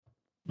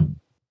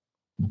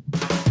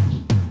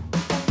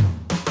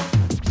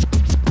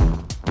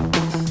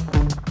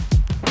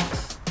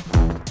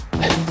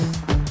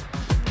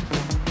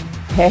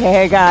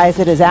Hey guys,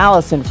 it is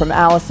Allison from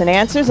Allison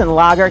Answers and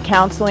Lager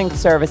Counseling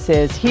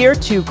Services, here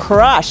to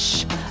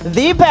crush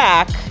the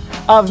back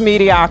of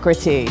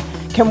mediocrity.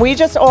 Can we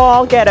just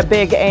all get a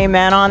big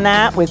amen on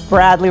that with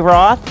Bradley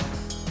Roth?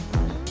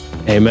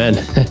 Amen.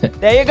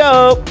 There you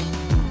go.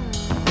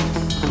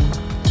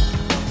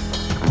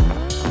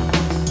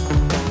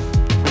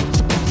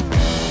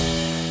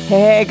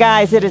 Hey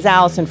guys, it is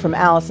Allison from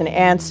Allison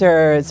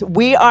Answers.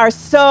 We are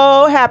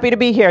so happy to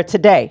be here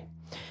today.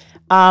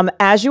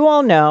 As you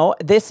all know,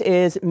 this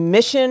is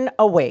Mission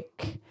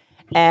Awake.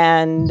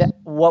 And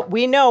what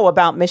we know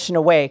about Mission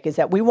Awake is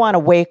that we want to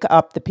wake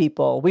up the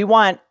people. We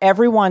want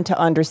everyone to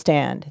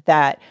understand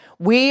that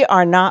we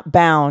are not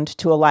bound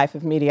to a life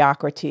of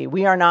mediocrity.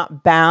 We are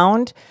not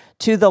bound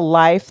to the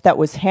life that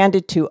was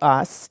handed to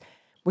us.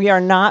 We are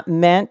not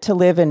meant to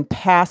live in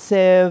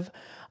passive,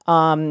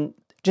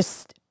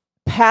 just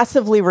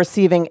passively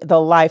receiving the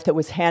life that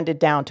was handed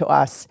down to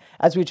us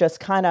as we just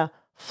kind of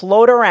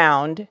float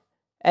around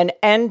and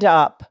end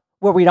up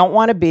where we don't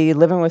want to be,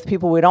 living with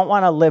people we don't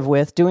want to live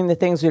with, doing the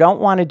things we don't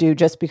want to do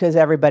just because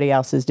everybody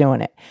else is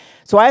doing it.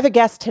 So I have a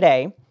guest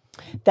today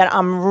that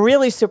I'm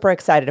really super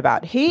excited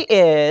about. He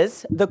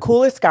is the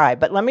coolest guy,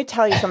 but let me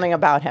tell you something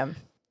about him.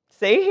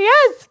 See, he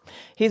is.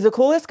 He's the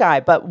coolest guy,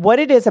 but what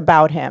it is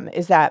about him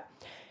is that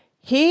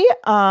he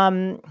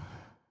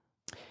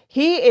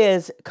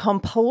is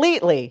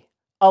completely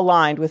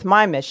aligned with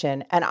my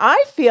mission, and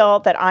I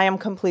feel that I am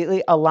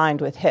completely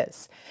aligned with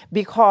his.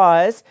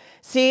 Because,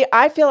 see,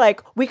 I feel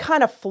like we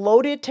kind of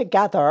floated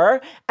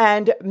together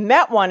and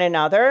met one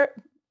another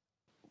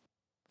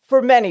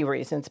for many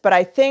reasons, but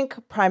I think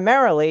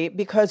primarily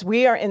because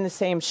we are in the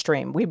same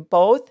stream. We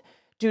both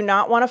do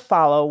not want to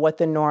follow what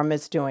the norm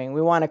is doing.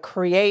 We want to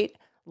create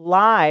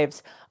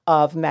lives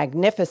of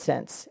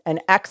magnificence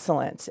and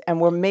excellence,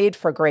 and we're made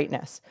for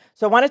greatness.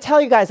 So I want to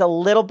tell you guys a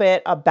little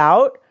bit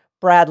about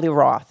Bradley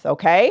Roth,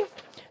 okay?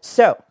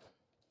 So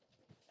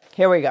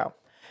here we go.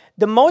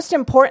 The most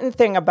important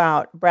thing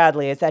about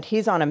Bradley is that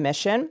he's on a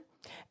mission,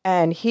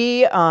 and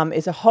he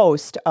is a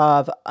host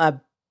of a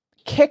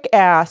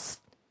kick-ass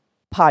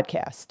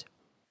podcast.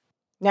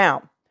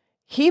 Now,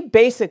 he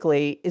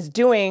basically is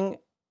doing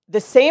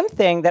the same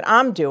thing that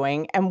I'm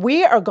doing, and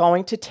we are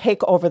going to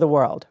take over the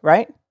world,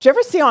 right? Did you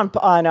ever see on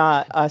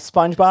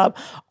SpongeBob,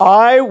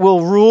 I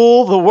will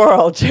rule the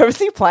world? Did you ever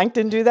see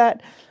Plankton do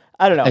that?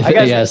 I don't know.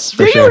 Yes,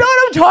 for do sure. You know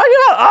what I'm talking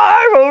about?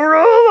 I will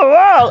rule the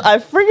world. I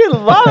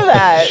freaking love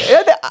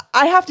that.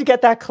 I have to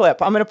get that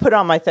clip. I'm going to put it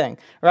on my thing,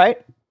 right?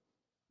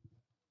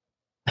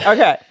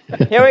 Okay,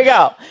 here we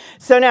go.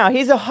 So now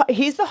he's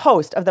the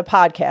host of the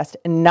podcast,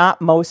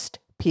 Not Most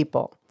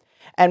People.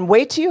 And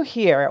wait till you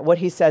hear what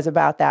he says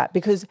about that,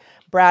 because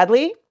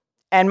Bradley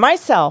and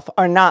myself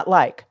are not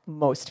like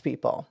most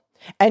people.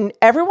 And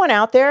everyone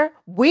out there,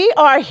 we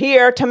are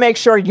here to make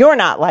sure you're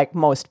not like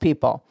most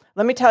people.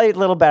 Let me tell you a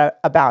little bit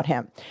about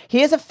him.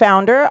 He is a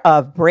founder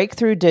of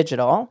Breakthrough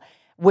Digital,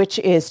 which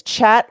is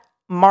chat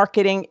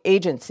marketing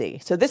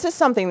agency. So this is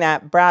something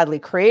that Bradley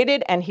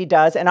created and he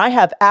does, and I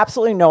have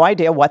absolutely no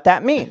idea what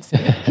that means.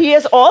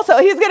 He's going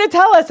to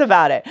tell us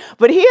about it,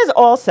 but he is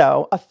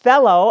also a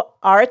fellow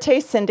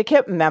Arete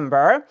Syndicate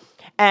member.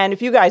 And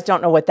if you guys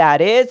don't know what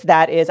that is,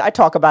 I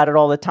talk about it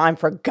all the time,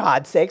 for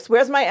God's sakes.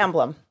 Where's my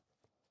emblem?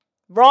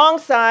 Wrong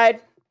side.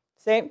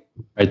 See?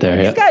 Right there,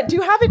 yeah. Do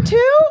you have it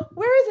too?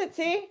 Where is it,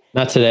 see?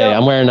 Not today.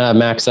 I'm wearing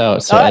Max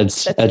Out, so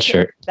Ed's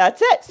shirt.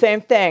 That's it.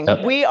 Same thing.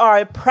 Yep. We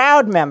are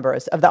proud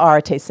members of the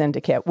Arete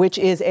Syndicate, which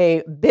is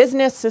a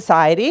business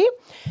society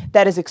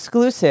that is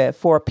exclusive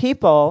for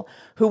people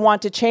who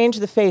want to change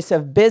the face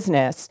of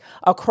business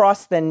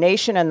across the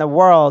nation and the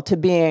world to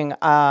being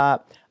a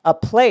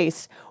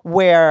place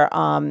where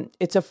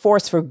it's a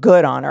force for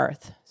good on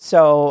earth.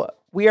 So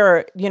we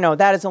are,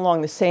 that is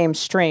along the same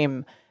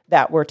stream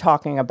that we're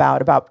talking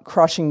about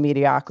crushing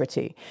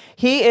mediocrity.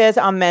 He is,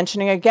 I'm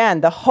mentioning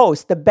again, the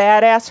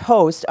badass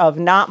host of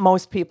Not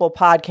Most People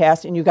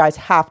podcast, and you guys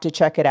have to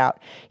check it out.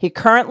 He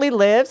currently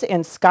lives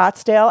in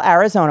Scottsdale,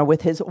 Arizona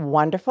with his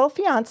wonderful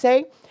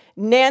fiance,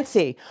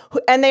 Nancy,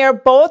 and they are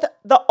both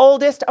the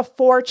oldest of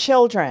 4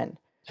 children.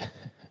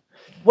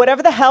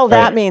 Whatever the hell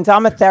that means.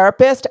 I'm a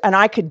therapist, and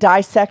I could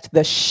dissect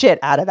the shit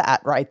out of that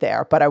right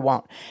there, but I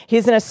won't.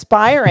 He's an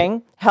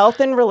aspiring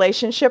health and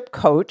relationship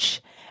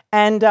coach,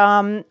 and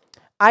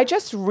I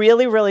just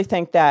really, really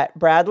think that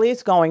Bradley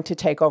is going to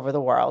take over the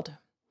world.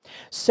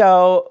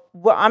 So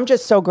I'm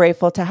just so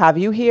grateful to have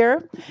you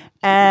here.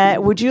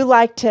 And would you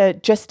like to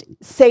just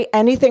say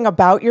anything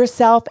about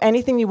yourself,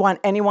 anything you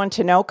want anyone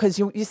to know? Because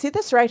you see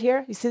this right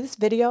here? You see this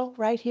video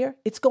right here?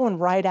 It's going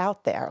right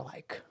out there,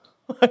 like,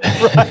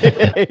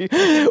 right.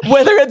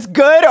 Whether it's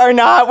good or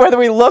not, whether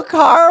we look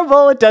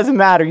horrible, it doesn't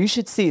matter. You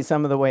should see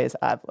some of the ways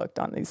I've looked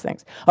on these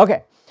things.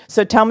 Okay,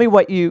 so tell me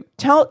what you,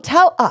 tell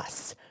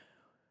us.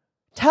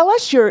 Tell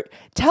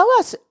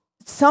us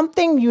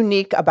something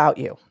unique about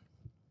you.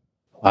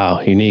 Wow,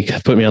 unique.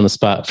 Put me on the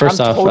spot.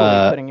 First off,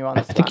 putting you on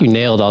the spot. I think you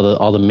nailed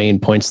all the main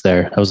points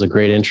there. That was a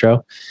great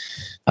intro.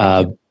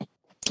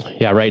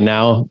 Right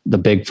now the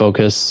big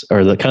focus,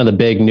 or the kind of the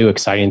big new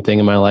exciting thing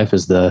in my life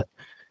is the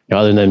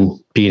other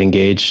than being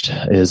engaged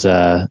is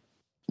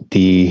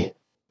the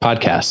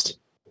podcast,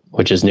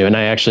 which is new. And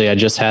I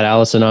just had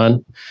Allison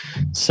on.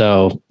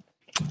 So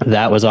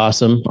that was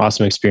awesome.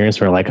 Awesome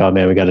experience. We're like, oh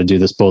man, we got to do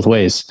this both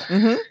ways.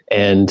 Mm-hmm.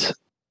 And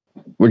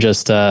we're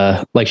just,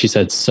 like she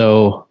said,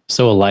 so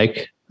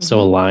alike, so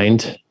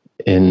aligned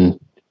in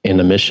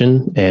a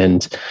mission.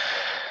 And,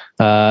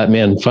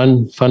 man,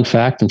 fun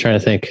fact. I'm trying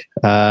to think,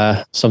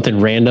 something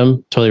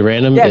random, totally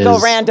random. Yeah. Go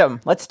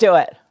random. Let's do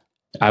it.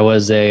 I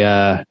was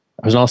an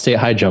all-state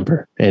high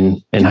jumper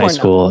in high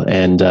school.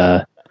 And,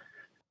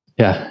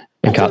 yeah.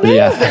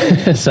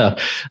 Yeah. So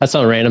that's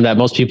not random that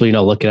most people,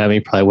 looking at me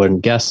probably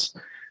wouldn't guess.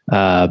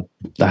 The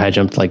high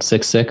jumped like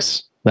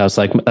 6'6". That's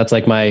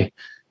like my,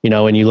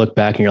 when you look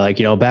back and you're like,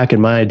 back in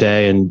my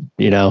day and,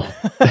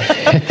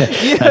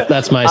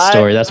 that's my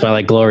story. That's my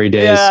like glory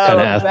days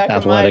kind of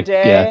athletic.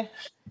 Yeah.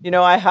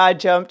 I high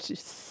jumped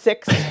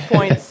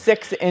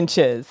 6.6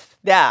 inches.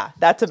 Yeah.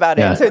 That's about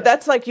it. So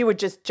that's like, you would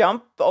just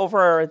jump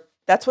over.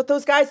 That's what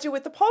those guys do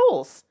with the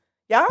poles.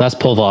 Yeah. That's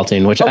pole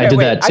vaulting, which I did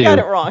that too. I got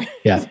it wrong.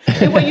 Yeah.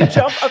 When you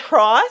jump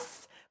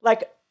across,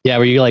 like. Yeah.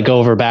 Where you like go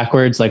over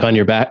backwards, like on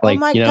your back. Like, oh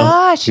my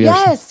gosh.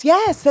 Yes.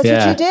 That's what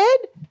you did.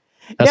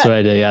 That's what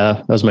I did. Yeah.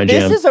 That was my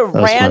jam. This is a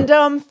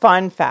random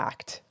fun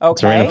fact. Okay.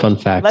 It's a random fun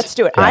fact. Let's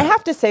do it. Yeah. I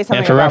have to say something.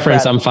 And for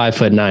reference, I'm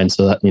 5'9",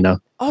 so that,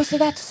 Oh, so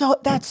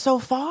that's so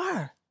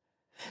far.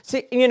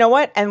 So you know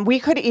what? And we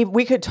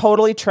could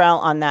totally trail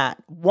on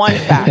that one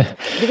fact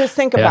because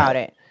think about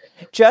it.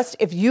 Just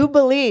if you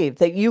believe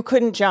that you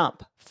couldn't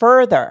jump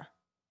further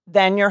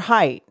than your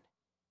height,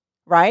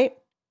 right?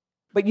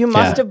 But you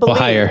must have believed.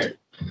 Higher.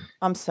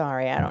 I'm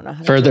sorry, I don't know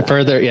how to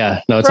further.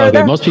 Yeah, no, it's all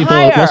good. Most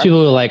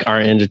people like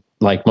aren't into,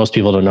 like, most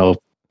people don't know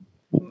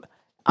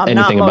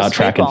anything about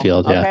track and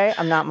field. Yeah. Okay,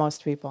 I'm not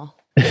most people.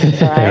 All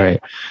right.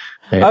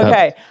 Right.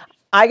 Okay.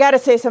 I got to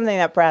say something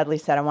that Bradley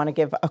said. I want to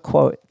give a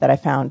quote that I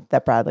found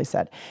that Bradley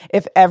said.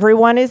 If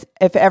everyone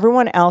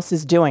else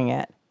is doing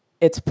it,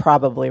 it's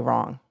probably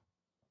wrong.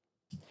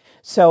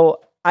 So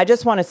I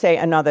just want to say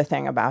another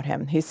thing about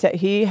him.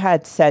 He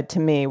had said to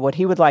me what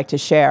he would like to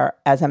share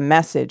as a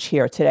message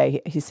here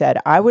today. He said,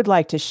 I would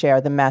like to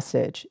share the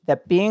message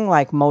that being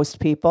like most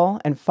people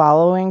and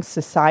following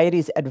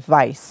society's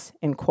advice,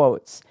 in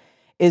quotes,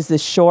 is the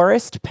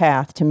surest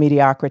path to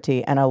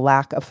mediocrity and a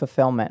lack of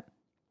fulfillment.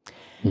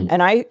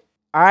 And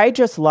I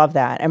just love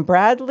that. And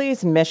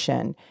Bradley's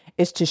mission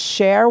is to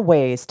share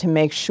ways to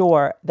make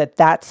sure that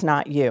that's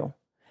not you.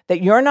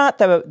 That you're not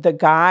the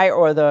guy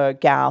or the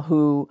gal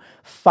who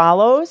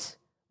follows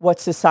what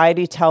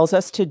society tells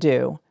us to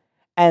do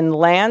and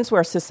lands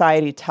where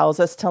society tells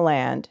us to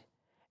land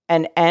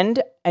and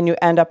you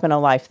end up in a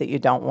life that you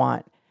don't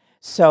want.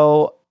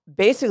 So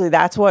basically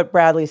that's what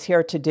Bradley's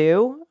here to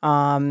do.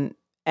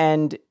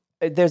 And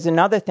there's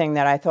another thing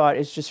that I thought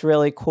is just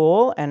really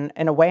cool. And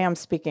in a way I'm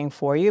speaking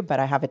for you, but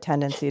I have a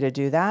tendency to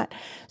do that.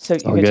 So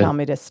you can tell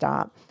me to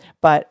stop.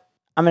 But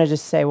I'm going to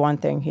just say one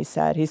thing he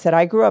said. He said,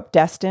 I grew up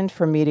destined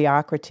for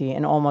mediocrity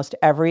in almost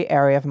every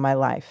area of my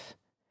life.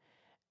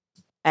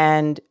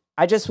 And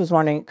I just was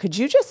wondering, could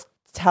you just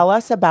tell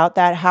us about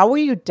that? How were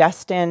you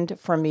destined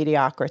for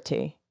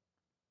mediocrity?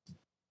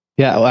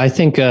 Yeah, well, I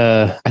think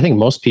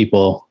most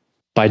people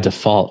by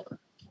default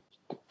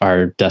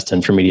are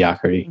destined for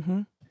mediocrity.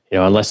 Mm-hmm.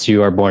 Unless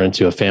you are born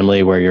into a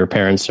family where your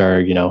parents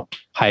are,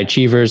 high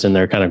achievers and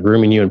they're kind of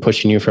grooming you and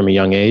pushing you from a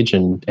young age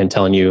and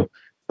telling you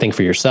think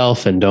for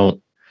yourself and don't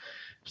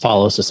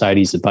follow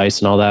society's advice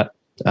and all that.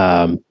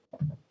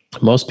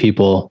 Most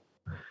people,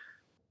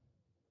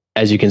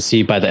 as you can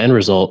see by the end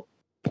result,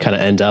 kind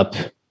of end up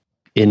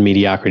in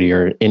mediocrity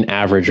or in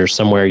average or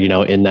somewhere,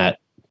 in that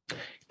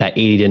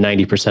 80 to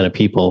 90% of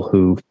people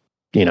who,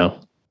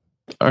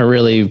 are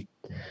really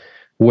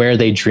where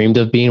they dreamed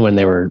of being when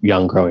they were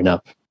young growing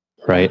up.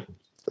 Right.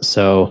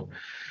 So,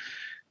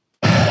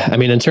 I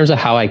mean, in terms of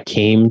how I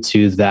came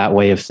to that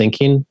way of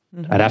thinking,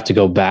 I'd have to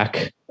go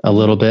back a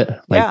little bit,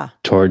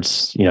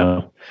 towards,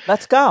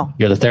 let's go.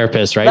 You're the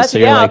therapist, right? So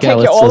you're like,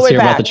 let's hear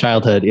about the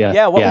childhood. Yeah.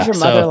 Yeah. What was your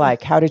mother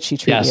like? How did she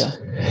treat you?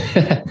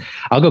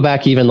 I'll go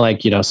back even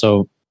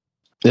so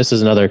this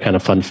is another kind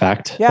of fun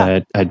fact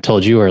that I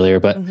told you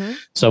earlier, but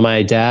so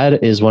my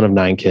dad is one of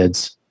 9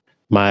 kids.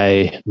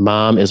 My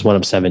mom is one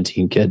of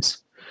 17 kids.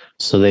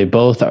 So they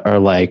both are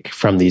like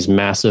from these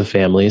massive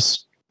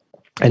families.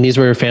 And these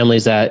were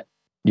families that,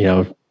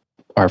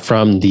 are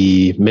from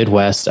the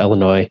Midwest,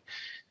 Illinois.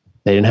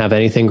 They didn't have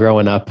anything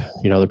growing up.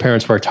 Their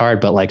parents worked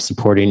hard, but like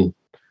supporting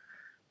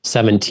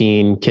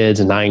 17 kids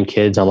and 9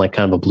 kids on like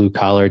kind of a blue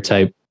collar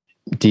type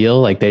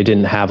deal. Like they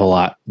didn't have a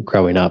lot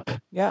growing up.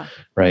 Yeah.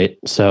 Right.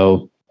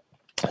 So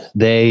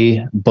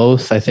they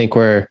both, I think,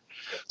 were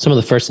some of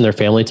the first in their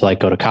family to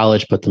like go to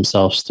college, put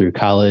themselves through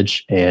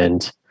college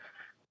and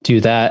do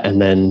that.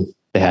 And then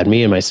they had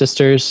me and my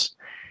sisters.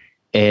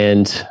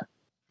 And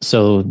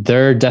so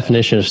their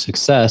definition of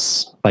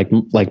success,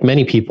 like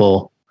many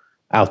people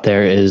out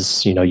there,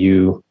 is,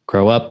 you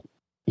grow up,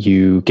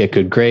 you get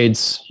good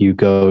grades, you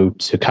go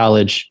to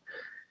college,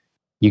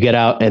 you get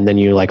out, and then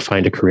you like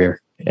find a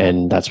career,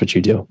 and that's what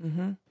you do.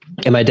 Mm-hmm.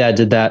 And my dad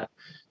did that.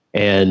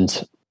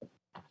 And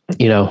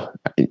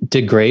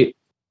did great,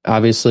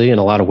 obviously, in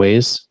a lot of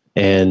ways.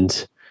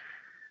 And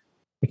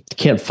I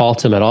can't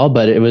fault him at all,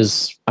 but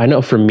I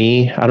know for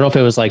me, I don't know if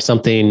it was like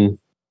something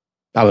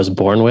I was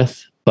born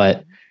with,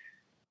 but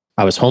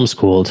I was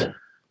homeschooled.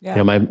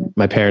 Yeah.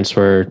 My parents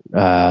were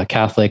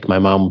Catholic. My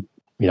mom,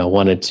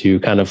 wanted to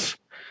kind of,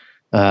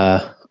 I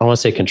don't want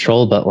to say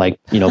control, but like,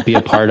 be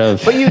a part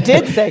of. But you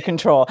did say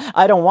control.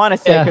 I don't want to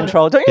say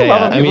control. Don't you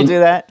love when people do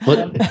that?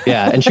 Well,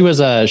 yeah. And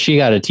she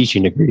got a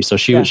teaching degree. So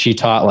she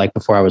taught like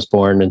before I was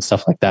born and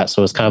stuff like that.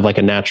 So it was kind of like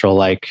a natural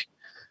like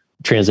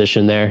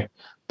transition there.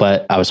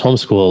 But I was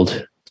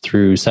homeschooled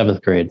through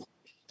 7th grade.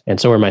 And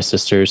so were my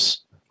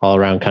sisters, all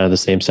around kind of the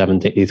same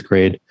 7th to 8th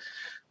grade.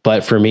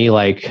 But for me,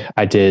 like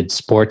I did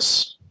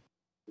sports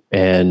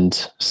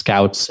and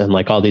scouts and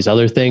like all these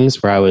other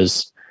things where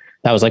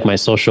that was like my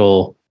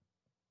social,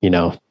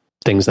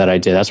 things that I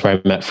did. That's where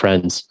I met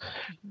friends,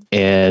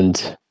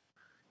 and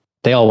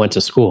they all went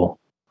to school.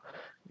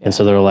 And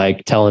so they're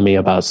like telling me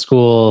about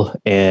school,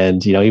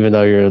 and, even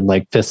though you're in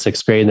like 5th,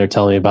 6th grade, and they're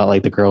telling me about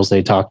like the girls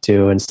they talk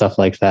to and stuff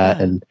like that.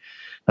 Yeah. And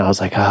I was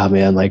like, oh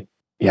man, like,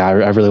 yeah, I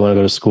really want to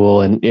go to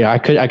school. And I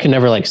could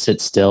never like sit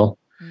still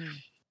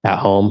at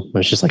home. It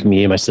was just like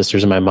me and my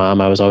sisters and my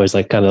mom. I was always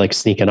like kind of like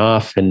sneaking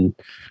off and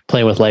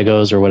playing with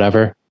Legos or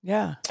whatever.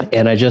 Yeah.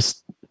 And I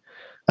just,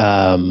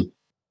 I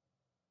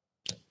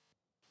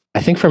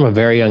think from a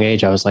very young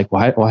age, I was like,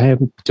 why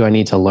do I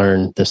need to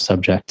learn this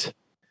subject?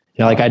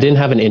 Like I didn't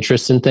have an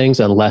interest in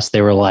things unless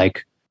they were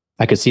like,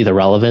 I could see the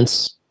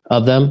relevance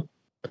of them.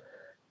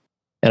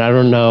 And I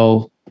don't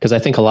know, because I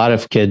think a lot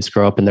of kids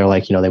grow up and they're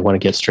like, they want to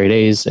get straight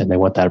A's and they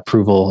want that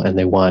approval and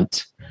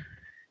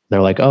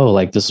they're like, oh,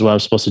 like this is what I'm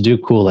supposed to do.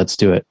 Cool. Let's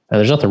do it. And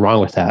there's nothing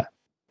wrong with that.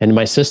 And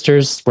my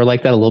sisters were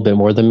like that a little bit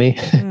more than me,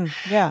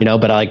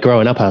 but like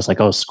growing up, I was like,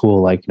 oh,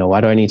 school, like,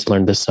 why do I need to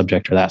learn this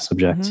subject or that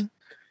subject? Mm-hmm.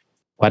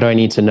 Why do I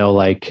need to know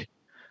like,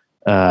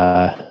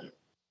 why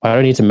do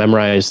I need to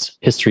memorize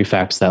history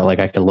facts that like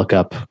I can look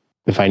up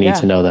if I need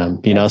to know them,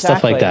 exactly.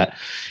 Stuff like that.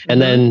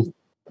 And then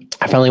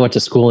I finally went to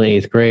school in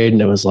 8th grade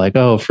and it was like,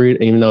 oh, free,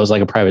 even though it was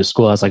like a private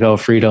school, I was like, oh,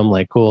 freedom,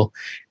 like cool.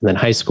 And then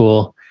high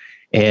school.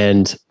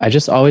 And I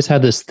just always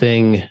had this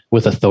thing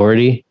with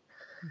authority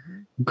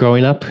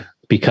growing up,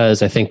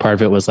 because I think part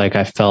of it was like,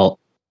 I felt,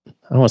 I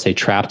don't want to say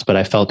trapped, but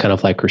I felt kind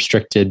of like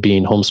restricted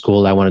being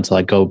homeschooled. I wanted to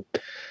like go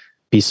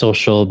be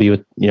social, be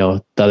with,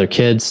 the other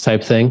kids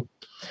type thing,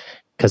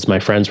 because my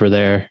friends were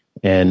there.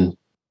 And,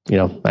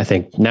 I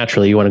think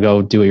naturally you want to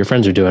go do what your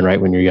friends are doing, right,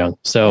 when you're young.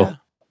 So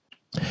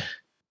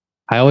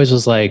I always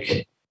was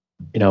like,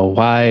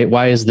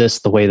 why is this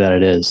the way that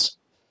it is?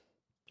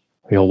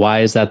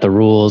 Why is that the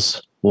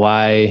rules?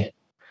 Why,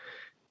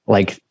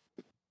 like,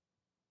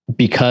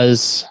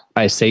 because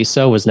I say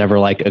so was never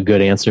like a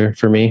good answer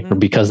for me, or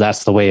because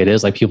that's the way it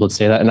is. Like people would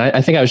say that. And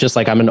I think I was just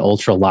like, I'm an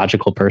ultra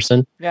logical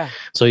person. Yeah.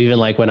 So even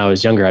like when I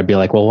was younger, I'd be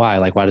like, well, why?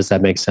 Like, why does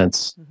that make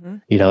sense?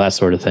 That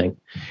sort of thing.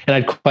 And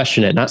I'd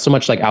question it, not so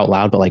much like out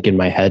loud, but like in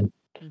my head.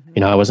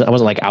 I wasn't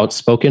like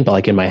outspoken, but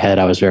like in my head,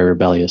 I was very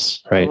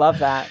rebellious. Right. I love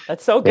that.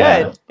 That's so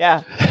good.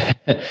 Yeah.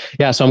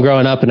 Yeah. So I'm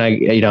growing up and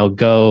I,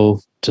 go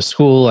to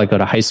school. I go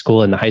to high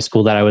school, and the high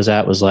school that I was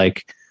at was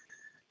like,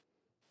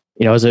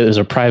 it was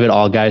a private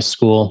all guys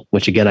school,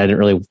 which again, I didn't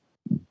really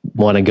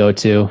want to go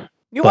to.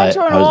 You went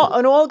to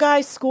an all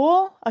guys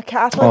school, a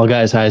Catholic? All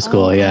guys high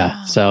school.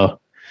 Yeah. So,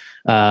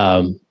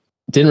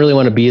 didn't really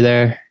want to be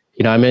there.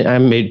 I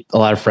made a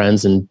lot of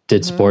friends and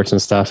did sports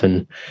and stuff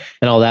and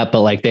all that.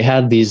 But like they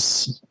had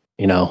these,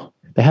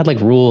 they had like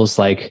rules,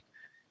 like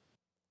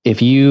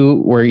if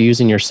you were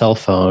using your cell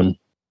phone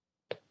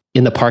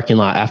in the parking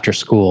lot after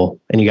school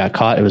and you got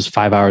caught, it was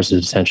 5 hours of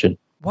detention.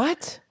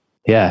 What?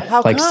 Yeah.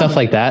 How like come? Stuff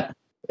like that.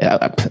 Yeah,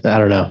 I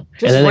don't know.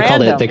 Just and then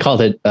random. they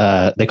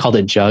called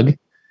it jug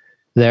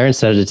there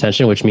instead of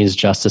detention, which means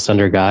justice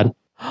under God.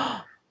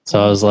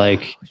 So I was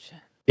like,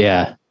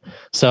 yeah.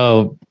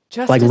 So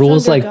justice like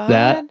rules like God?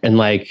 That. And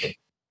like,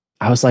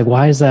 I was like,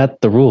 why is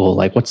that the rule?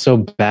 Like, what's so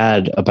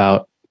bad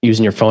about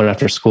using your phone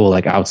after school,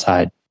 like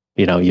outside,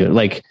 you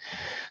like,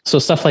 so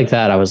stuff like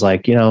that. I was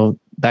like,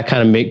 that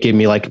kind of gave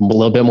me like a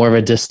little bit more of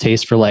a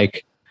distaste for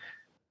like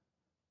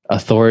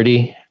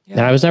authority. Yeah.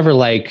 And I was never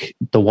like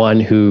the one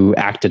who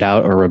acted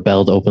out or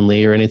rebelled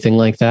openly or anything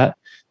like that,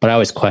 but I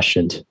always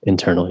questioned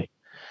internally.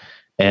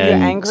 And were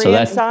you angry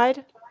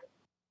inside?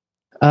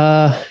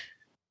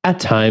 At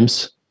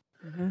times,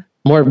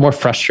 more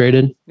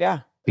frustrated. Yeah.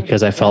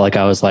 Because I felt like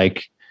I was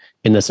like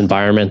in this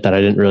environment that I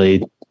didn't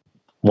really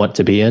want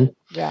to be in.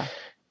 Yeah.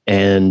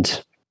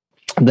 And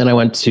then I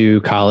went to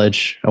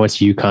college. I went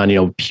to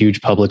UConn,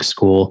 huge public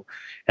school.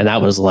 And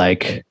that was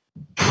like,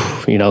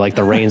 like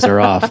the reins are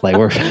off. Like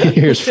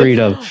here's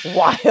freedom.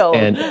 Wild.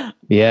 And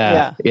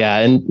yeah.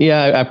 And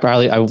yeah, I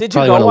probably went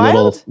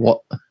wild? A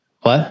little,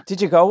 what?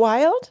 Did you go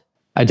wild?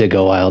 I did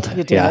go wild.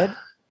 You did?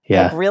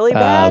 Yeah. Like really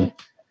bad?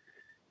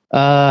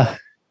 I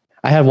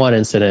had one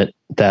incident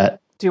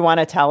that. Do you want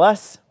to tell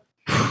us?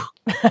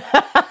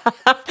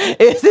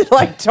 Is it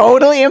like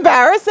totally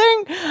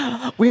embarrassing?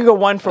 We can go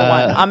one for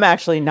one. I'm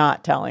actually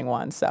not telling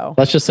one. So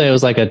let's just say it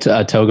was like a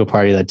toga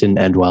party that didn't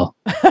end well.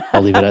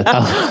 I'll leave it at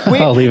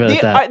I'll leave it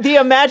at that. The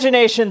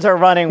imaginations are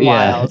running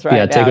wild, right?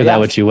 Yeah, take with that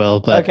what you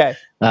will. But okay,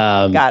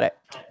 got it.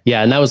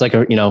 Yeah, and that was like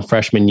a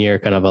freshman year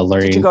kind of a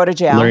learning. Did you go to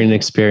jail? Learning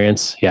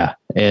experience. Yeah,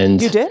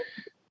 and you did.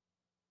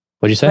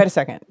 What'd you say? Wait a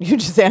second. You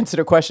just answered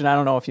a question I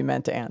don't know if you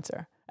meant to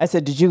answer. I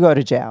said, "Did you go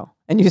to jail?"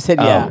 And you said,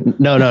 "Yeah."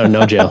 No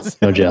jail,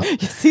 no jail.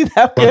 You see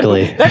that?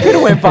 Luckily, that could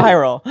have went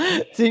viral.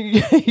 So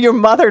your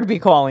mother would be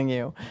calling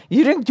you.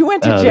 You didn't. You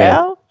went to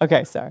jail? Yeah.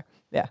 Okay, sorry.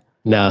 Yeah.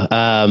 No,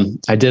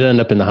 I did end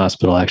up in the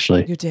hospital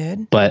actually. You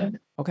did? But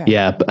okay.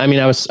 Yeah, I mean,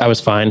 I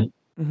was fine,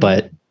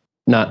 but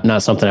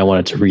not something I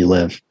wanted to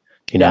relive.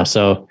 You know,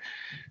 so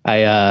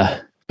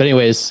but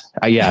anyways,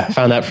 I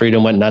found that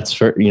freedom, went nuts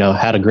for,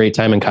 had a great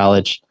time in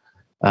college.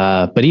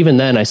 But even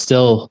then I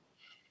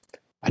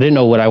didn't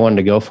know what I wanted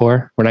to go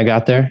for when I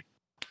got there.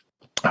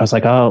 I was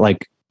like,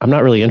 I'm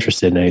not really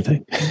interested in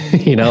anything,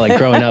 like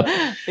growing up.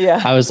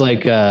 Yeah. I was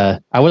like, I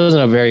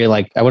wasn't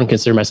I wouldn't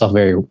consider myself a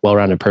very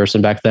well-rounded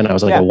person back then. I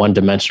was like a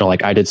one-dimensional,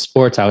 I did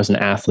sports. I was an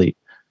athlete,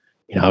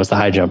 I was the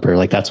high jumper.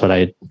 Like that's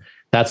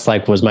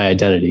was my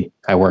identity.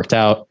 I worked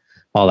out,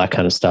 all that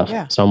kind of stuff.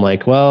 Yeah. So I'm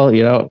like, well,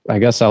 I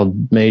guess I'll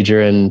major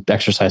in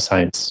exercise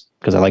science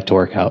because I like to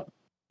work out.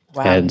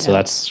 Wow, and so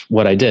that's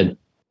what I did.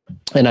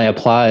 And I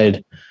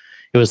applied.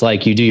 It was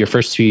like you do your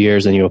first 2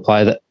 years and you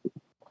apply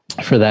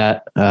for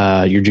that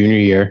your junior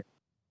year.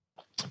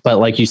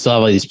 But you still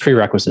have all these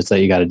prerequisites that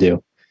you got to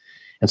do.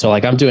 And so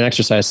I'm doing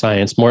exercise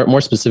science,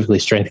 more specifically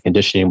strength and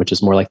conditioning, which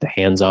is more like the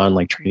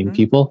hands-on, training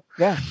people.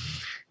 Yeah.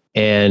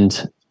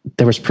 And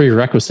there was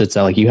prerequisites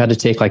that you had to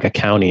take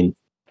accounting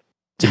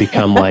to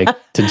become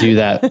to do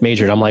that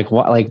major. And I'm like,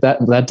 what?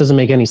 That doesn't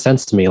make any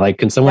sense to me.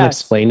 Can someone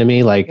explain to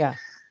me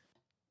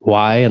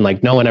why?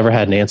 And no one ever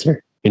had an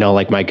answer,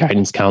 my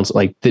guidance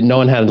counselor, no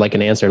one had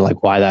an answer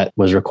why that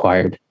was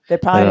required. They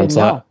probably didn't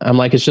know. I'm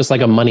like, it's just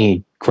a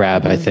money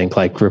grab. I think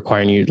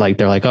requiring you,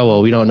 they're like, oh,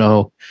 well, we don't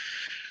know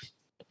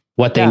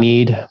what they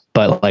need,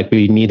 but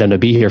we need them to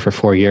be here for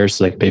 4 years.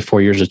 So they can pay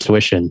 4 years of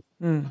tuition.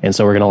 And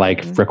so we're going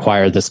to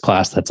require this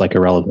class that's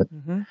irrelevant,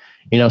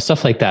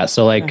 stuff like that.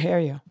 So I hear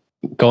you.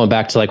 Going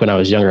back to when I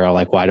was younger, I'm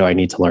like, why do I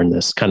need to learn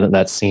this? Kind of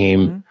that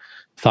same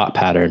thought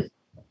pattern.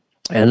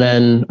 And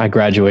then I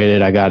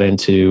graduated, I got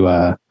into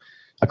a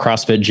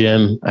CrossFit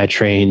gym. I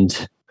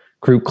trained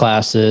group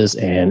classes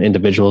and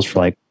individuals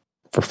for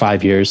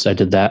 5 years. I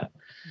did that.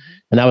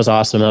 And that was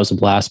awesome. That was a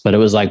blast, but it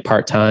was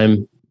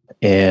part-time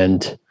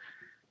and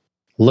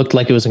looked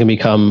like it was going to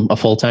become a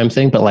full-time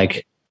thing,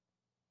 but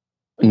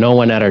no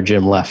one at our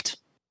gym left.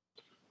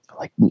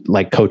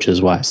 Coaches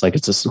wise,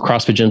 it's just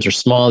CrossFit gyms are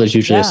small. There's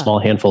usually a small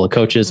handful of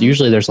coaches.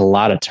 Usually there's a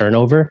lot of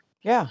turnover.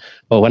 Yeah.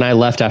 But when I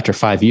left after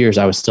 5 years,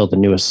 I was still the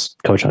newest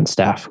coach on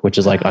staff, which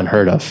is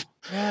unheard of.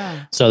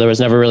 Yeah. So there was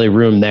never really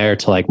room there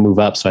to move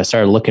up. So I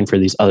started looking for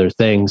these other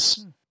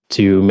things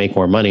to make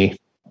more money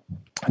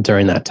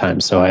during that time.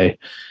 So I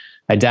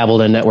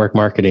dabbled in network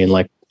marketing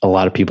like a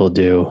lot of people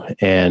do.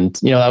 And,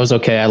 that was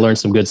okay. I learned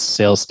some good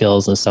sales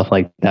skills and stuff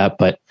like that.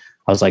 But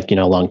I was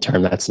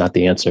long-term, that's not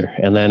the answer.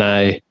 And then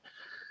I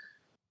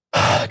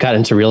got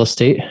into real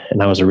estate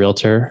and I was a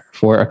realtor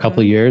for a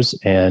couple of years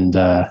and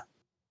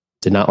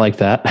did not like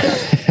that.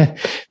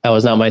 That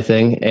was not my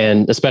thing.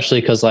 And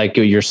especially because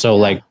you're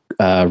so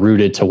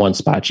rooted to one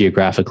spot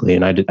geographically.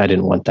 And I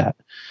didn't want that.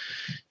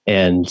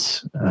 And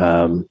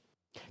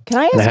can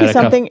I ask you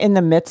something in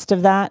the midst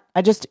of that?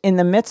 In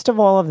the midst of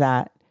all of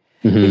that,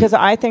 because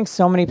I think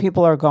so many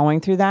people are going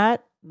through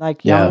that.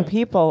 Young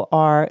people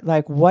are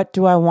what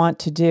do I want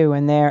to do?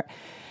 And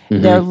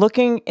they're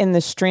looking in the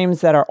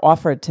streams that are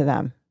offered to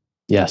them.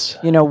 Yes.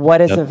 What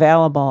is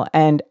available.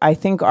 And I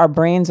think our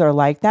brains are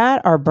like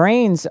that. Our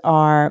brains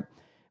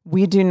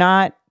we do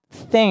not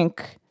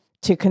think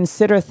to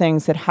consider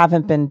things that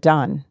haven't been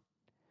done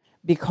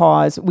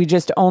because we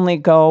just only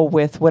go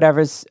with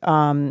whatever's,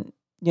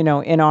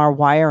 in our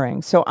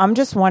wiring. So I'm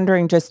just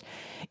wondering,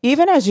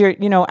 even as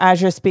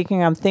you're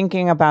speaking, I'm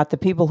thinking about the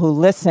people who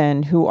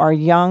listen, who are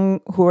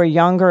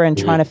younger and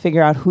trying to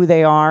figure out who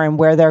they are and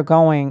where they're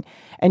going.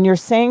 And you're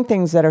saying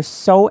things that are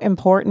so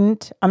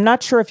important. I'm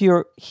not sure if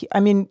you're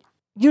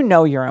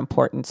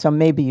important, so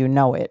maybe you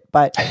know it.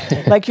 But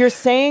you're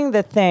saying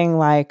the thing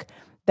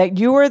that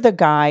you were the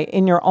guy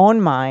in your own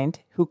mind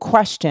who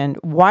questioned,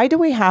 why do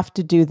we have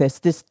to do this?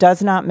 This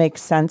does not make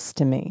sense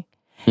to me.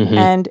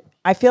 And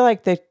I feel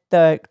like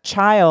the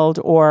child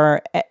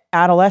or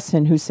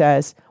adolescent who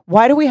says,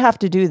 why do we have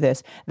to do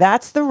this?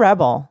 That's the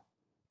rebel.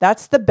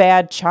 That's the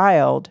bad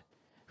child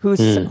who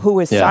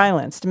is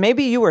silenced.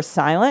 Maybe you were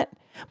silent,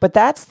 but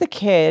that's the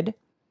kid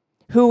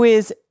who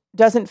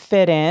doesn't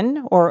fit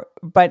in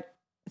but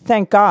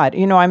thank God,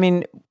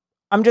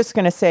 I'm just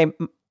going to say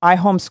I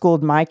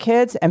homeschooled my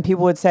kids and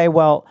people would say,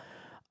 well,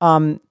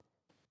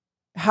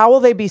 how will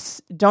they be?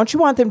 Don't you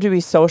want them to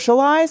be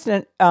socialized?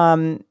 And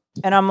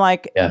And I'm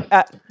like,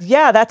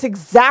 yeah, that's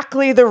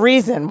exactly the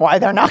reason why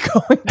they're not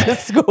going to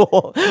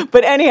school.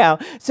 But anyhow,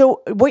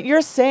 so what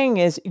you're saying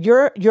is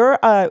you were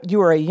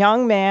a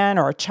young man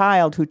or a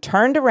child who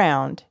turned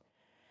around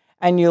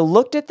and you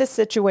looked at the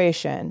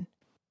situation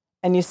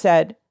and you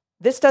said,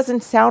 this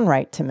doesn't sound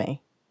right to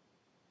me.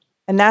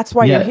 And that's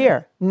why you're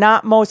here.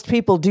 Not most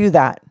people do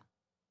that.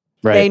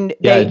 Right.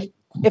 They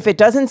if it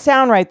doesn't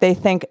sound right, they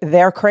think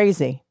they're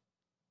crazy.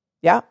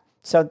 Yeah.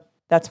 So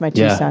that's my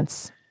 2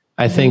 cents.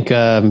 I think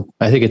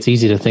it's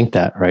easy to think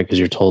that, right? Because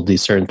you're told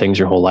these certain things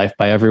your whole life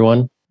by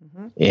everyone.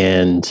 Mm-hmm.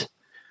 And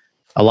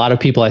a lot of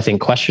people, I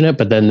think, question it,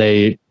 but then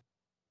they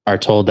are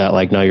told that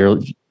like, no, you're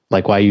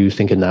like, why are you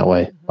thinking that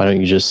way? Mm-hmm. Why don't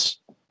you just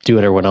do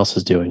what everyone else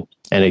is doing?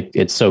 And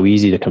it's so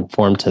easy to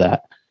conform to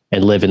that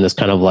and live in this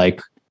kind of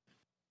like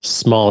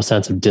small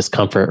sense of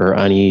discomfort or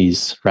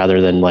unease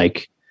rather than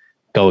like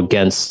go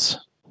against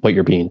what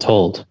you're being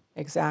told.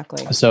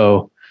 Exactly.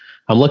 So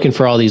I'm looking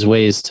for all these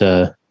ways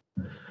to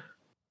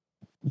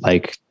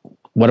like,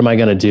 what am I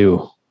going to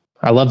do?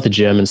 I love the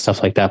gym and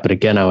stuff like that. But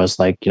again, I was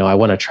like, I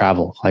want to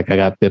travel. Like I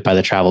got bit by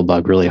the travel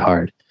bug really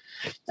hard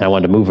and I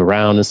wanted to move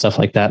around and stuff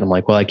like that. And I'm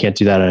like, well, I can't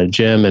do that at a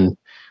gym, and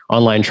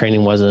online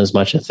training wasn't as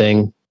much a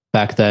thing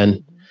back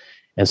then.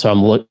 And so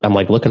I'm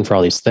like looking for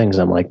all these things.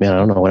 I'm like, man, I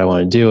don't know what I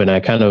want to do. And I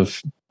kind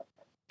of,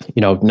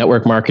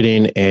 network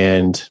marketing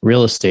and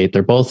real estate,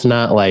 they're both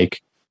not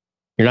like,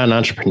 you're not an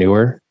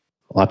entrepreneur.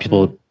 A lot of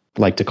people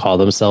like to call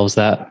themselves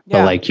that,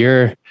 but like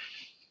you're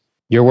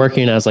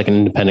working as like an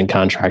independent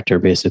contractor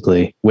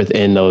basically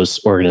within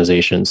those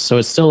organizations. So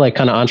it's still like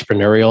kind of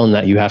entrepreneurial in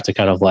that you have to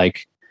kind of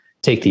like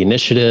take the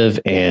initiative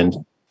and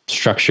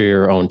structure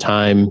your own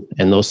time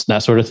and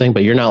that sort of thing.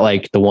 But you're not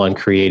like the one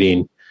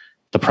creating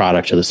the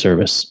product or the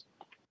service.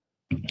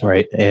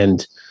 Right.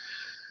 And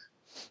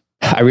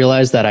I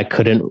realized that I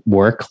couldn't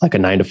work like a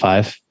 9 to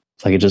 5.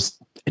 Like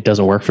it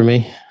doesn't work for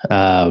me.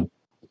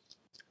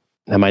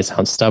 That might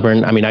sound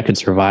stubborn. I mean, I could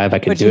survive, I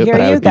could do it, but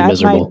I would be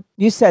miserable.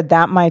 You said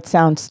that might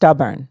sound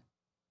stubborn.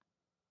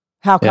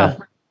 How come? Yeah.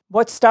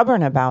 What's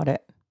stubborn about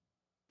it?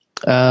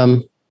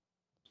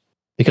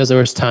 Because there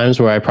was times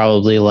where I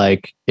probably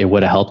like, it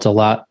would have helped a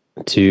lot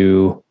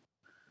to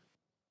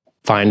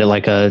find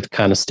like a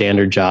kind of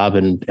standard job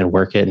and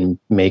work it and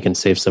make and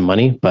save some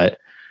money. But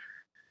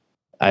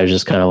I was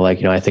just kind of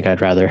like, I think I'd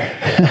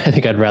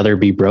rather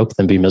be broke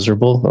than be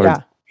miserable, or,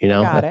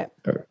 got it.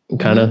 Or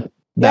kind of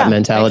that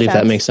mentality, if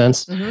that makes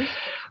sense. Mm-hmm.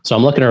 So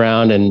I'm looking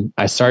around and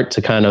I start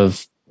to kind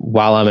of,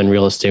 while I'm in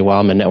real estate,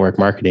 while I'm in network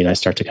marketing, I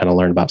start to kind of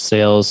learn about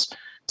sales.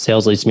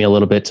 Sales leads me a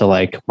little bit to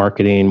like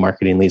marketing.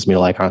 Marketing leads me to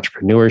like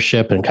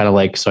entrepreneurship and kind of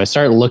like, so I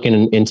started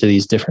looking into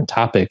these different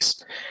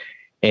topics.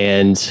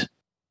 And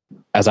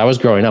as I was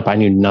growing up, I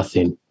knew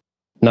nothing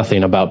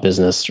about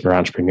business or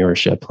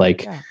entrepreneurship.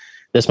 Like,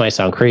 this might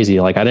sound crazy.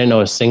 Like I didn't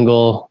know a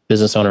single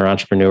business owner or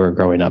entrepreneur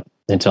growing up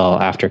until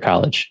after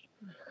college.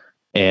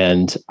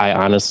 And I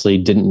honestly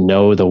didn't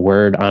know the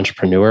word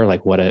entrepreneur,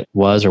 like what it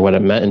was or what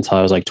it meant, until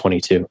I was like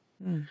 22.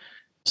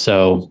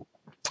 So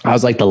I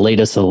was like the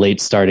latest of the late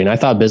starting. I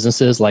thought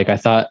businesses, like I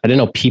didn't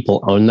know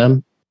people own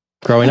them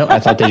growing up. I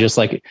thought they just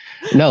like,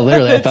 no,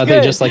 literally, I thought they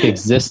just like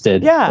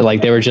existed. Yeah.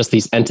 Like they were just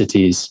these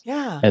entities.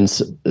 Yeah. And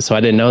so I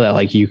didn't know that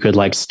like you could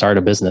like start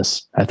a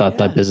business. I thought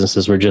that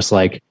businesses were just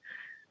like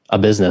a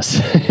business.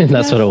 And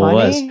that's what it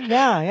was.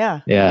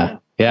 Yeah.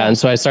 And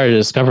so I started to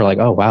discover like,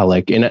 oh wow.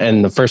 Like,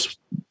 and the first,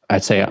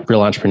 I'd say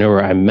real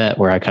entrepreneur I met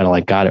where I kind of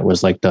like got it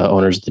was like the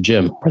owners of the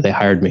gym where they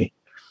hired me.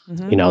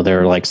 Mm-hmm.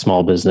 They're like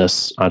small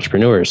business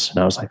entrepreneurs. And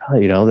I was like,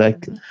 oh,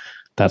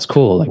 that's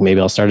cool. Like maybe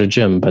I'll start a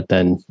gym. But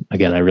then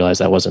again, I realized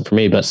that wasn't for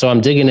me. But so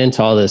I'm digging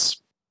into all this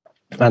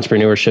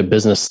entrepreneurship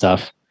business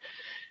stuff.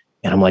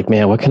 And I'm like,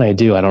 man, what can I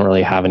do? I don't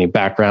really have any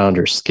background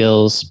or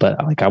skills,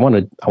 but like, I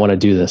want to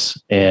do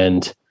this.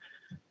 And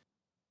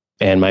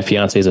my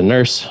fiance is a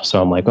nurse.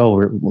 So I'm like, oh,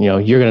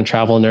 you're going to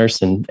travel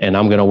nurse and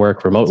I'm going to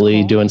work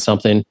remotely doing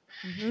something.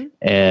 Mm-hmm.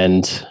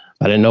 And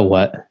I didn't know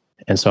what.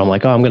 And so I'm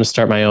like, oh, I'm going to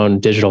start my own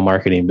digital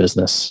marketing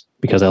business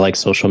because I like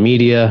social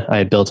media. I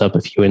had built up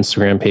a few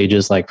Instagram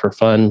pages, like for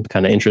fun,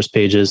 kind of interest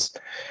pages.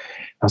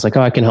 I was like,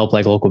 oh, I can help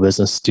like local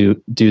business do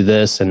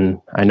this.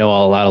 And I know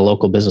a lot of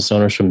local business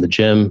owners from the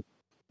gym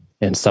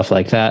and stuff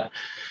like that.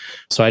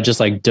 So I just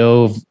like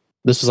dove.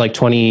 This was like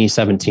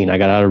 2017. I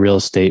got out of real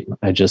estate.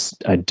 I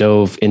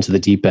dove into the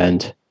deep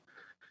end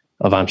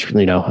of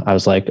entrepreneur. I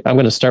was like, I'm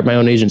going to start my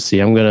own agency.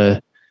 I'm going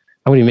to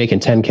be making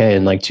 10K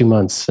in like 2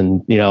 months.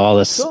 And, all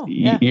this, cool.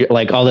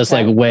 Like all this,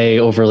 like way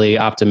overly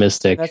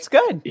optimistic, that's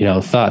good.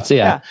 Thoughts.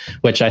 Yeah.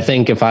 Which I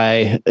think if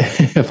I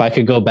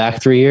could go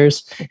back 3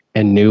 years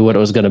and knew what it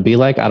was going to be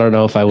like, I don't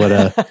know if I would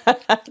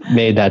have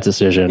made that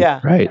decision. Yeah.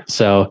 Right.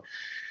 So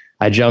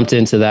I jumped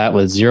into that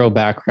with zero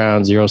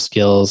background, zero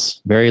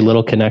skills, very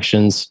little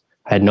connections.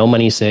 I had no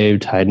money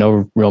saved. I had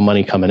no real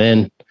money coming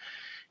in.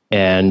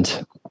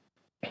 And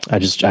I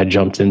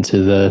jumped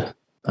into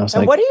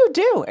what do you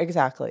do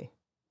exactly?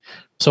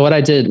 So what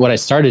I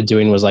started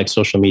doing was like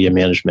social media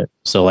management.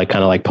 So like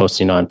kind of like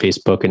posting on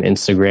Facebook and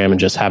Instagram and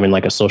just having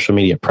like a social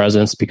media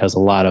presence, because a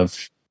lot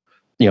of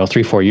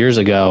 3-4 years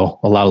ago,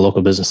 a lot of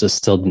local businesses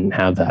still didn't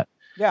have that.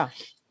 Yeah.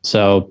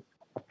 So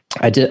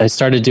I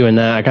started doing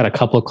that. I got a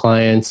couple of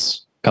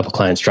clients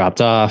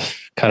dropped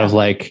off, kind of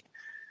like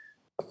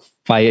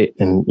fight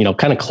and,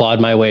 kind of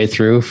clawed my way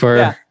through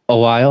for a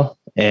while.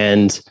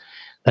 And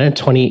then in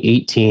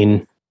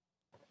 2018,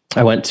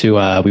 we went to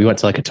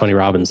like a Tony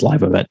Robbins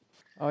live event.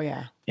 Oh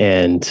yeah.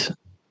 And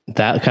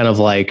that kind of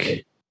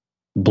like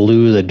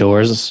blew the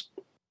doors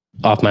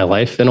off my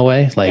life in a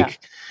way. Like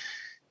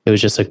it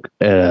was just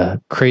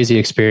a crazy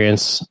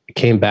experience. I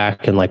came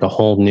back in like a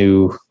whole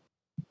new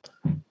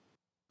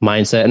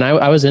mindset. And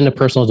I was into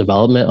personal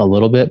development a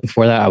little bit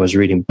before that. I was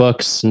reading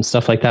books and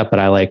stuff like that, but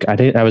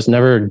I was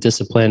never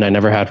disciplined. I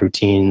never had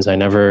routines. I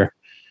never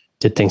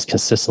did things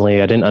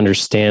consistently. I didn't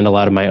understand a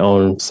lot of my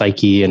own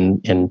psyche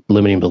and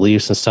limiting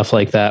beliefs and stuff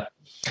like that.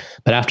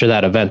 But after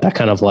that event, that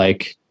kind of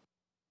like,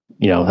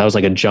 that was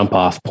like a jump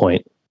off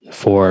point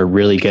for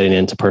really getting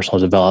into personal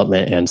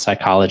development and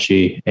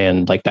psychology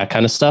and like that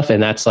kind of stuff.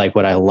 And that's like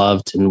what I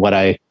loved and what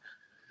I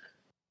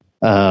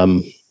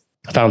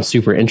found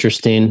super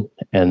interesting.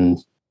 And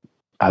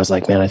I was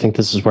like, man, I think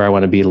this is where I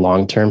want to be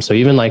long-term. So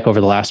even like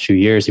over the last few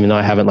years, even though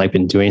I haven't like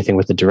been doing anything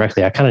with it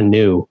directly, I kind of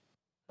knew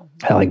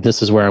like,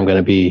 this is where I'm going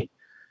to be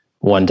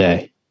one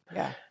day.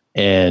 Yeah.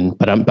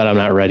 But I'm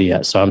not ready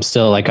yet. So I'm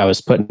still like, I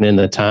was putting in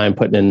the time,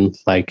 putting in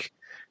like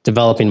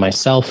developing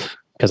myself,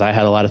 because I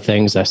had a lot of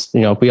things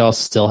we all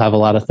still have a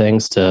lot of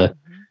things to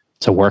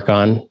work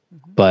on,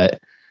 but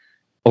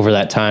over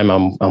that time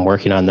I'm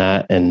working on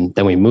that. And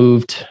then we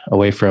moved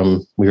away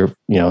from, we were,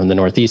 in the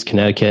Northeast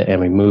Connecticut,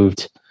 and we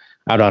moved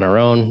out on our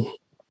own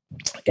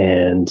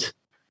and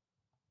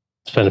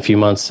spent a few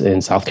months in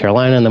South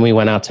Carolina. And then we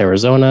went out to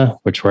Arizona,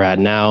 which we're at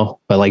now.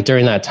 But like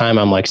during that time,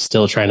 I'm like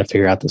still trying to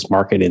figure out this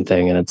marketing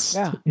thing, and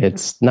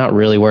it's not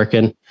really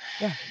working.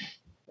 Yeah.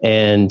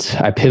 And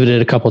I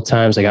pivoted a couple of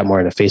times. I got more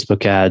into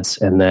Facebook ads.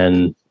 And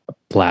then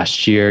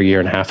last year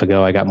and a half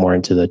ago, I got more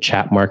into the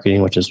chat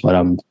marketing, which is what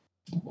I'm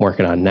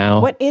working on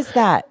now. What is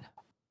that?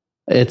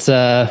 It's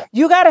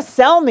you got to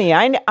sell me.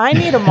 I need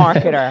a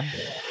marketer.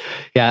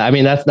 Yeah. I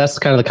mean, that's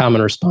kind of the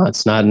common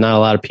response. Not a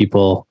lot of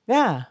people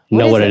know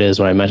what it is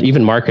when I mention,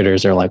 even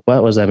marketers are like,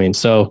 what does that mean?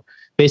 So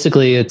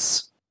basically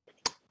it's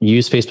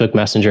use Facebook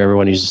Messenger.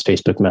 Everyone uses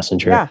Facebook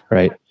Messenger,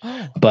 right?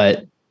 Oh.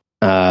 But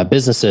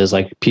businesses,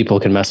 like people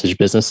can message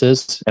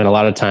businesses, and a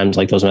lot of times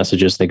like those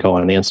messages, they go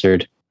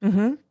unanswered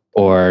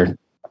or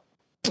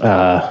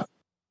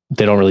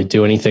they don't really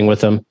do anything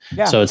with them.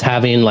 Yeah. So it's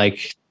having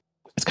like,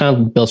 it's kind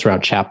of built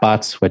around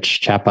chatbots,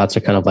 which chatbots are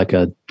kind of like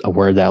a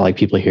word that like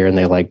people hear and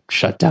they like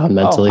shut down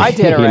mentally. Oh, I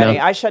did already.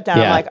 I shut down.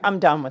 I'm like, I'm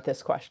done with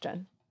this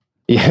question.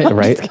 Yeah.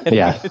 Right.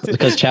 Yeah.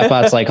 Because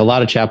chatbots, like a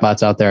lot of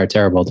chatbots out there are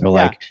terrible. They're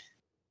like,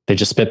 they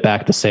just spit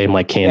back the same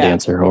like canned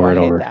answer over and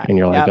over. That. And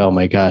you're like, oh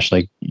my gosh,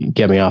 like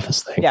get me off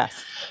this thing. Yes.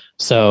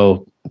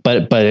 So,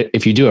 but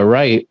if you do it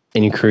right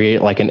and you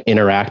create like an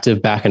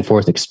interactive back and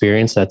forth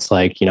experience that's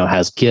like,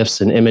 has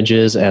gifs and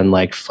images and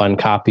like fun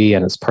copy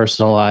and it's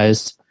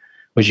personalized,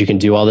 which you can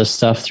do all this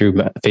stuff through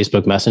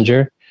Facebook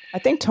Messenger. I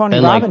think Tony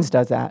Robbins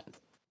does that.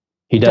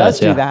 He does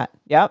do that.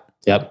 Yep.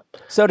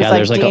 So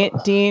does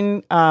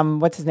Dean,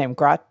 what's his name?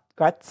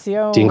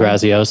 Graziosi? Dean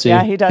Graziosi.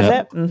 Yeah, he does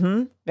it.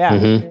 Mm-hmm. Yeah.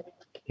 Mm-hmm.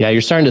 Yeah,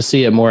 you're starting to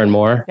see it more and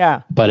more.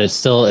 Yeah. But it's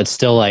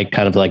still like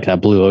kind of like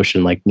that blue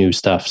ocean, like new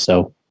stuff.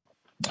 So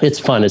it's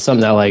fun. It's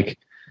something that like...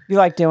 You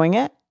like doing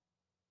it?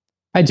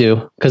 I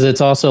do. Because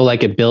it's also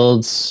like it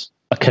builds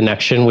a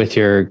connection with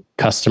your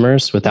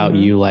customers without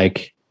you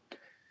like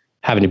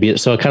having to be...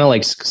 So it kind of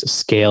like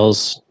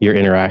scales your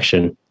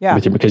interaction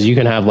with you, because you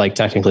can have like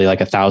technically like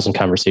 1,000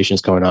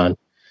 conversations going on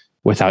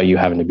without you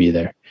having to be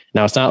there.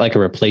 Now it's not like a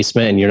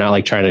replacement, and you're not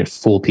like trying to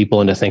fool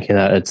people into thinking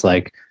that it's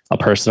like a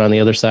person on the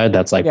other side.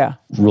 That's like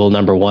rule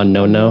number one,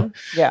 no.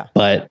 Yeah.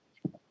 But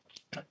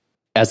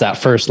as that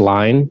first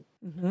line,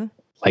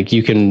 like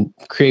you can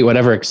create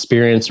whatever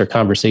experience or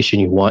conversation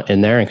you want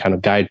in there and kind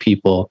of guide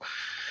people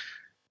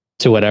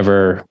to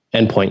whatever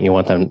endpoint you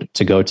want them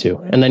to go to.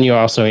 And then you're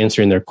also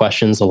answering their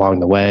questions along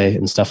the way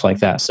and stuff like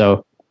that.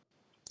 So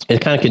it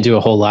kind of can do a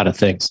whole lot of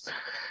things,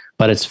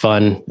 but it's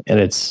fun. And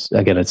it's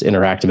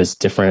interactive. It's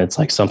different. It's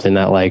like something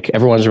that like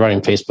everyone's running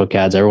Facebook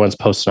ads, everyone's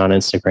posting on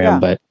Instagram,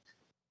 but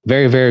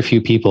very, very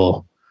few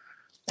people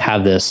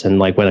have this. And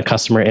like when a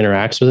customer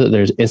interacts with it,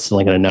 there's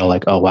instantly going to know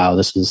like, oh wow,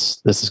 this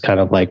is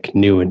kind of like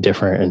new and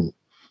different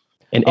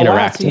and interactive.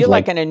 Wow. So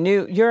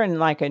you're in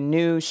like a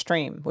new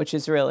stream, which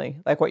is really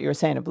like what you were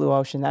saying, a blue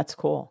ocean. That's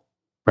cool.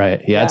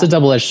 Right. Yeah. It's a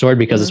double-edged sword,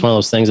 because it's one of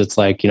those things. It's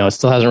like, it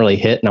still hasn't really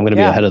hit and I'm going to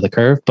be ahead of the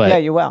curve,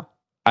 but you will.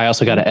 I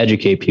also got to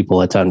educate people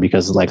a ton,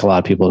 because like a lot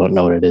of people don't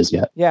know what it is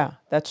yet. Yeah,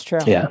 that's true.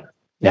 Yeah.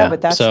 But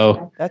that's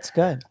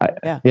good.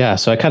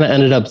 So I kind of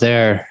ended up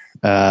there,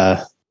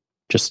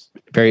 just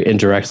very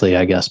indirectly,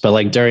 I guess. But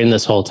like during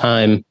this whole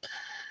time,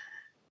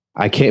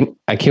 I came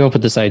up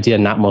with this idea,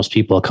 not most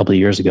people, a couple of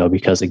years ago,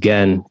 because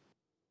again,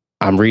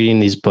 I'm reading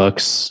these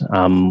books.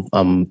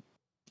 I'm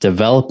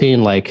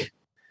developing like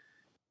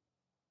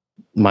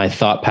my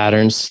thought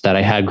patterns that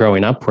I had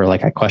growing up, where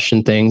like I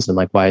questioned things and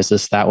like, why is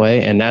this that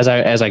way? And as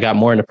I got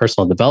more into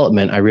personal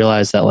development, I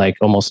realized that like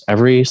almost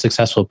every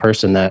successful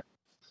person that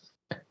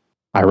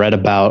I read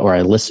about or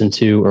I listened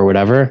to or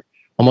whatever,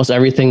 almost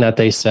everything that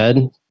they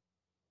said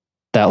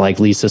that like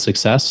leads to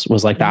success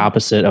was like the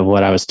opposite of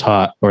what I was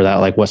taught, or that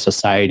like what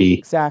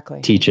society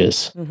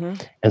teaches.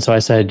 And so I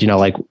said, you know,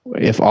 like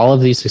if all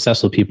of these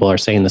successful people are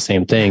saying the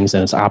same things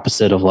and it's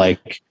opposite of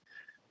like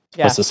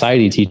what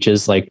society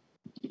teaches, like,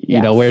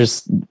 you know,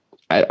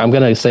 I'm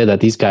going to say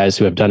that these guys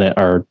who have done it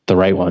are the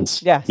right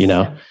ones, you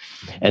know?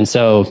 And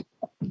so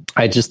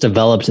I just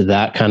developed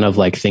that kind of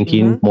like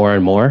thinking more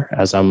and more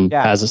as I'm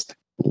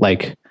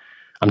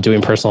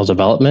doing personal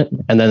development.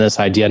 And then this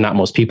idea, not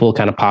most people,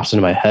 kind of pops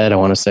into my head. I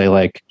want to say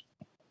like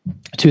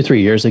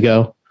 2-3 years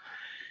ago.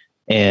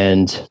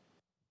 And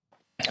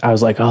I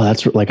was like, oh,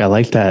 that's like, I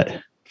like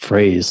that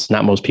phrase.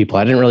 Not most people.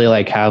 I didn't really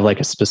like have like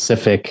a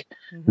specific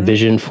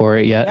vision for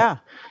it yet,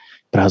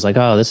 but I was like,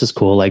 oh, this is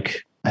cool.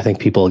 Like, I think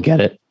people will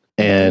get it.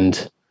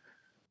 And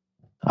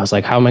I was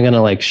like, how am I going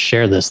to like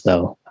share this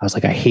though? I was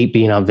like, I hate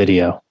being on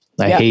video.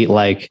 I hate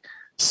like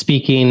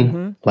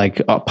speaking, like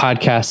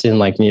podcasting,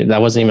 like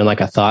that wasn't even like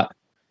a thought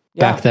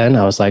back then.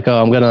 I was like,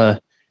 oh, I'm going to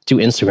do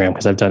Instagram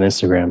because I've done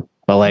Instagram,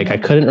 but like, you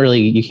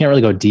can't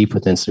really go deep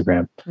with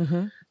Instagram.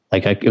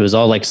 Like it was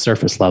all like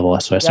surface level.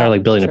 So I started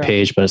like building a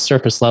page, but it's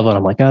surface level. And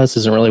I'm like, oh, this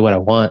isn't really what I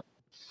want.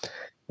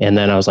 And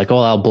then I was like, oh,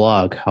 I'll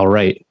blog, I'll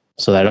write,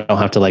 so that I don't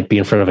have to like be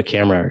in front of a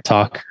camera or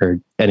talk or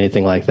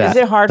anything like that.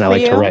 Is it hard for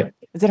you? To write.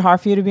 Is it hard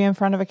for you to be in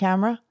front of a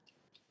camera?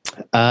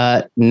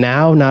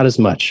 Now, not as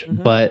much,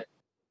 but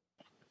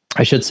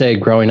I should say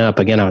growing up,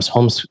 again, I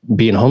was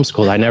being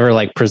homeschooled. I never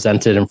like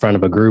presented in front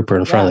of a group or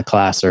in front of the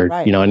class or,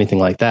 you know, anything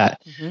like that.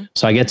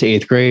 So I get to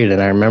 8th grade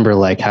and I remember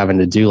like having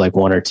to do like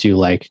 1 or 2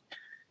 like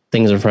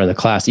things in front of the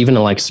class, even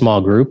in like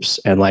small groups.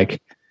 And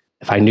like,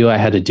 if I knew I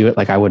had to do it,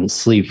 like I wouldn't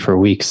sleep for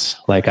weeks.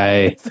 Like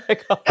I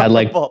had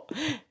like,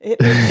 it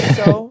is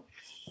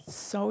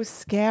so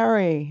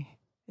scary,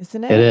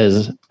 isn't it? It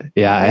is.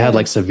 Yeah. I had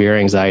like severe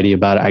anxiety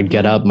about it. I'd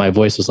get up, my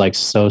voice was like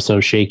so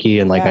shaky,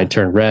 and like I'd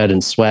turn red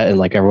and sweat, and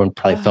like everyone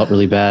probably felt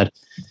really bad.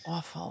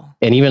 Awful.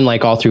 And even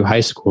like all through high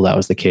school, that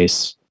was the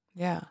case.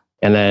 Yeah.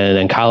 And then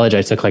in college,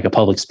 I took like a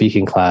public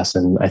speaking class,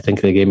 and I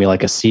think they gave me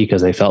like a C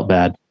because they felt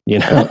bad, you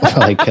know,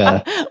 like,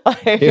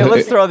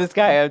 let's throw this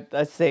guy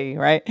a C,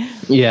 right?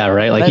 Yeah.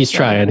 Right. Like he's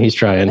trying,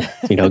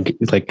 you know,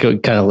 like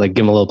kind of like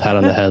give him a little pat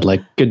on the head,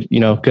 like good, you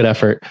know, good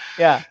effort.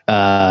 Yeah.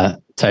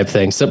 Type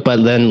thing. So,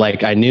 but then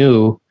like I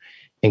knew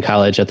in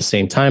college at the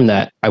same time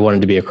that I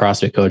wanted to be a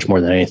CrossFit coach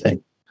more than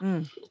anything.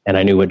 And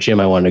I knew what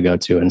gym I wanted to go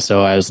to. And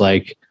so I was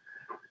like,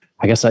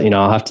 I guess, you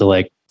know, I'll have to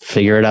like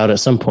figure it out at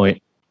some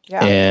point.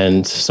 Yeah.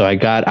 And so I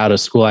got out of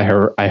school. I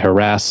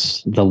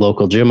harassed the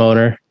local gym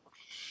owner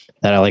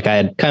that I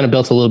had kind of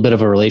built a little bit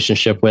of a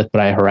relationship with,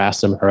 but I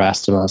harassed him.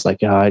 I was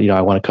like, you know,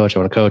 I want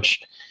to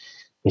coach.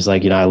 He's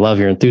like, you know, I love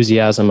your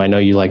enthusiasm. I know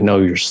you like know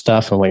your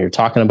stuff and what you're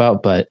talking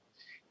about, but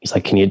he's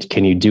like, can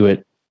you do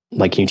it?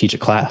 Like, can you teach a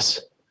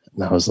class?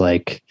 And I was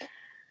like,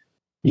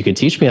 you could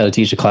teach me how to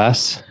teach a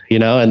class, you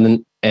know?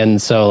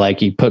 And so like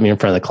he put me in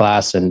front of the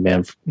class, and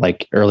man,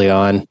 like early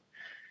on,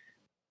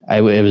 I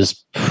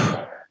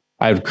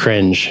would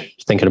cringe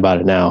thinking about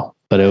it now,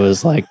 but it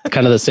was like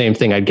kind of the same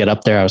thing. I'd get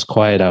up there. I was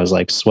quiet. I was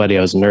like sweaty.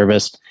 I was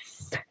nervous.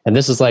 And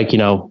this is like, you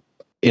know,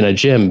 in a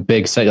gym,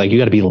 big site, like you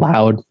got to be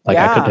loud. Like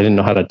I didn't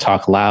know how to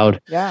talk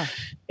loud. Yeah.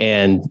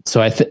 And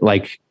so I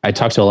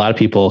talked to a lot of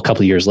people a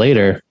couple of years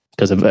later,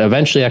 because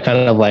eventually I kind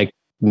of like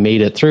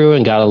made it through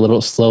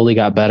and slowly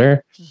got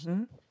better.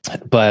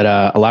 But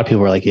a lot of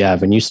people were like, yeah,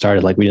 when you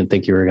started, like we didn't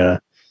think you were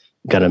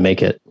gonna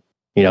make it,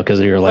 you know, because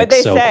you were like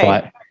so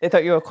quiet. They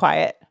thought you were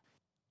quiet.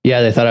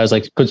 Yeah, they thought I was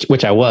like,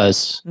 which I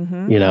was,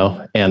 you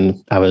know,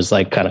 and I was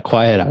like kind of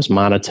quiet. I was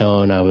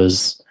monotone. I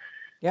was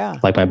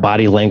like my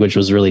body language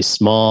was really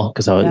small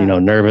because I was, you know,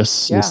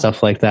 nervous and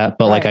stuff like that.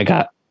 But like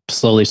I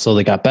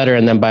slowly got better.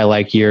 And then by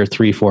like year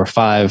 3, 4,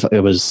 5,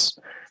 it was,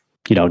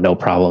 you know, no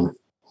problem.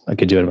 I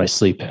could do it in my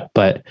sleep.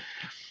 But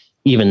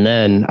even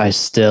then I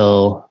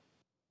still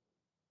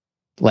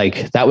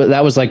like, that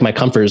was like my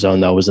comfort zone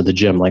though, was at the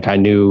gym. Like I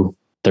knew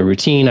the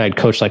routine. I'd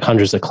coached like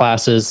hundreds of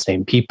classes,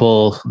 same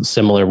people,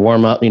 similar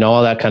warm up, you know,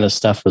 all that kind of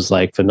stuff was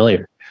like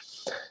familiar.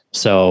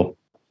 So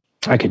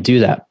I could do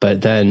that.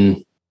 But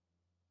then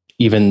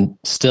even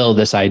still,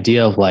 this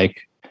idea of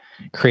like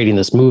creating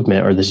this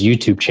movement or this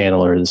YouTube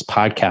channel or this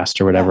podcast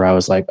or whatever, I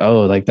was like,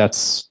 oh, like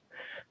that's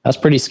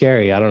pretty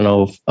scary. I don't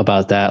know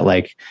about that.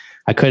 Like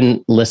I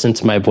couldn't listen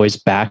to my voice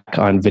back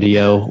on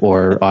video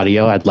or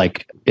audio.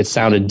 It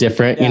sounded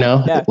different, you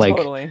know, like,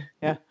 totally.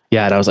 Yeah.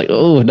 Yeah. And I was like,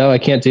 oh no, I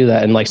can't do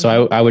that. And like,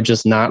 so I would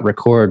just not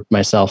record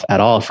myself at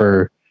all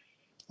for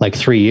like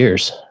 3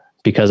 years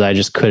because I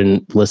just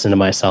couldn't listen to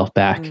myself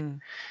back.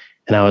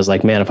 And I was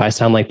like, man, if I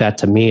sound like that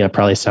to me, I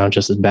probably sound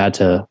just as bad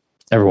to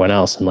everyone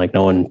else. And like,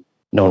 no one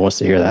wants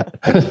to hear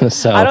that.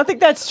 So I don't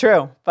think that's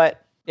true,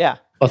 but yeah.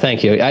 Well,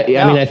 thank you. I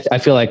mean, I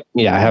feel like,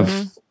 I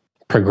have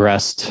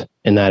progressed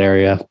in that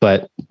area,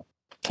 but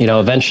you know,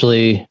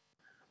 eventually,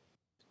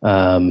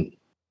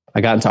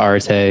 I got into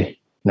Arete, you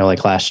know,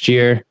 like last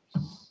year,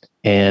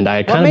 and I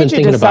had kind of been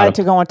thinking about. What made you decide it.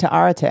 to go into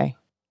Arete?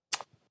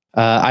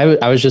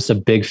 I was just a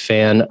big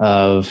fan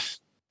of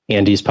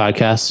Andy's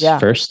podcast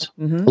first.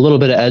 A little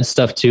bit of Ed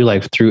stuff too,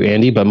 like through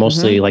Andy, but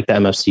mostly like the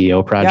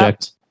MFCEO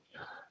project.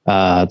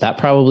 That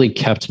probably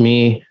kept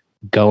me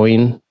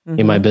going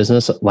in my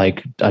business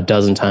like a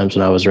dozen times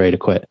when I was ready to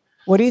quit.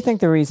 What do you think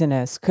the reason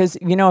is? Because,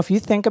 you know, if you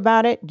think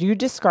about it, you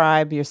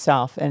describe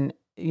yourself and,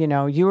 you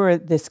know, you were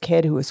this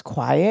kid who was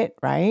quiet,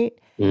 right?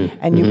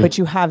 And but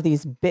you have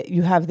these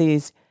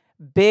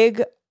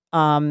big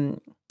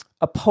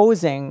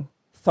opposing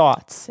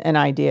thoughts and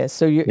ideas.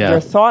 So your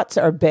thoughts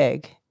are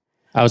big.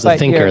 I was a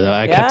thinker though.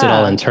 I kept it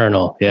all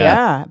internal.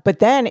 Yeah. But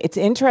then it's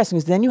interesting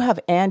because then you have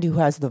Andy who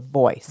has the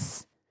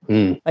voice.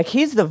 Like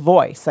he's the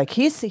voice. Like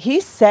he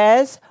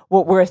says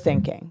what we're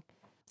thinking.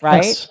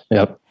 Right. Yes.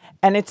 Yep.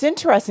 And it's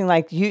interesting,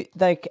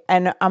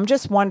 and I'm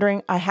just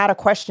wondering, I had a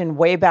question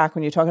way back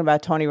when you're talking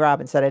about Tony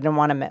Robbins that I didn't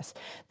want to miss.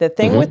 The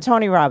thing with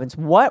Tony Robbins,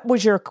 what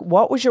was your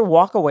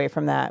walk away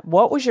from that?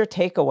 What was your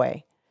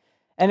takeaway?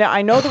 And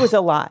I know there was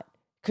a lot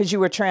because you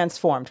were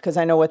transformed, because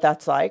I know what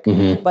that's like.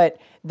 But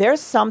there's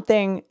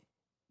something,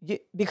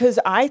 because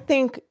I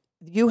think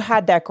you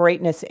had that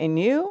greatness in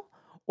you,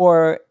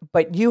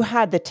 but you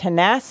had the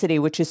tenacity,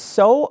 which is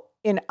so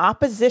in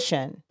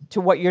opposition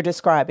to what you're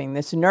describing.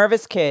 This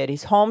nervous kid,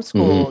 he's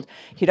homeschooled.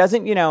 He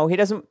doesn't,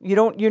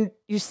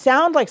 you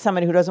sound like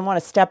somebody who doesn't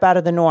want to step out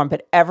of the norm,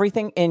 but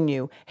everything in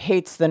you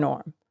hates the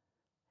norm.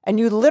 And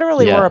you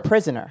literally were a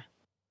prisoner.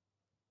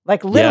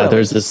 Like literally. Yeah,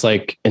 there's this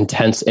like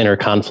intense inner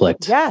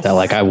conflict that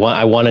like I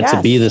wanted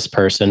to be this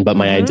person, but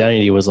my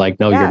identity was like,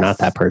 no, you're not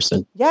that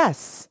person.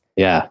 Yes.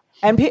 Yeah.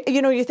 And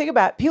you think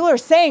about it, people are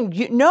saying,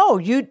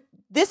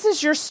 this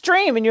is your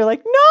stream. And you're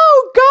like,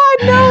 no, God,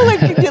 no.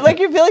 Like you feel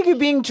like you're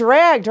being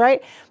dragged,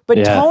 right?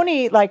 But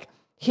Tony,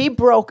 he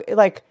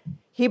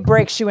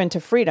breaks you into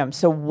freedom.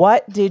 So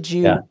what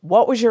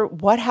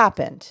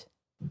happened?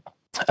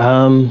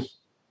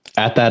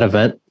 At that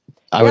event,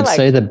 I would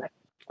say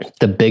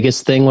the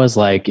biggest thing was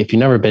like, if you've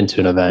never been to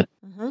an event,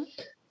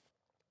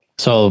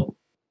 so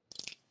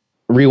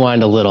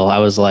rewind a little. I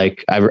was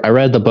like, I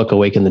read the book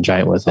Awaken the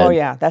Giant Within. Oh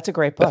yeah, that's a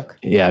great book.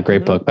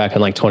 Great book back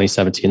in like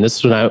 2017.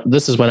 This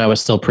is when I was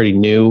still pretty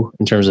new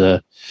in terms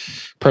of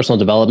personal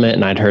development,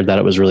 and I'd heard that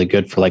it was really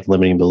good for like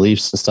limiting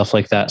beliefs and stuff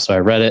like that. So I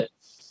read it.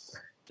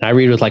 And I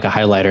read with like a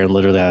highlighter, and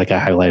literally like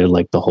I highlighted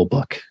like the whole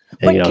book.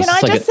 And, but can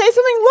I just say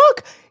something?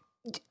 Look,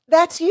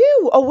 that's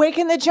you.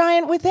 Awaken the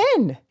Giant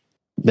Within.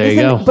 There you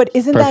go. But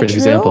isn't Perfect that true?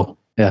 Example.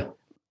 Yeah.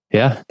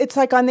 Yeah. It's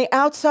like on the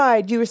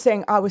outside, you were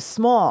saying I was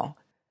small.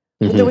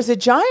 But there was a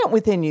giant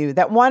within you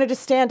that wanted to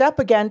stand up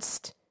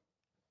against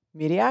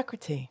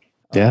mediocrity.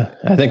 Yeah,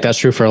 I think that's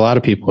true for a lot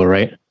of people,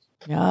 right?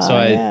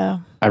 So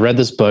I read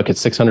this book.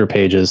 It's 600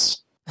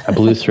 pages. I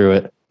blew through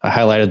it. I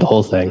highlighted the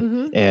whole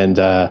thing, and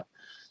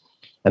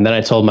then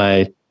I told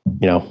my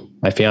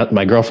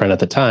girlfriend at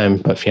the time,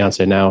 but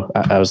fiance now.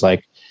 I was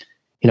like,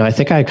 I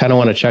think I kind of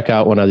want to check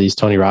out one of these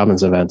Tony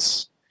Robbins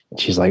events.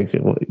 And she's like,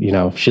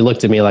 she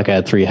looked at me like I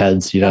had three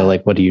heads.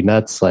 Like, what are you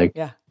nuts? Like,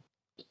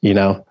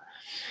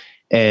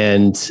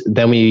 And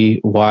then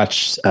we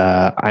watched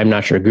I'm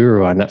Not Your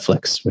Guru on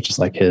Netflix, which is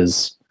like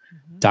his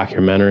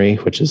documentary,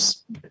 which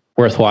is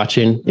worth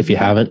watching if you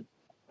haven't.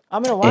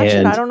 I'm going to watch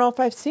it. I don't know if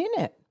I've seen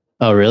it.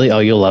 Oh, really? Oh,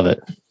 you'll love it.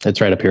 It's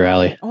right up your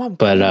alley. Oh, I'm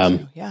going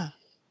to.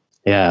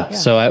 Yeah.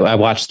 So I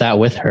watched that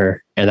with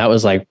her, and that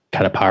was like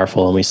kind of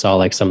powerful. And we saw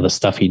like some of the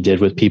stuff he did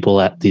with people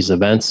at these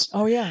events.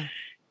 Oh, yeah.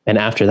 And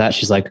after that,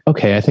 she's like,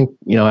 okay, I think,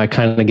 I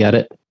kind of get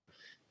it.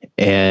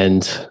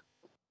 And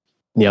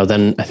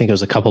then I think it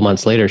was a couple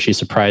months later, she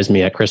surprised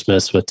me at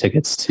Christmas with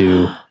tickets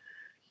to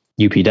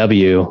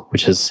UPW,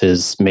 which is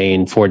his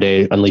main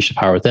 4-day Unleash the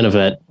Power Within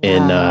event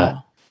in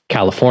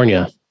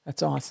California.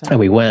 That's awesome. And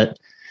we went,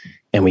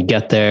 and we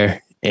get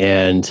there,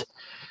 and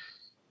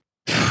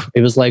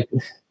it was like,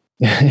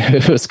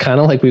 it was kind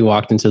of like we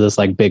walked into this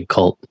like big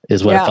cult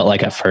is what it felt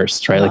like at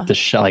first, right? Like the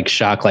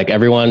shock, like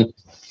everyone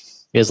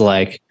is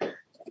like,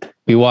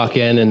 we walk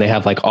in and they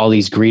have like all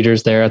these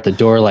greeters there at the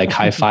door, like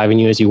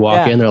high-fiving you as you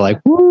walk in. They're like,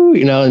 woo,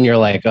 and you're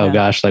like, oh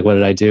gosh, like, what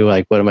did I do?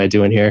 Like, what am I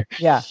doing here?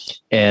 Yeah.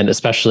 And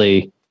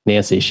especially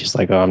Nancy, she's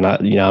like, oh, I'm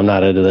not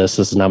into this.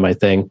 This is not my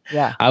thing.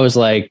 Yeah. I was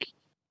like,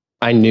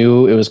 I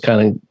knew it was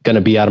kind of going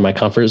to be out of my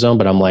comfort zone,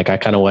 but I'm like, I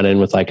kind of went in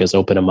with like as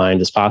open a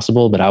mind as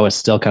possible, but I was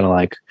still kind of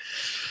like,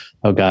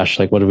 oh gosh,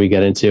 like, what did we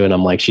get into? And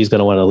I'm like, she's going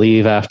to want to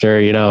leave after,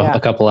 a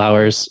couple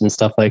hours and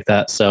stuff like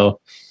that. So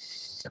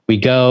we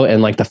go,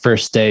 and like the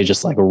first day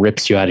just like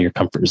rips you out of your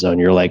comfort zone.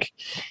 You're like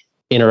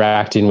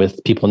interacting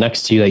with people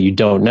next to you that you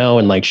don't know,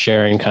 and like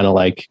sharing kind of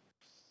like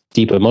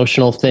deep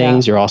emotional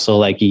things. You're also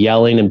like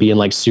yelling and being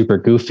like super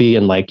goofy,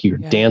 and like you're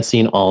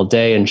dancing all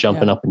day and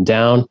jumping up and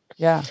down.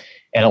 Yeah.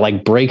 And it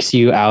like breaks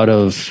you out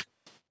of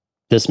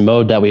this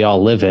mode that we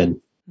all live in,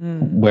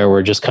 where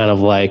we're just kind of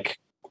like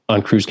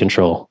on cruise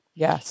control.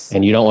 Yes.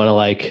 And you don't want to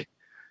like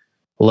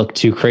look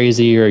too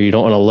crazy, or you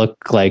don't want to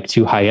look like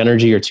too high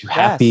energy or too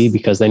happy,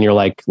 because then you're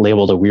like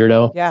labeled a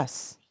weirdo.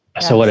 Yes.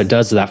 So what it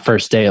does is that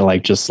first day, it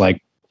like just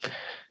like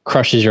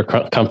crushes your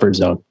comfort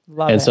zone.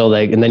 Love and it. so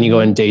like, and then you go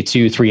in day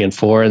 2, 3, and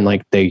 4, and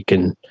like they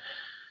can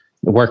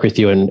work with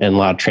you in a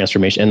lot of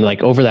transformation. And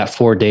like over that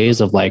 4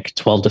 days of like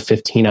 12 to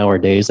 15 hour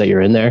days that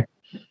you're in there,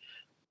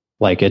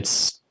 like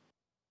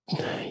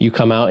you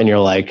come out and you're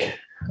like,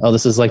 oh,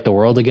 this is like the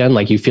world again.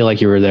 Like you feel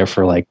like you were there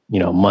for like,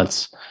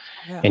 months.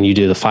 Yeah. And you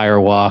do the fire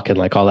walk and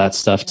like all that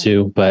stuff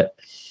too. But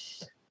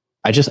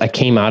I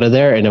came out of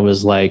there and it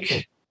was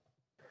like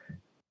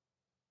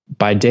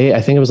I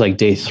think it was like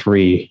day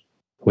 3,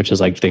 which is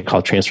like they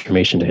call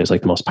transformation day. It's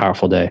like the most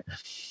powerful day.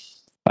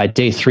 By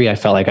day 3, I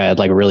felt like I had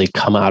like really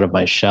come out of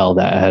my shell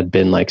that I had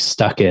been like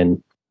stuck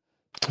in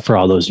for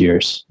all those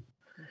years.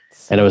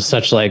 And it was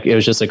it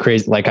was just a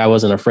crazy, like I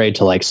wasn't afraid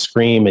to like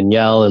scream and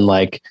yell and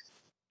like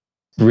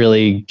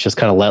really just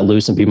kind of let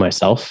loose and be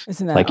myself.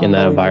 Isn't that like in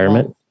that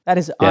environment? That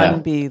is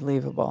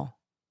unbelievable.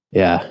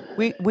 Yeah.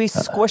 We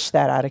squish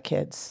that out of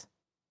kids.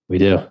 We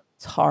do.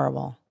 It's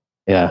horrible.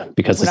 Yeah.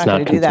 Because it's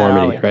not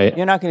conformity, right?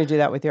 You're not going to do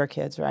that with your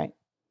kids, right?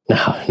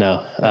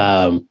 No.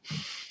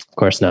 Of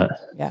course not.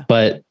 Yeah.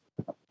 But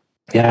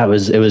yeah, it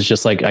was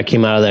just like, I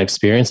came out of that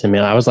experience and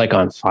man, I was like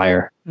on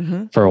fire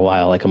for a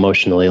while, like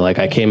emotionally. Like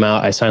I came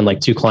out, I signed like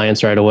 2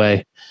 clients right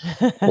away,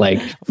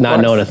 like not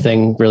knowing a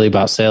thing really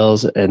about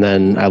sales. And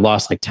then I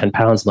lost like 10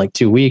 pounds in like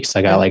 2 weeks.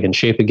 I got like in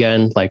shape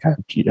again, like I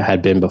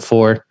had been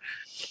before.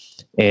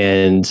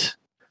 And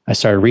I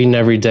started reading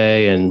every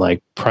day and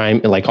like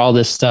like all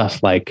this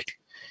stuff, like,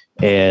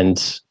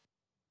 and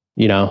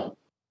it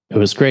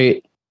was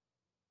great.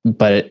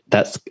 But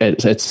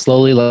it's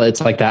slowly,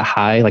 it's like that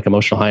high, like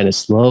emotional high, and it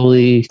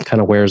slowly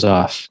kind of wears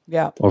off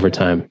over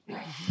time.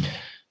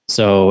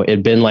 So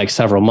it'd been like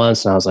several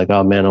months and I was like,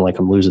 oh man,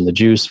 I'm losing the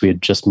juice. We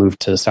had just moved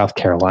to South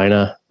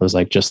Carolina. It was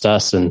like just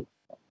us. And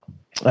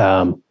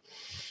I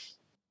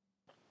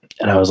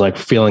was like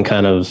feeling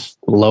kind of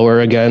lower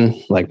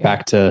again, like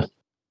back to,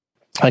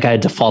 like I had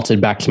defaulted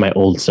back to my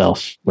old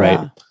self. Right.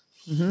 Yeah.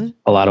 Mm-hmm.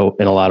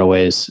 In a lot of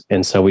ways.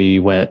 And so we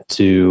went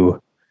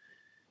to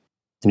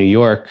New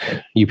York,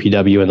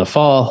 UPW in the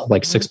fall,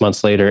 like 6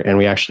 months later, and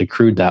we actually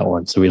crewed that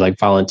one. So we like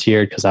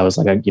volunteered because I was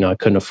like, I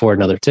couldn't afford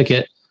another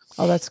ticket.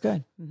 Oh, that's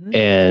good. Mm-hmm.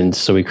 And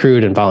so we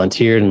crewed and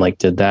volunteered and like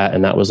did that.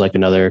 And that was like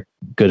another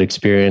good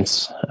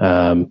experience.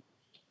 And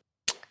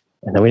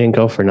then we didn't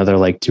go for another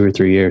like 2 or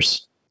 3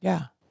 years.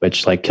 Yeah.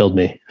 Which like killed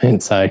me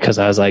inside. Cause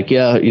I was like,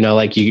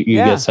 like you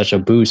get such a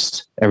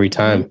boost every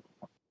time.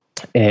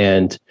 Mm-hmm.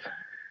 And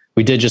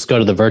we did just go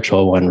to the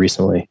virtual one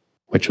recently,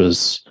 which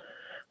was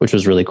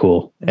really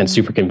cool and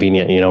super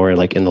convenient. We're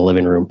like in the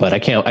living room, but I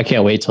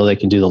can't wait till they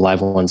can do the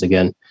live ones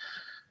again.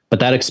 But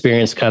that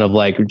experience kind of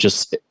like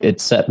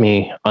it set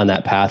me on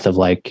that path of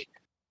like,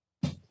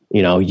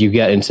 you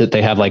get into,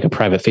 they have like a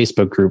private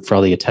Facebook group for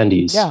all the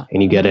attendees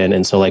and you get in.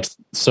 And so like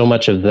so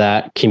much of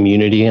that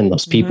community and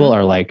those people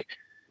are like,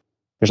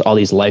 there's all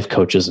these life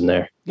coaches in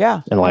there.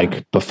 Yeah. And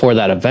like before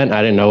that event,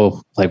 I didn't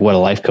know like what a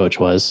life coach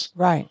was.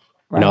 Right.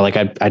 Like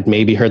I'd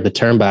maybe heard the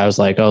term, but I was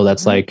like, oh,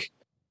 that's like,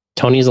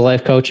 Tony's a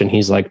life coach and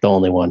he's like the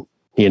only one,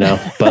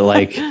 but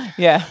like,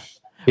 yeah.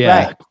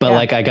 Right. But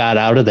like I got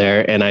out of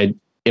there and I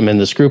am in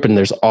this group and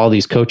there's all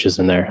these coaches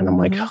in there and I'm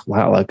like,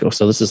 wow, like,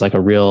 so this is like a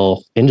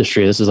real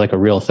industry. This is like a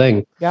real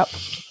thing. Yep.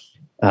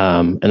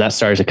 And that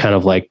started to kind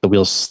of like the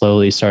wheels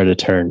slowly started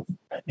to turn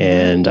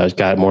and I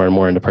got more and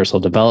more into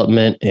personal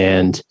development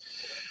and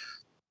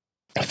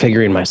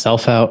figuring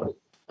myself out.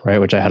 Right.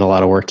 Which I had a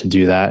lot of work to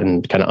do that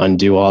and kind of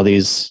undo all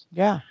these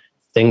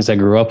things I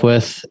grew up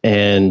with.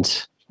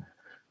 And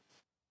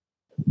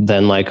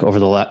then like over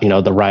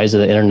the rise of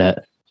the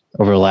internet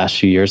over the last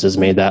few years has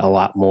made that a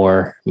lot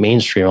more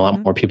mainstream. A lot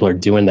more people are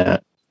doing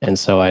that. And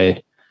so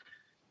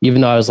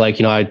even though I was like,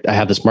 I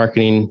have this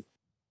marketing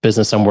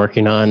business I'm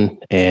working on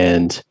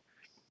and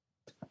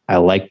I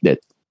liked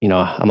it,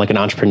 I'm like an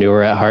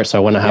entrepreneur at heart. So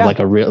I want to have like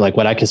a real, like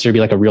what I consider to be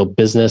like a real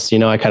business.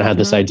 I kind of had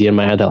this idea in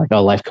my head that like,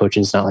 oh, life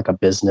coaching is not like a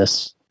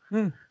business,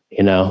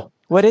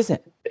 What is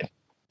it?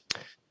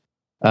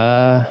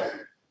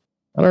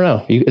 I don't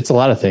know. It's a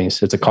lot of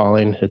things. It's a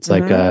calling. It's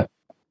like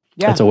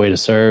it's a way to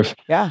serve.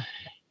 Yeah.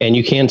 And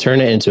you can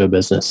turn it into a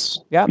business,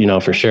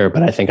 for sure.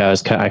 But I think I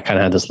kind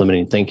of had this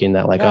limiting thinking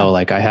that like, oh,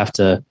 like I'm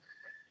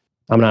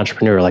an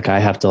entrepreneur. Like I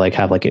have to like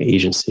have like an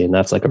agency and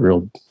that's like a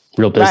real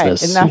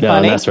business, Isn't that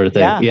funny? And that sort of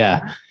thing.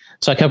 Yeah.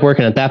 So I kept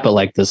working at that, but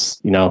like this,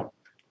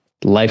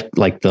 life,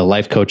 like the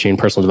life coaching,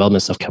 personal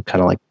development stuff kept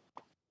kind of like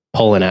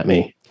pulling at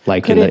me.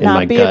 Like could it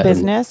not be a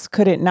business?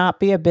 Could it not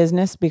be a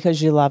business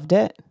because you loved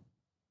it?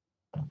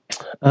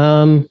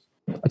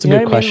 That's a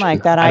good question.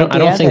 Like that idea I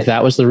don't think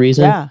that was the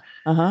reason. Yeah.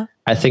 Uh-huh.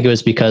 I think it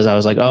was because I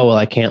was like, oh, well,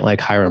 I can't like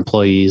hire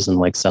employees and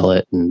like sell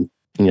it. And,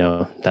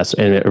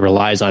 and it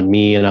relies on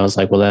me. And I was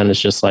like, well, then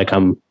it's just like,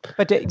 I'm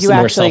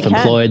more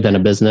self-employed than a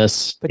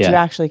business. But you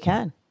actually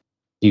can.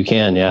 You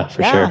can. Yeah,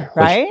 for sure.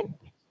 Right.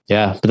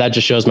 Yeah. But that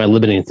just shows my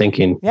limiting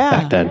thinking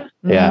back then.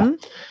 Mm-hmm. Yeah.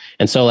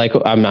 And so like,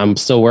 I'm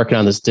still working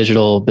on this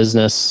digital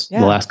business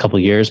the last couple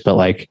of years, but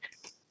like,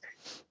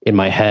 in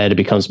my head, it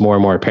becomes more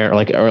and more apparent,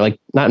 or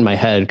not in my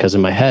head, because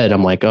in my head,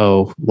 I'm like,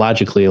 oh,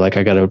 logically, like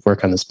I got to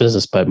work on this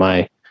business, but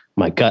my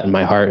my gut and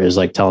my heart is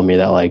like telling me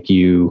that like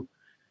you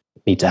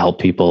need to help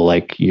people.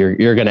 Like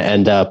you're going to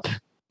end up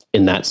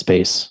in that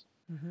space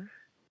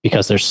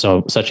because there's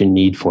such a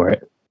need for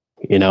it,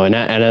 you know? And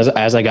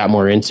as I got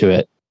more into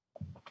it,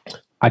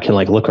 I can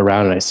like look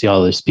around and I see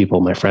all these people,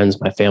 my friends,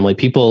 my family,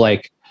 people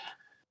like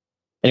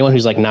anyone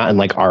who's like not in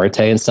like Arete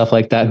and stuff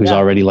like that, who's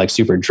already like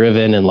super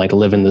driven and like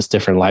living this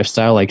different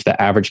lifestyle. Like the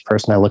average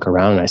person, I look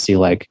around and I see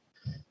like,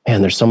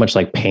 man, there's so much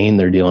like pain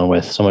they're dealing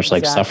with, so much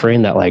like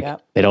suffering that like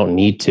they don't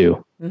need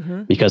to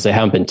because they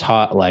haven't been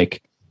taught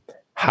like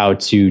how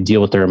to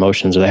deal with their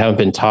emotions, or they haven't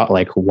been taught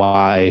like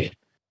why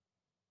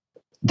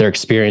their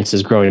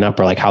experiences growing up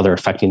or like how they're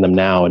affecting them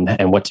now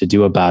and what to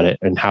do about it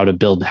and how to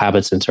build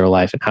habits into their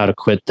life and how to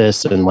quit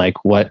this and like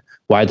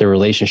why their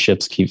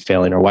relationships keep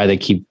failing or why they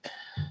keep,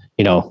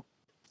 you know,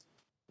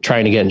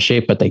 trying to get in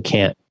shape, but they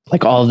can't.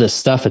 Like all of this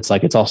stuff, it's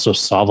like, it's also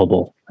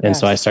solvable. And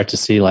so I start to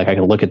see, like, I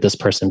can look at this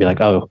person and be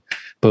like, oh,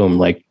 boom.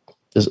 Like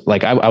this,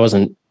 like I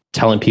wasn't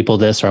telling people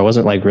this, or I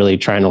wasn't like really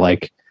trying to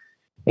like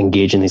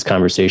engage in these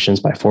conversations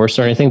by force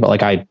or anything, but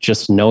like, I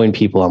just knowing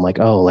people, I'm like,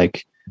 oh,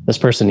 like this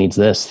person needs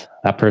this,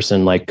 that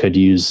person like could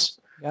use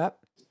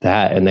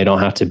that. And they don't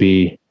have to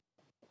be,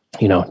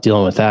 you know,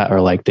 dealing with that.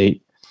 Or like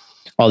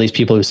all these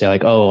people who say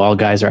like, oh, all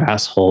guys are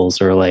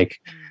assholes, or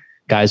like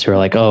guys who are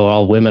like, oh,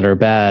 all women are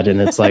bad. And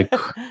it's like,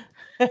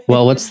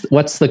 well,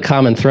 what's the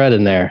common thread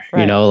in there?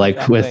 Right, you know,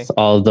 like with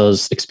all of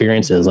those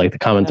experiences, like the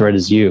common thread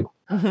is you,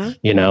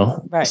 you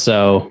know? Right.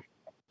 So,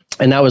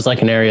 and that was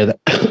like an area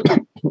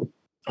that,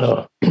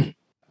 oh,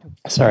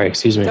 sorry,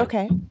 excuse me. It's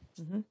okay.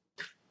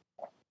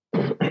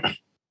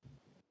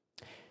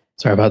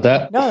 Sorry about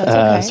that. No,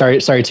 that's okay.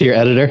 Sorry to your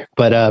editor,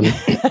 but,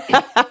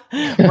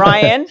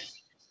 Ryan.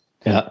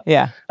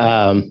 Yeah.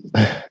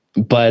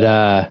 But,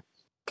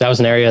 that was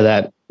an area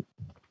that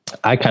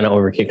I kind of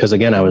overcame because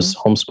again, I was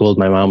homeschooled.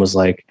 My mom was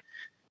like,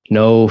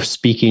 no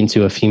speaking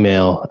to a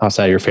female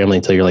outside of your family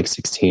until you're like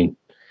 16.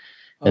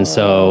 And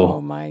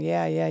so,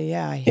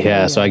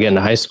 so I get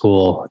into high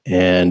school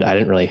and I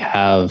didn't really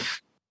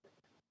have,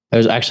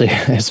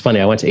 it's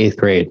funny. I went to 8th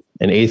grade,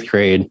 and 8th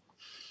grade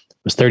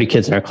was 30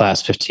 kids in our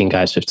class, 15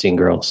 guys, 15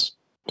 girls.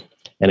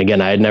 And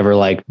again, I had never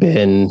like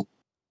been,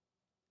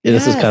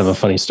 this is kind of a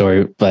funny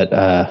story, but,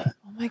 oh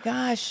my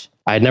gosh,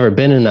 I had never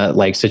been in that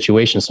like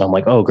situation. So I'm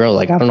like, oh girl,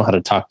 like, I don't know how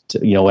to talk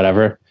to, you know,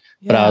 whatever.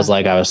 But I was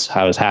like, I was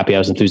happy. I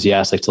was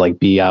enthusiastic to like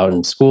be out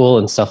in school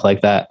and stuff like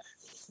that.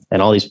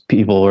 And all these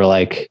people were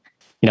like,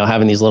 you know,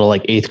 having these little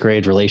like 8th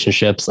grade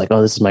relationships, like,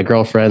 oh, this is my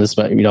girlfriend, this is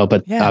my, you know,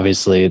 but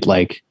obviously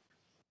like,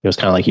 it was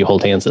kind of like you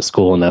hold hands at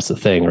school and that's the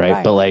thing.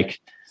 Right. But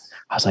like,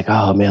 I was like,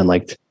 oh man,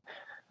 like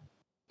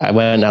I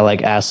went and I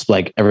like asked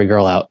like every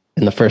girl out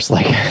in the first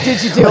like,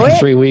 did you do like,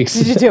 3 weeks.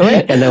 Did you do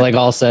it? And they like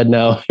all said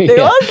no. They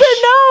all said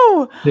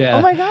no. Yeah.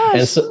 Oh my gosh.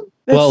 And so,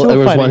 well, there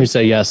was one who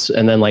said yes.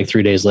 And then like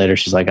 3 days later,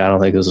 she's like, I don't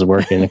think this is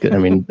working. I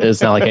mean,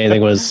 it's not like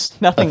anything was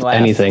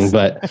anything,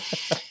 but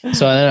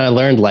so then I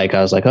learned, like,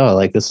 I was like, oh,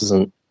 like this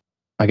isn't,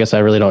 I guess I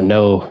really don't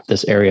know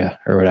this area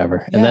or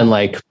whatever. And then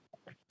like,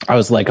 I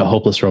was like a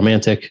hopeless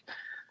romantic.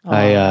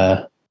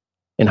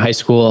 In high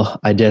school,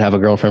 I did have a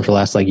girlfriend for the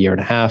last like year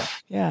and a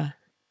half. Yeah.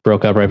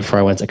 Broke up right before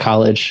I went to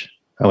college.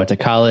 I went to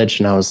college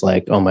and I was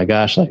like, oh my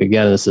gosh, like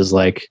again, this is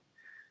like,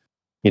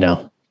 you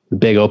know, the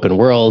big open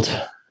world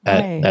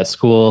at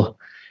school.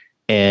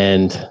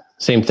 And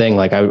same thing,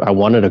 like I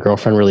wanted a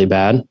girlfriend really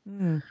bad,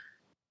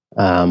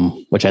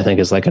 which I think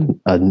is like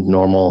a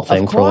normal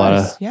thing for a lot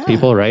of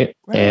people. Right.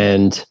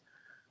 And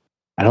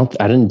I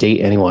didn't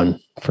date anyone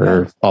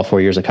for all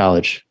 4 years of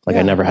college. Like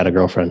I never had a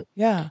girlfriend.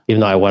 Yeah.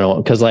 Even though I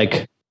went, cause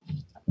like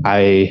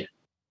the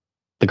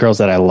girls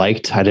that I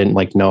liked, I didn't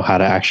like know how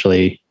to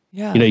actually,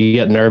 you know, you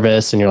get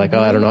nervous and you're like,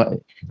 oh, I don't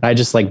know. I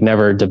just like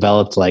never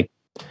developed, like,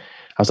 I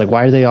was like,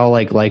 why are they all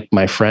like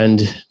my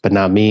friend, but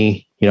not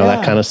me? You know,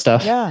 that kind of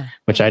stuff,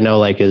 which I know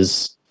like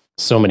is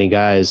so many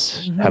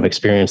guys have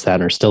experienced that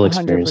and are still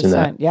experiencing 100%.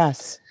 That.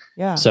 Yes.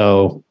 Yeah.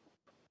 So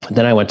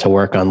then I went to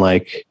work on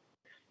like,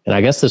 and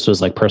I guess this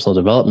was like personal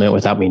development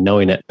without me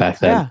knowing it back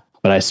then. Yeah.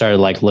 But I started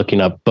like looking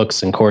up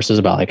books and courses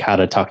about like how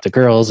to talk to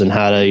girls and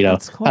how to, you know,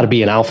 how to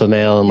be an alpha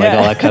male and like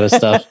all that kind of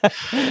stuff.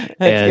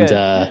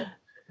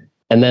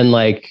 And then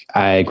like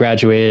I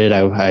graduated,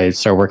 I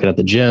started working at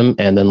the gym.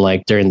 And then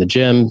like during the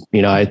gym,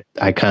 you know,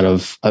 I kind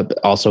of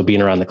also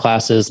being around the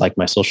classes, like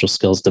my social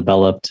skills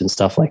developed and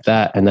stuff like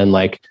that. And then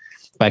like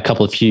by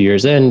a few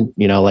years in,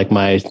 you know, like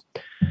my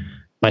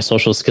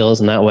social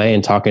skills in that way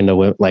and talking to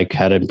women like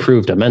had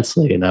improved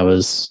immensely. And I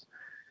was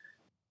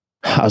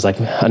like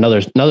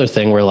another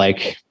thing where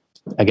like,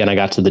 again, I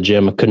got to the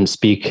gym, I couldn't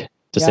speak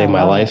to save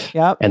my life.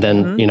 Yep. And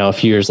then, you know, a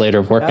few years later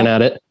of working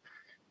at it,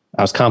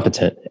 I was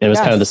competent. And it was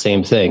kind of the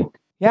same thing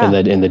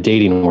in the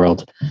dating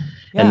world.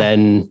 Yeah. And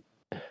then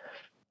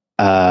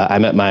I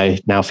met my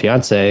now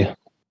fiance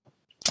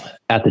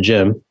at the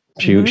gym.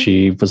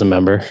 She was a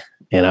member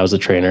and I was a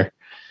trainer.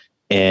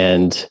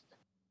 And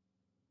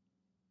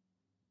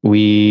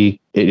it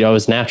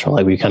was natural.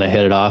 Like we kind of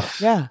hit it off.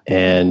 Yeah.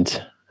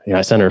 And, you know,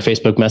 I sent her a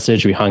Facebook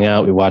message. We hung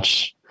out. We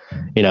watched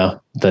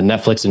the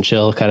Netflix and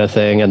chill kind of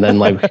thing. And then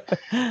like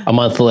a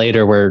month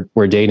later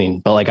we're dating.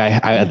 But like I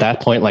at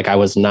that point, like I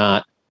was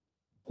not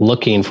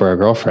looking for a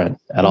girlfriend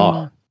at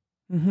all.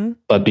 Mm-hmm.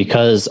 But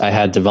because I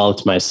had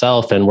developed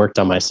myself and worked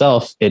on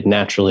myself, it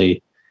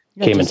naturally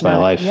came into my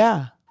life.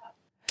 Yeah.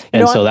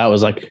 And so that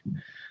was like,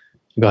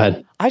 go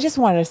ahead. I just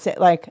wanted to say,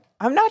 like,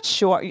 I'm not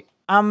sure.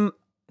 I'm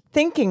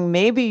thinking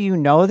maybe you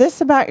know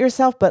this about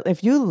yourself, but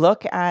if you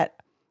look at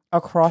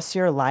across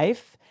your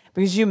life,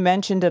 because you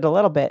mentioned it a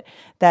little bit,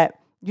 that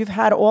you've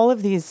had all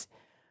of these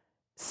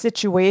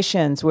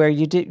situations where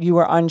you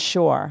were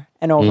unsure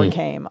and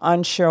overcame,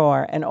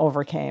 unsure and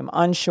overcame,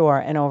 unsure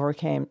and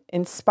overcame.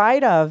 In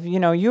spite of,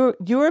 you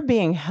were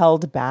being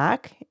held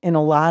back in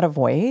a lot of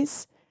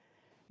ways,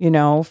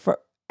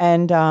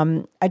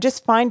 I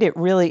just find it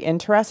really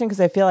interesting because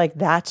I feel like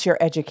that's your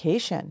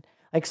education.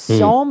 Like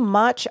so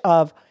much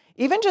of,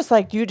 even just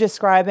like you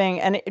describing,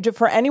 and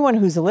for anyone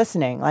who's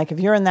listening, like if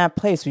you're in that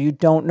place where you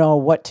don't know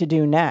what to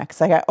do next,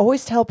 like I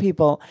always tell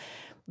people,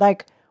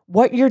 like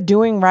what you're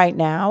doing right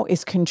now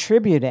is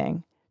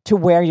contributing to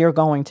where you're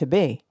going to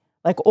be.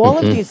 Like all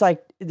of these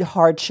like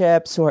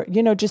hardships or,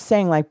 just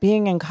saying like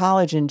being in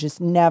college and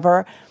just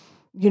never,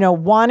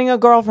 wanting a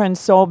girlfriend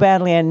so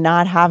badly and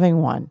not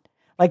having one.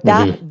 Like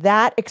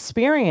that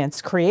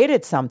experience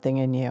created something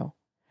in you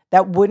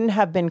that wouldn't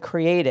have been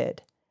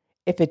created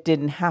if it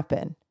didn't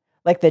happen.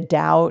 Like the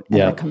doubt and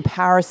the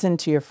comparison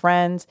to your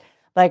friends.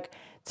 Like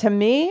to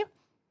me,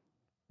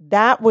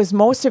 that was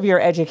most of your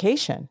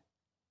education,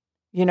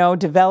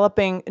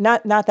 developing,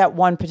 not that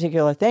one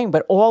particular thing,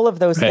 but all of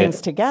those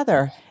things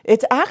together.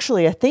 It's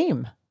actually a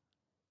theme.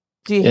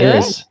 Do you hear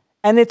it?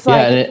 And it's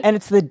like, and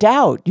it's the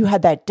doubt. You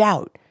had that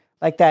doubt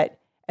like that.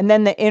 And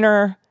then that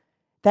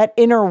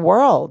inner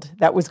world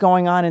that was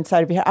going on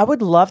inside of you. I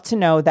would love to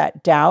know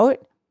that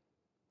doubt.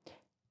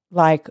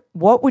 Like,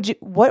 what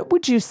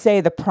would you say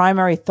the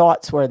primary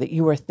thoughts were that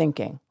you were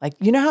thinking? Like,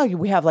 how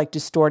we have like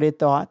distorted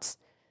thoughts?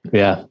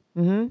 Yeah.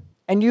 Mm-hmm.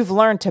 And you've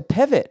learned to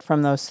pivot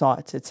from those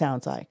thoughts, it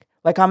sounds like.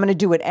 Like, I'm going to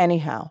do it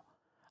anyhow.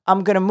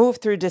 I'm going to move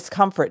through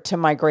discomfort to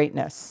my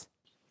greatness.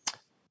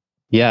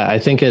 Yeah, I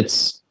think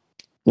it's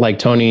like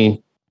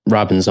Tony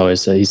Robbins always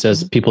says. He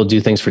says people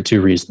do things for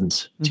two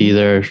reasons, to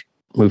either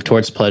move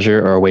towards pleasure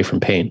or away from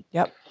pain.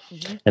 Yep.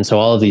 And so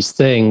all of these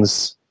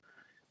things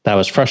that I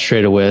was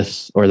frustrated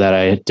with or that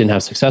I didn't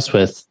have success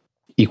with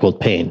equaled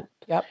pain.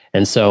 Yep.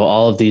 And so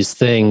all of these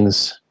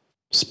things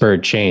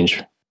spurred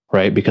change,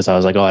 right? Because I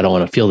was like, I don't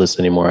want to feel this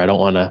anymore. I don't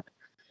want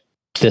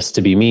this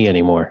to be me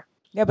anymore.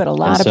 Yeah, but a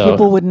lot of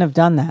people wouldn't have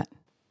done that.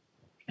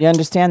 You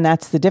understand?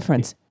 That's the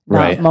difference.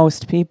 Not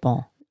most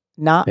people.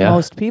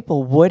 Most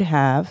people would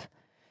have.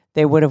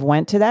 They would have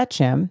went to that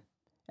gym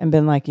and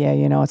been like, yeah,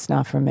 it's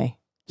not for me.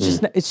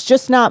 It's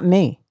just not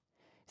me.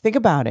 Think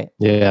about it.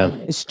 Yeah.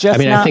 It's just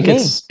not me. I think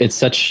it's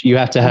such, you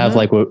have to have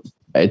like,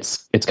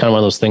 it's kind of one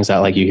of those things that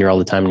like you hear all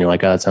the time and you're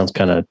like, that sounds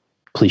kind of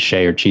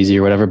cliche or cheesy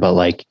or whatever, but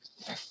like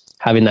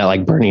having that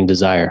like burning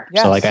desire.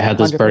 Yes, so like I had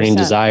this 100%. Burning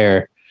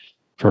desire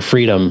for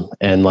freedom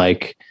and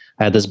like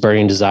I had this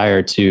burning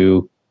desire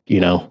to,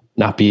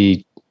 not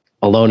be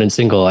alone and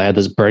single. I had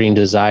this burning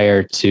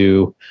desire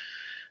to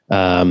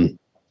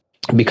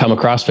become a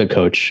CrossFit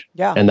coach.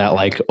 Yeah. And that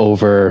like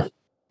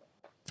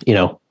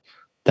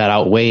that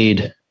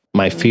outweighed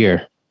my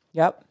fear.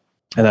 Yep.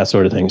 And that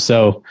sort of thing.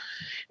 So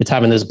it's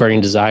having this burning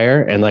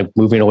desire and like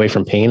moving away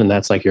from pain. And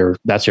that's like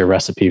that's your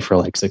recipe for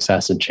like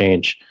success and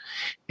change.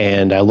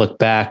 And I look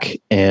back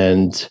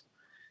and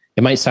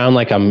it might sound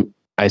like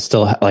I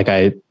still like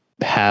I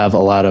have a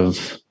lot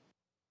of,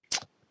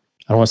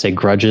 I don't want to say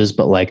grudges,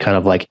 but like kind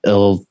of like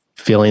ill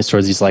feelings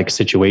towards these like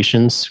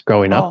situations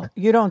growing up.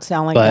 You don't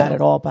sound like that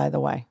at all, by the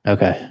way.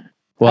 Okay.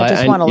 Well, I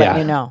just want to let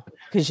you know.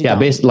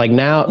 Basically like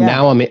now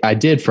I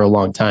did for a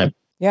long time.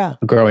 Yeah.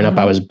 Growing up,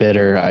 I was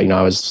bitter. I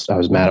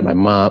was mad at my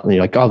mom,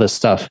 like all this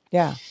stuff.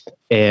 Yeah.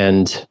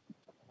 And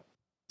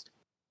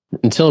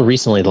until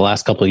recently, the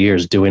last couple of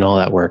years doing all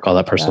that work, all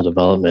that personal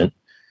development,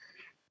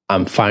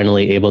 I'm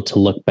finally able to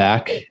look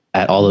back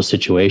at all those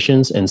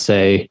situations and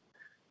say,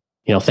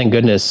 thank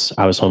goodness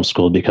I was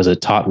homeschooled because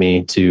it taught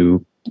me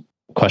to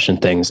question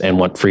things and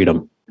want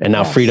freedom. And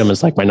now freedom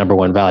is like my number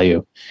one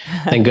value.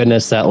 Thank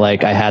goodness that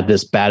like I had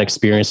this bad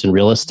experience in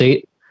real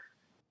estate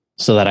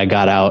so that I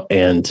got out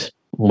and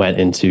went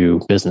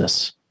into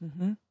business.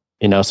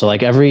 So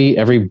like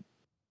every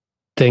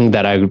thing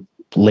that I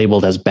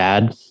labeled as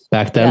bad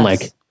back then,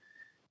 like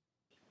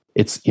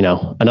it's,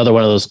 another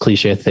one of those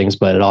cliche things,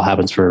 but it all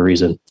happens for a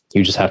reason.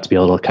 You just have to be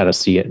able to kind of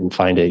see it and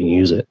find it and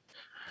use it.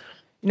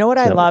 You know what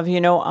I love,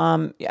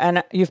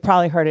 and you've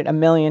probably heard it a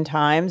million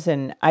times,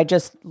 and I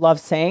just love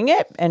saying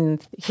it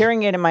and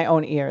hearing it in my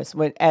own ears.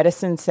 What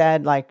Edison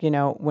said, like,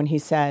 when he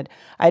said,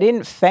 I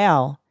didn't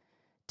fail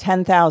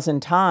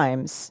 10,000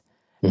 times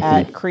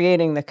at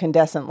creating the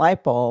incandescent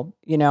light bulb.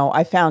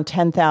 I found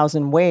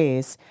 10,000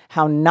 ways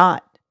how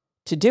not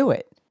to do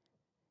it.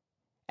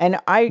 And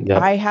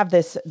I have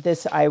this,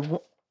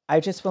 I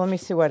just, well, let me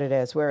see what it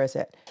is. Where is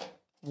it?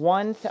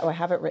 I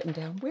have it written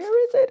down. Where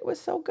is it? It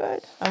was so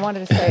good. I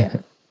wanted to say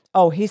it.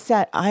 he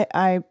said,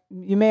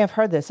 you may have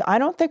heard this. I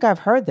don't think I've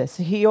heard this.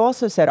 He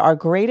also said, our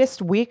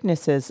greatest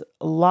weaknesses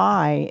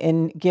lie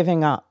in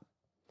giving up.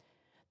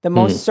 The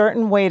most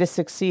certain way to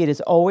succeed is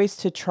always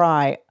to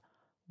try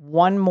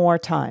one more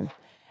time.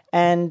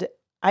 And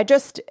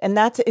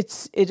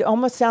it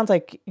almost sounds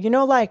like,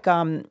 like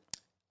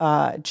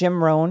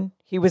Jim Rohn.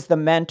 He was the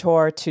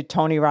mentor to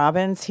Tony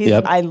Robbins.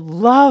 I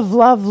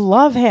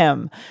love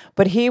him.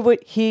 But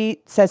he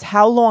says,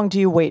 how long do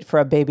you wait for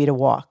a baby to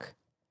walk?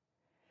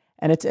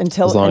 And it's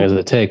as long as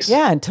it takes.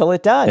 Yeah, until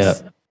it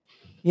does.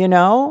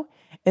 Yeah.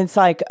 It's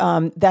like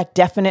that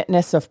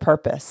definiteness of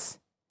purpose.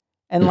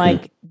 And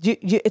like,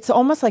 it's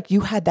almost like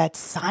you had that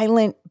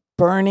silent,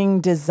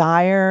 burning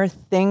desire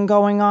thing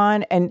going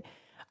on. And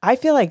I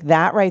feel like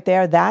that right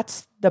there,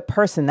 that's the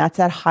person, that's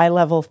that high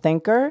level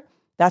thinker.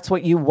 That's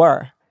what you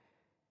were.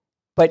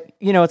 But,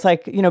 it's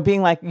like,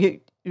 being like,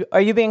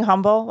 are you being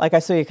humble? Like I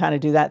saw you kind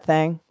of do that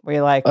thing where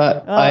you're like,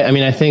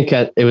 I think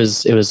it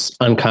was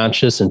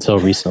unconscious until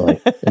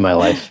recently in my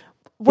life,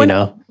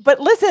 But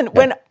listen,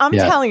 when I'm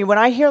telling you, when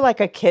I hear like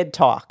a kid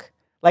talk,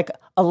 like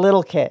a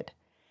little kid,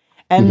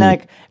 and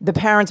like the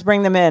parents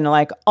bring them in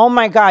like, oh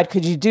my God,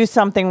 could you do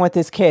something with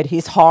this kid?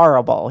 He's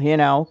horrible.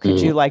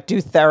 Could you like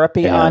do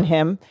therapy on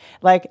him?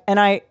 Like, and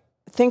I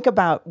think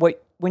about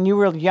when you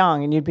were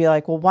young and you'd be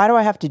like, well, why do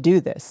I have to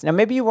do this? Now,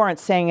 maybe you weren't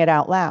saying it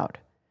out loud.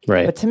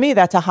 Right. But to me,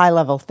 that's a high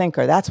level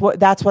thinker. That's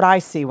what I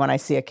see when I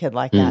see a kid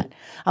like that.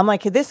 I'm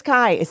like, this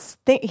guy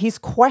he's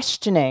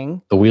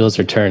questioning. The wheels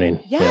are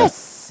turning.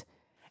 Yes.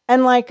 Yeah.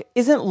 And like,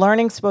 isn't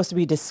learning supposed to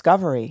be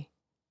discovery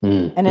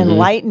and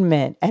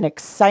enlightenment and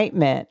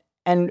excitement?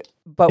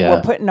 But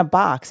we're put in a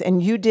box,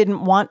 and you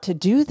didn't want to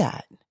do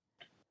that.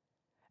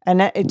 And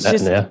it's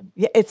just,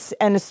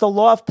 it's the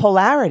law of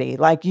polarity.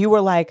 Like you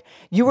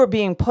were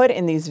being put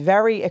in these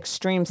very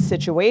extreme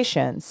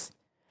situations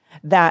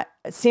that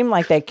seemed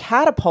like they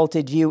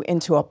catapulted you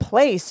into a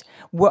place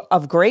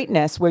of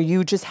greatness where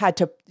you just had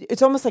to,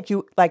 it's almost like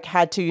you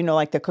had to,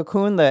 like the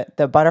cocoon,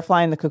 the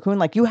butterfly in the cocoon,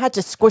 like you had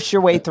to squish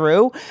your way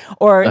through,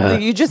 or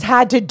you just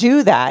had to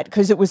do that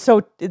because it was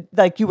so,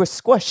 like you were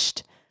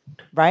squished.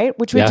 Right?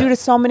 Which we do to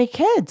so many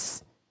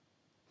kids.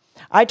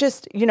 I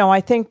just,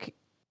 I think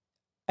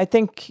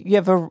you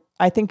have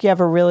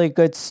a really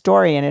good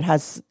story, and it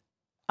has,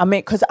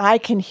 because I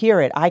can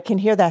hear it. I can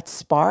hear that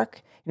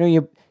spark.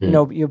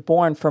 You're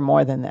born for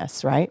more than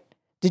this, right?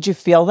 Did you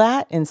feel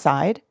that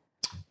inside?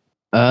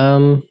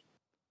 Or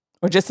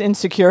just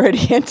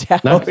insecurity and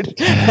doubt?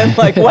 And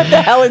like, what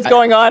the hell is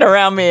going on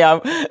around me? I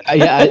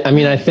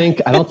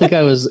don't think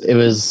it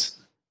was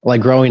like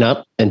growing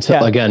up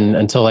until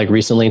like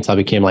recently, until I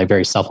became like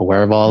very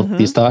self-aware of all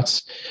these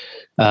thoughts.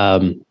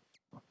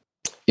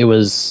 It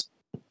was,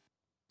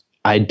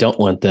 I don't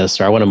want this,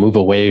 or I want to move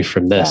away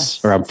from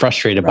this, or I'm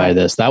frustrated by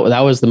this. That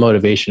was the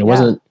motivation.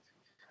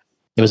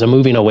 It was a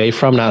moving away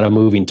from, not a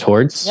moving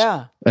towards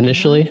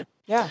initially.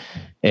 Yeah.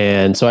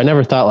 And so I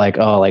never thought like,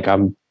 oh, like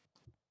I'm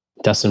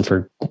destined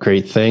for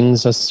great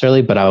things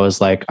necessarily, but I was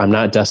like, I'm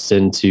not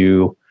destined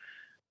to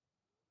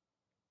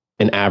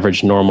an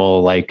average,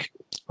 normal, like,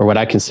 or what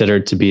I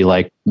considered to be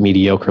like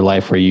mediocre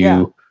life, where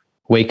you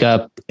wake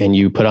up and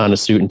you put on a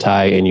suit and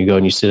tie and you go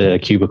and you sit at a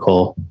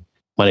cubicle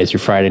Monday through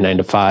Friday, 9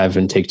 to 5,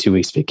 and take 2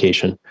 weeks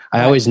vacation.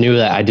 I always knew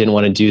that I didn't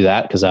want to do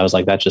that because I was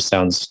like, that just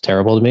sounds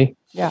terrible to me.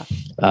 Yeah.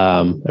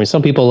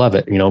 Some people love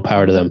it,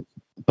 power to them,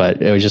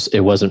 but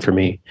it wasn't for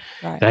me.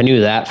 Right. And I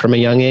knew that from a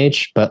young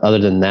age, but other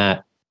than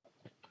that,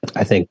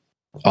 I think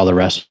all the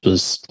rest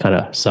was kind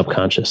of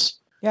subconscious.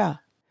 Yeah.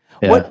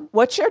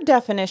 What's your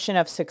definition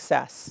of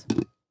success?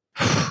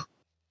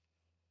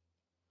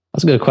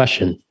 That's a good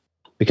question,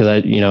 because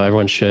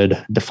everyone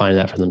should define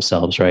that for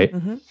themselves, right?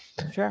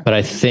 Sure. But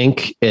I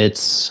think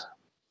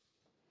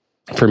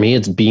for me,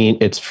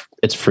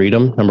 it's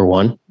freedom. Number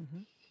one,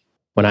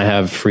 when I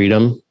have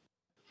freedom,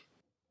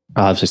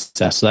 I'll have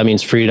success. So that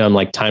means freedom,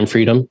 like time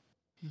freedom,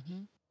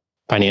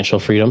 financial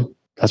freedom.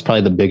 That's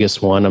probably the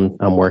biggest one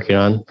I'm working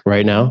on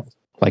right now.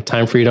 Like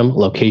time freedom,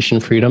 location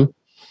freedom,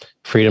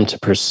 freedom to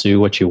pursue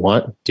what you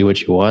want, do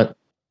what you want.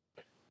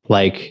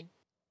 Like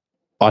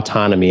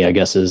autonomy, I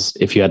guess, is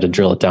if you had to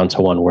drill it down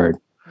to one word,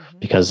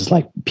 because it's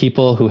like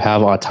people who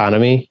have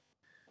autonomy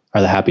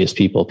are the happiest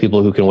people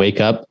who can wake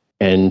up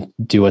and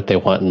do what they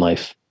want in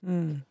life.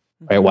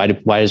 Right?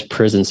 Why is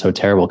prison so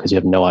terrible? Because you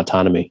have no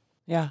autonomy.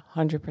 Yeah.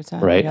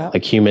 100%. Right. Yep.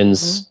 Like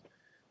humans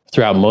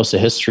throughout most of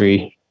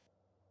history,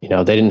 they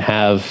didn't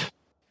have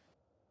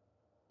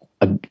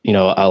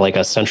like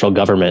a central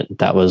government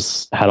that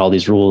had all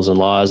these rules and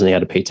laws, and they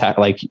had to pay tax.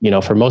 Like,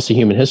 for most of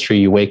human history,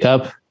 you wake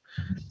up,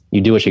 you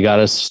do what you got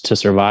to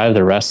survive.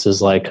 The rest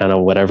is like kind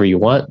of whatever you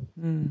want.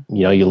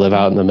 You live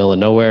out in the middle of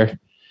nowhere.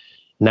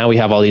 Now we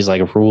have all these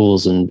like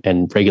rules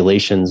and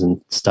regulations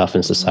and stuff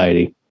in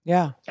society.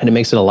 Yeah. And it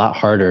makes it a lot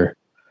harder.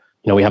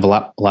 We have a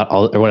lot,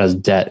 everyone has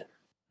debt,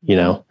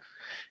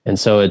 and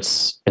so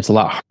it's a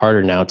lot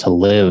harder now to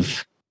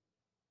live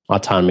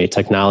autonomy,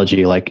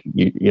 technology, like,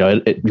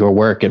 your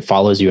work, it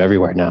follows you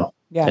everywhere now.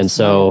 Yes, and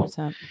so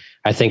 100%.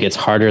 I think it's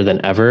harder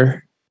than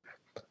ever.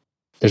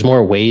 There's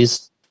more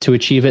ways to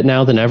achieve it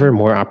now than ever,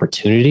 more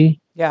opportunity.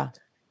 Yeah.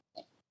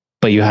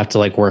 But you have to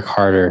like work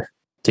harder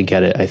to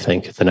get it, I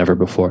think, than ever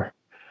before.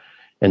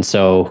 And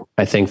so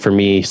I think for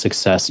me,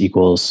 success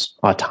equals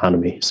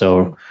autonomy.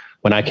 So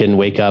when I can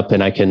wake up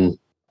and I can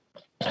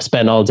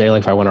spend all day,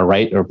 like if I want to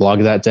write or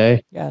blog that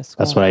day, yes,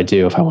 that's what I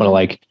do. If I want to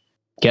like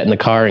get in the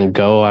car and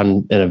go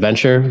on an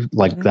adventure,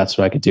 like that's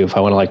what I could do. If I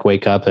want to like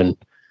wake up and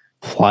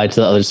fly to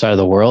the other side of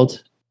the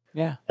world,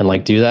 and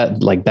like do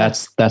that, like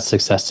that's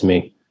success to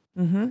me.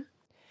 Mm-hmm.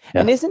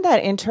 Yeah. And isn't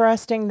that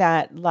interesting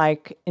that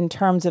like in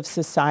terms of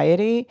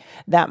society,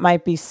 that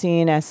might be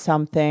seen as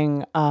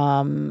something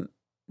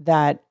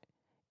that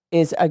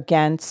is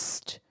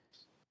against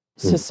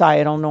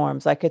societal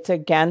norms, like it's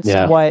against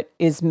what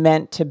is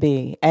meant to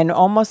be, and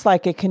almost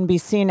like it can be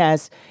seen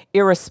as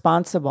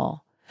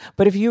irresponsible.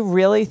 But if you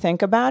really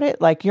think about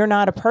it, like you're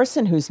not a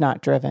person who's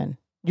not driven.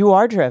 You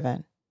are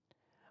driven.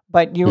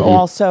 But you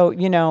also,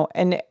 you know,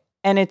 and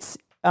it's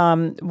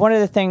one of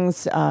the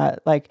things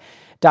like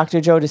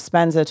Dr. Joe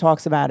Dispenza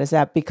talks about is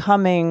that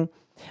becoming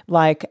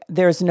like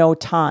there's no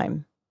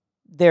time.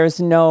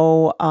 There's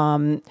no,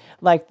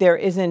 like there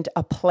isn't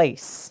a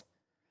place.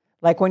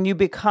 Like when you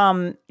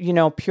become, you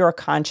know, pure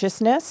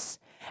consciousness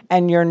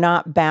and you're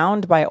not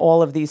bound by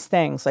all of these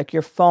things, like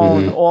your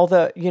phone, all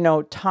the, you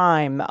know,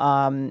 time,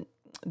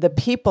 the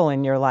people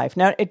in your life.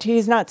 Now,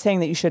 he's not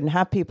saying that you shouldn't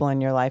have people in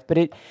your life,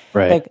 but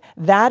like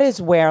that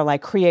is where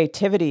like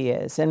creativity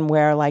is and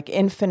where like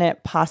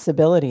infinite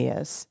possibility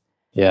is.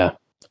 Yeah.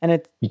 And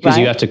it's because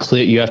you have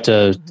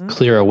to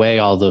clear away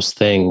all those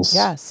things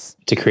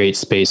to create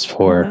space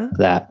for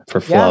that,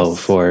 for flow,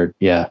 for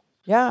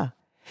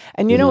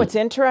And you know, it's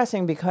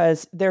interesting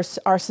because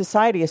our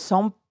society is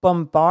so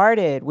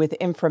bombarded with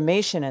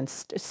information and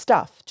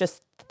stuff,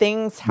 just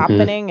things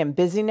happening and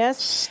busyness.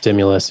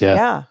 Stimulus,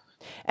 Yeah.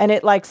 And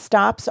it like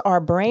stops our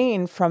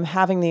brain from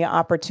having the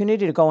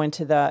opportunity to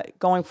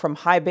going from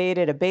high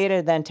beta to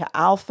beta, then to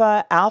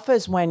alpha. Alpha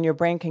is when your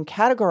brain can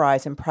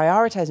categorize and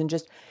prioritize and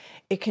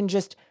it can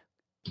just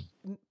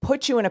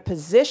put you in a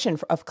position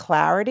of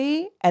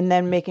clarity and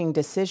then making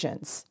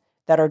decisions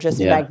that are just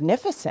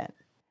magnificent.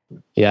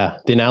 Yeah.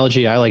 The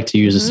analogy I like to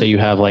use is say you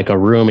have like a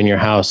room in your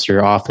house,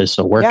 your office,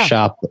 a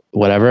workshop,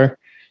 whatever.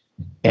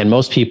 And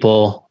most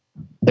people,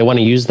 they want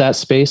to use that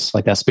space.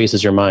 Like that space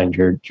is your mind,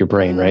 your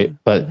brain, right?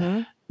 But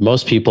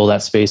most people,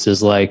 that space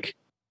is like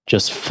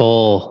just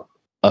full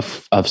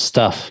of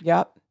stuff.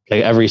 Yep.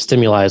 Like every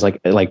stimuli is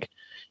like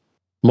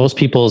most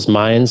people's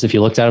minds, if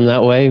you looked at them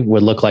that way,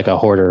 would look like a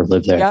hoarder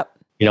lived there. Yep.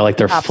 You know, like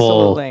they're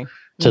full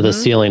to the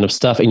ceiling of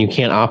stuff and you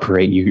can't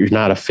operate. You're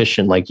not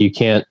efficient. Like you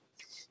can't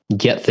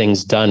get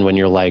things done when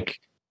you're like,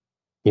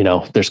 you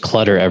know, there's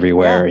clutter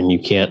everywhere and you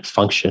can't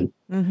function.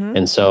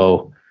 And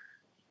so,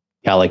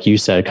 like you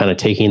said, kind of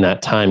taking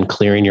that time,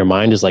 clearing your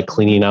mind is like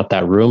cleaning out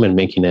that room and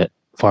making it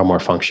far more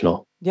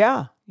functional.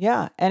 Yeah.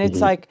 Yeah. And it's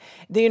like,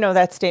 you know,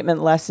 that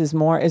statement, less is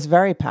more, is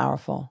very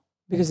powerful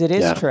because it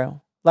is true.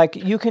 Like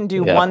you can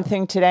do one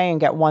thing today and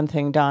get one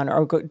thing done,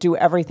 or do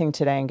everything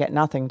today and get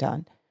nothing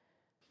done.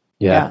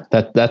 Yeah.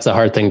 That's a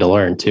hard thing to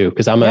learn too.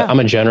 Cause I'm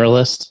a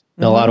generalist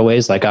in a lot of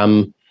ways. Like I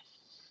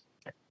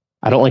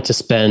don't like to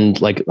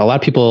spend, like a lot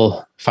of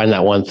people find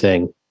that one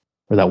thing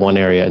or that one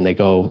area and they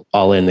go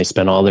all in, they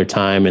spend all their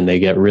time and they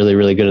get really,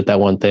 really good at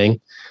that one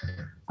thing.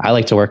 I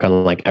like to work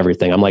on like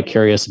everything. I'm like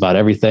curious about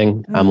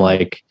everything.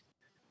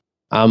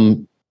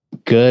 I'm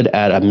good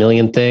at a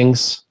million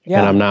things and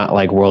I'm not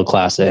like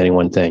world-class at any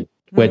one thing,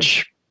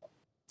 which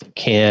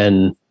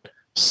can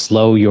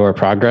slow your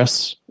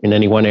progress in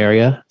any one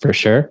area for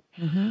sure.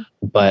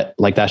 But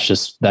like, that's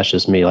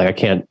just me. Like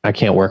I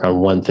can't work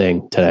on one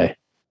thing today.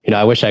 You know,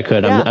 I wish I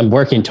could. I'm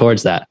working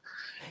towards that.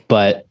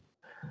 But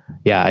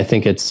yeah, I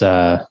think it's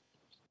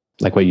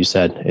like what you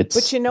said.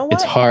 But you know what?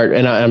 It's hard.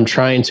 And I'm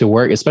trying to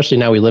work, especially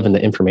now we live in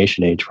the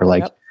information age where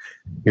like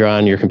you're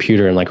on your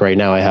computer and like right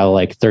now I have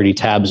like 30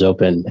 tabs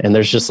open and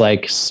there's just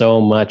like so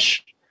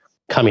much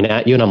coming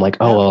at you. And I'm like,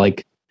 oh, well,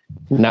 like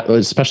not,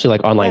 especially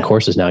like online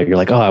courses now, you're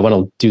like, oh, I want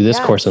to do this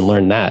course and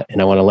learn that.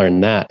 And I want to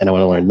learn that. And I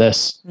want to learn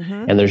this.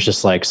 And there's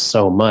just like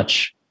so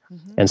much.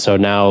 And so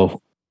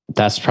now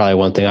that's probably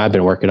one thing I've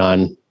been working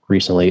on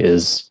recently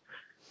is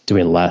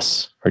doing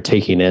less or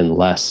taking in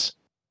less.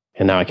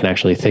 And now I can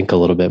actually think a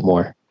little bit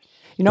more,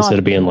 you know, instead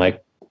of being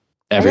like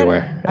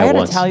everywhere. I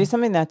got to tell you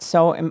something that's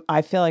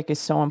I feel like is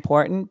so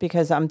important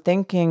because I'm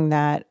thinking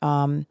that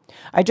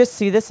I just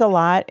see this a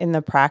lot in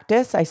the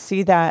practice. I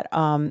see that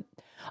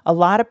a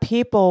lot of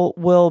people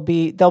they'll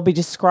be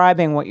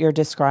describing what you're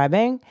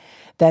describing,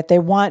 that they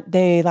want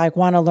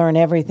to learn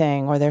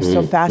everything or they're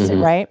so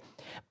fascinated, right?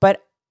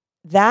 But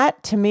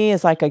that to me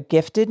is like a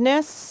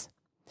giftedness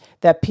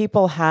that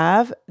people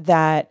have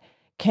that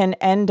can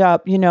end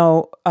up,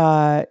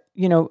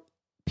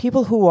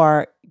 people who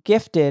are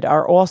gifted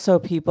are also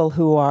people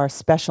who are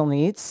special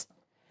needs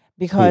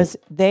because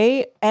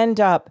they end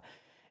up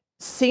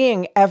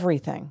seeing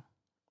everything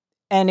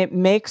and it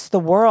makes the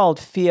world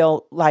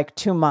feel like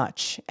too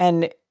much.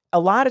 And a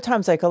lot of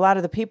times, like a lot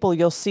of the people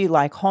you'll see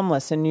like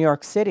homeless in New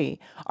York City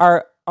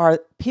are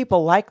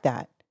people like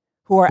that,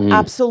 who are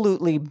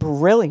absolutely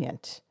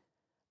brilliant,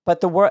 but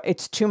the work,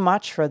 it's too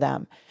much for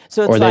them.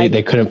 So it's or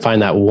they couldn't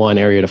find that one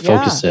area to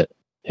focus it.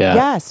 Yeah.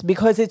 Yes,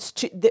 because it's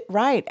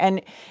right.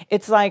 And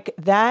it's like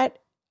that.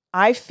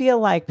 I feel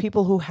like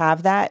people who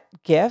have that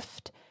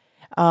gift,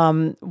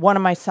 one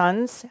of my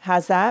sons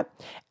has that,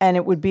 and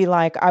it would be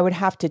like, I would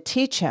have to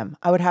teach him.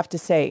 I would have to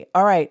say,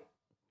 all right,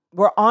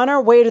 we're on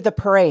our way to the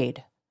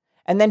parade.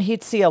 And then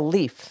he'd see a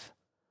leaf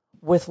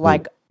with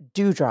like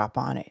dewdrop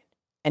on it.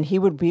 And he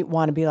would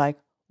want to be like,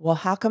 well,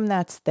 how come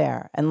that's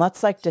there? And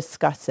let's like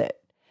discuss it.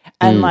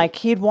 And like,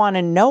 he'd want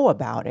to know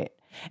about it.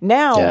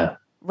 Now,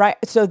 right.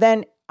 So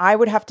then I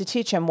would have to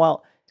teach him,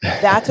 well,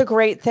 that's a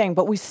great thing,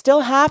 but we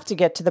still have to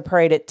get to the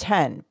parade at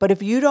 10. But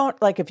if you don't,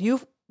 like, if you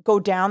go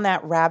down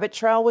that rabbit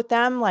trail with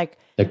them, like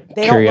the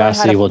they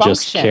curiosity don't will function.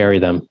 Just carry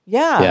them.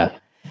 Yeah.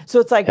 So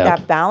it's like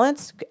that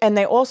balance, and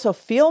they also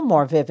feel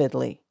more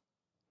vividly.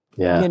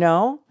 Yeah. You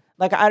know,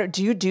 like,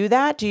 do you do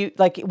that? Do you,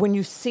 like, when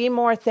you see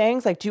more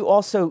things, like, do you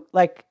also,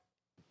 like,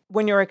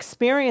 when you're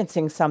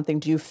experiencing something,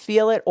 do you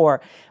feel it,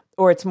 or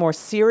it's more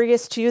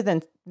serious to you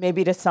than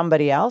maybe to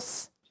somebody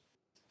else?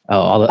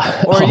 Oh,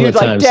 or are you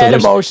like dead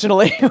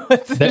emotionally?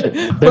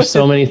 There's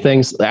so many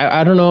things.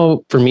 I don't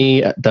know. For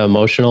me, the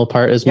emotional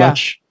part as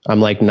much. I'm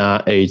like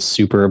not a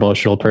super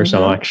emotional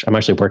person. I'm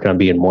actually working on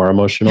being more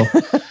emotional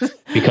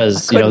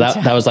because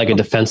that was like a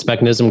defense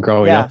mechanism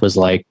growing up. Was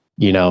like,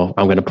 I'm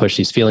going to push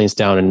these feelings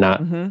down and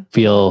not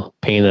feel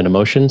pain and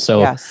emotion.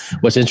 So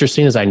what's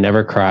interesting is I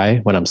never cry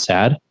when I'm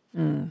sad,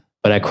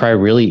 but I cry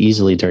really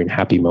easily during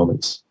happy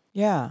moments.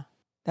 Yeah,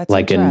 that's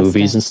like in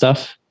movies and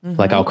stuff.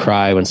 Like I'll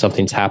cry when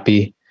something's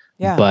happy.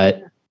 Yeah.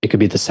 But it could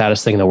be the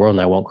saddest thing in the world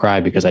and I won't cry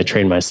because I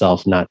trained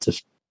myself not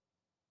to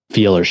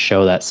feel or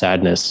show that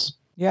sadness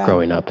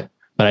growing up.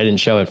 But I didn't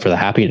show it for the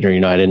happy, I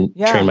didn't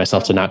train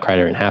myself to not cry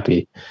during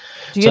happy.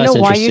 Do you know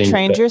why you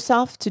trained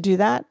yourself to do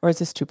that? Or is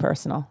this too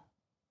personal?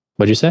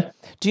 What'd you say?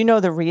 Do you know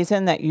the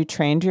reason that you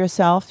trained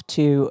yourself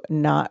to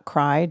not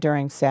cry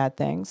during sad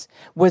things?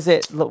 Was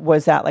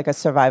that like a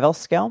survival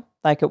skill?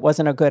 Like it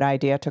wasn't a good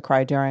idea to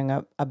cry during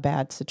a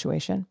bad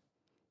situation?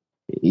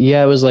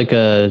 Yeah, it was like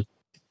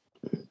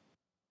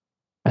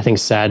I think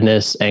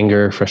sadness,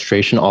 anger,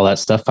 frustration, all that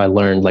stuff I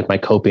learned, like my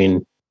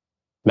coping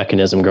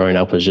mechanism growing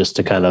up was just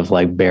to kind of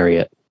like bury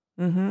it.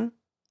 Mm-hmm.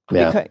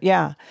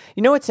 Yeah.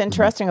 You know what's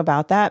interesting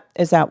about that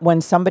is that when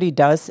somebody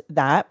does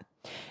that,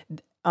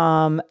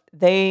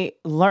 they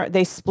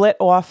split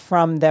off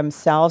from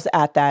themselves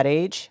at that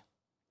age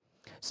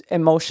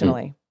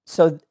emotionally.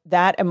 So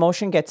that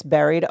emotion gets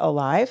buried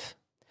alive.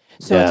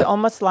 So it's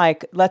almost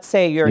like, let's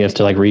say you have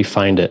to like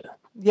re-find it.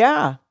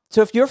 Yeah.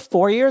 So if you're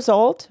 4 years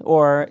old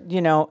or,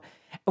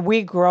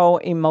 we grow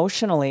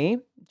emotionally,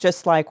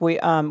 just like we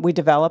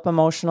develop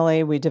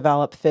emotionally, we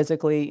develop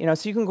physically,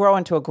 so you can grow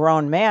into a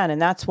grown man.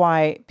 And that's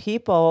why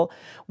people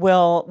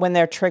will, when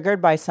they're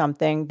triggered by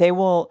something, they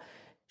will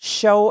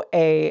show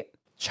a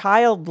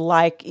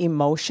childlike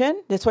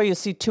emotion. That's why you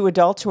see two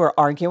adults who are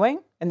arguing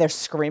and they're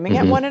screaming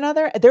at one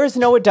another. There is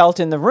no adult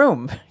in the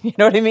room. You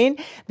know what I mean?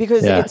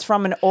 Because it's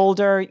from an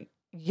older,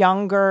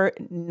 younger,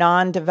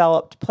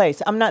 non-developed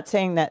place. I'm not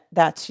saying that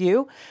that's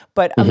you,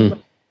 but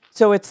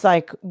so it's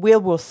like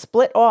we'll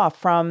split off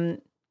from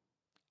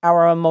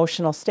our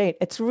emotional state.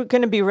 It's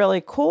going to be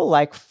really cool.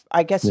 Like,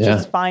 I guess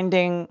just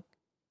finding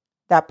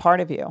that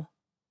part of you.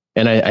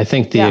 And I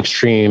think the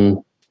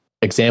extreme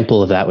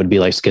example of that would be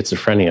like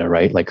schizophrenia,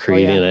 right? Like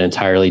creating an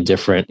entirely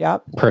different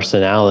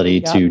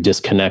personality to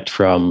disconnect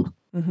from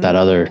that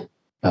other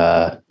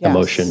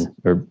emotion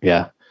or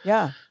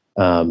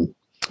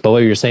but what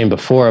you were saying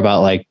before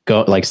about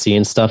like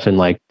seeing stuff and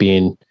like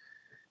being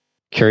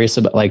curious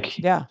about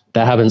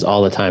that happens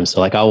all the time.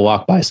 So like I'll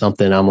walk by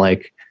something, I'm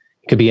like,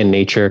 it could be in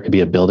nature, it could be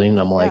a building.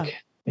 I'm like,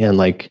 man,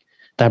 like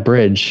that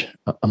bridge,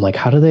 I'm like,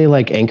 how do they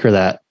like anchor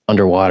that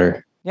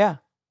underwater? Yeah.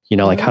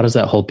 Like how does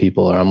that hold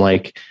people? Or I'm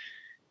like,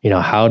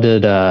 how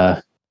did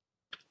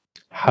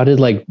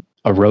like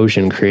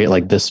erosion create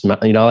like this,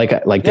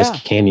 like this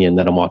canyon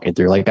that I'm walking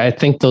through? Like I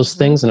think those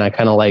things, and I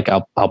kind of like,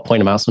 I'll point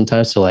them out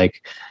sometimes to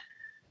like,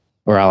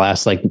 or I'll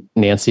ask like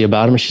Nancy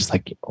about them. And she's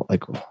like,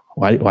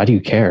 why do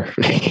you care?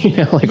 Like,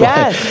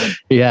 yes.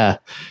 Yeah.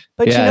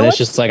 But and it's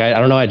just like, I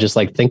don't know. I just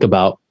like think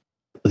about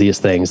these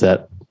things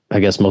that I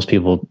guess most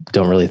people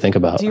don't really think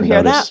about. Do you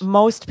hear that?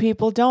 Most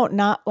people don't,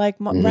 not like,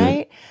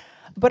 right?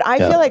 But I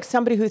feel like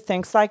somebody who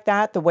thinks like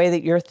that, the way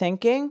that you're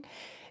thinking,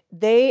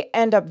 they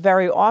end up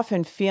very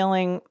often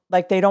feeling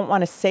like they don't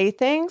want to say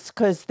things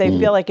because they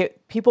feel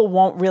like people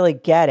won't really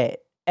get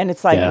it. And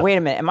it's like, wait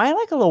a minute, am I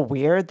like a little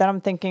weird that I'm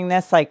thinking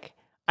this? Like,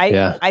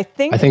 I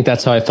think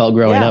that's how I felt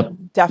growing up.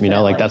 Definitely.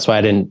 Like that's why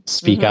I didn't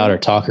speak out or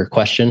talk or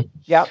question.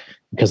 Yep.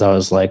 Because I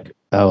was like,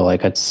 oh,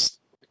 like it's,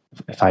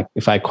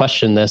 if I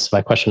question this, if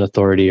I question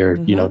authority or,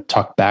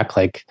 talk back,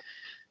 like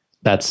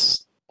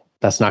that's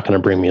not going to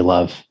bring me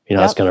love.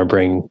 It's going to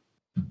bring,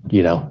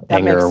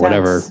 anger or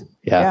whatever.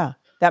 Yeah.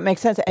 That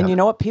makes sense. And you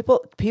know what?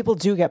 People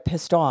do get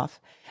pissed off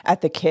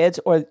at the kids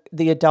or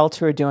the adults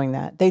who are doing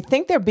that. They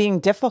think they're being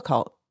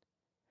difficult.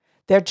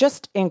 They're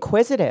just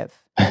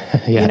inquisitive.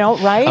 Yeah. You know,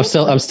 right?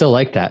 I'm still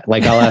like that.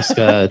 Like I'll ask,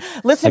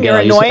 listen,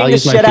 again, you're annoying the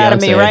shit out of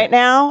me fiance. right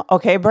now.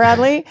 Okay,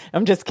 Bradley?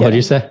 I'm just kidding. What'd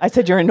you say? I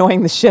said, you're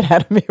annoying the shit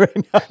out of me right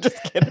now. I'm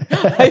just kidding.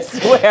 I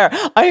swear.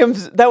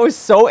 That was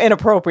so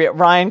inappropriate.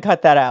 Ryan,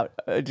 cut that out.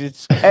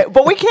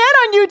 But we can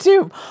on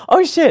YouTube.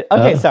 Oh shit.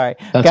 Okay, sorry.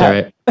 That's all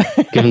right.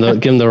 Give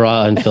him the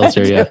raw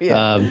unfiltered.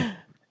 Yeah.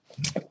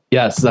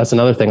 Yes, that's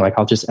another thing. Like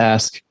I'll just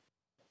ask,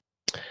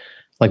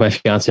 like my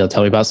fiance will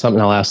tell me about something.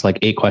 I'll ask like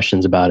 8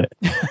 questions about it.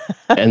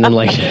 And then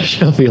like,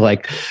 she'll be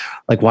like,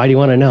 why do you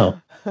want to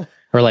know?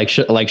 Or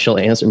she'll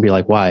answer and be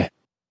like, why?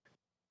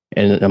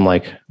 And I'm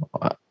like,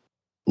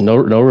 no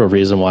real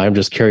reason why. I'm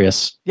just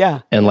curious.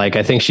 Yeah. And like,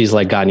 I think she's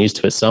like gotten used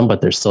to it some,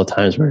 but there's still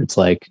times where it's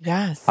like,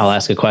 yes, I'll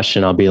ask a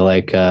question. I'll be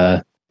like,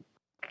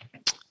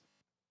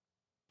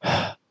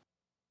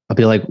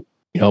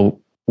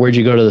 where'd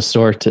you go to the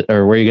store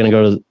or where are you going to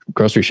go to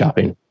grocery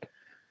shopping?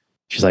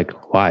 She's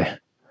like, why?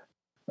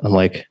 I'm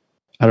like,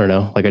 I don't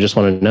know. Like, I just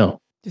want to know.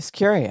 Just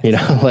curious.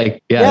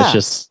 It's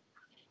just.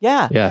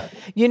 Yeah.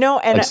 You know,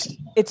 and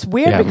it's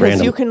weird because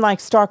random. you can like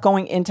start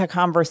going into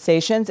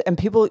conversations and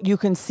people, you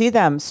can see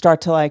them start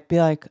to like be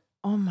like,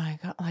 oh my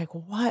God, like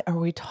what are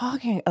we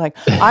talking? Like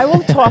I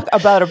will talk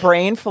about a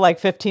brain for like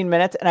 15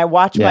 minutes and I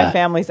watch my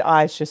family's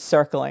eyes just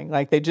circling.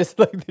 Like they're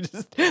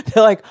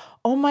like,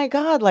 oh my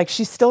God, like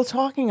she's still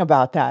talking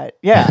about that.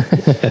 Yeah.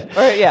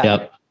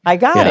 Yep. I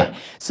got it.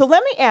 So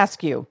let me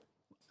ask you,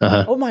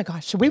 oh my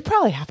gosh, should we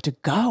probably have to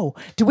go?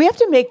 Do we have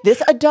to make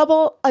this a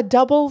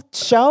double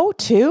show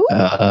too?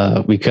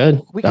 We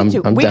could. We can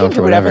do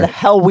whatever the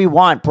hell we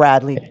want,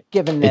 Bradley,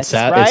 given this,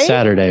 right? It's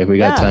Saturday. We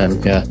got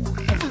time. Yeah.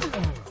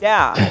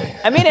 Yeah.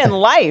 I mean, in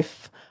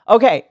life.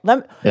 Okay.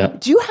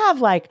 Do you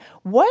have like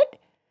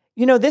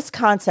this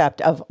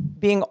concept of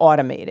being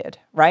automated,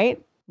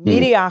 right?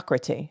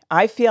 Mediocrity.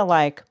 I feel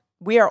like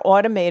we are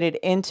automated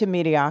into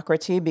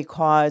mediocrity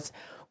because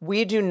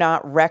we do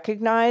not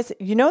recognize,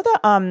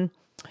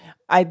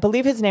 I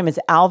believe his name is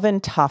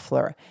Alvin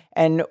Toffler.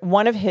 And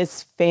one of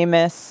his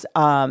famous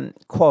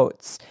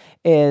quotes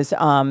is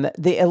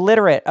the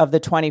illiterate of the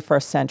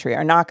 21st century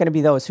are not going to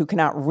be those who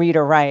cannot read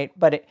or write,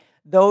 but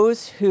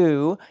those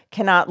who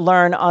cannot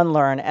learn,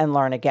 unlearn, and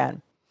learn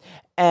again.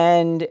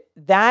 And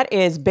that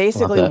is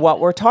basically what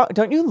we're talking.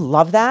 Don't you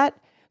love that?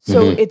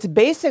 So it's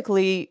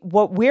basically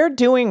what we're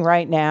doing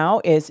right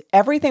now is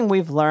everything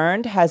we've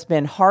learned has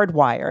been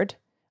hardwired.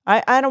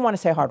 I don't want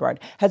to say hardwired,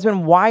 has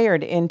been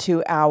wired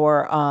into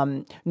our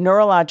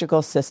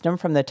neurological system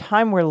from the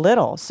time we're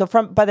little. So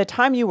by the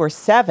time you were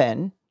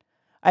 7,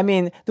 I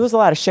mean, there was a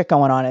lot of shit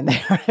going on in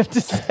there, I have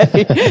to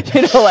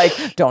say,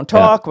 like don't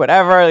talk,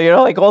 whatever,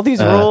 like all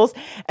these rules.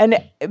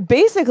 And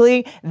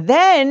basically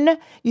then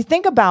you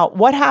think about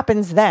what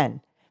happens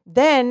then.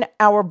 Then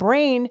our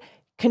brain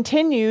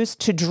continues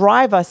to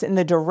drive us in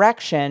the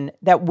direction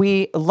that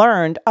we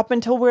learned up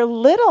until we're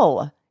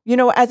little.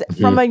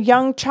 From a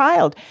young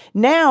child.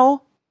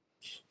 Now,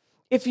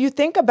 if you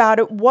think about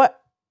it,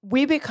 what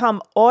we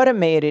become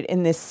automated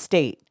in this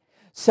state.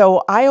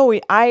 So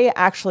I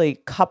actually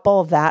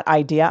couple that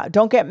idea.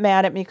 Don't get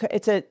mad at me.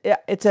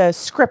 It's a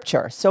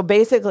scripture. So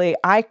basically,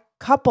 I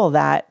couple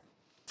that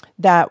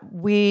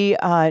the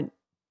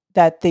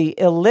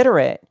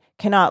illiterate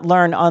cannot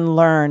learn,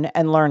 unlearn,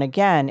 and learn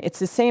again. It's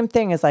the same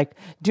thing as like,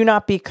 do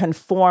not be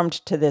conformed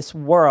to this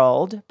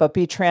world, but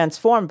be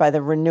transformed by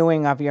the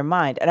renewing of your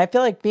mind. And I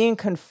feel like being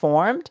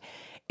conformed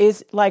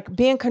is like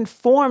being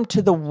conformed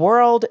to the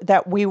world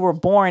that we were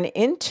born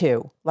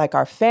into, like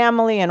our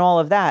family and all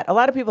of that. A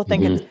lot of people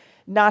think it's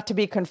not to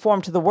be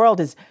conformed to the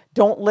world is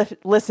don't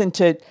listen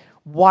to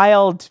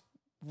wild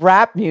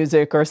rap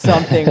music or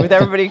something with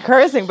everybody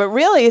cursing. But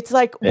really, it's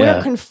like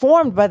we're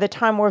conformed by the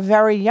time we're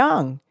very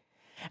young.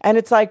 And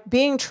it's like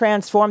being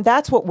transformed.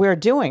 That's what we're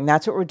doing.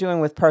 That's what we're doing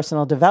with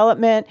personal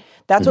development.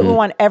 That's what we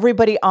want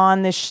everybody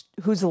on this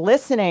who's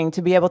listening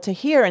to be able to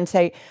hear and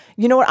say,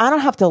 you know what? I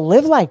don't have to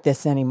live like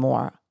this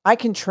anymore. I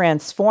can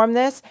transform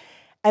this.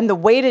 And the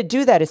way to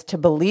do that is to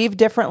believe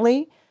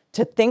differently,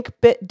 to think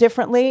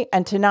differently,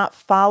 and to not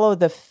follow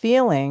the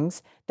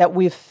feelings that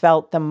we've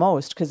felt the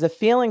most. Because the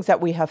feelings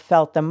that we have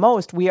felt the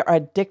most, we are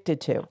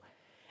addicted to.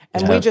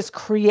 And we just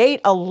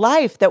create a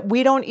life that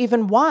we don't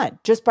even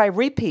want just by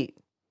repeat.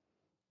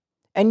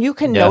 And you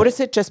can notice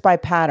it just by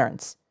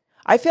patterns.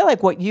 I feel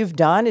like what you've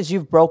done is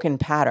you've broken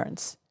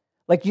patterns.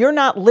 Like you're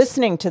not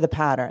listening to the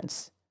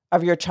patterns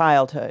of your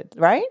childhood,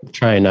 right?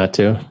 Trying not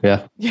to,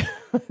 yeah.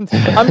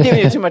 I'm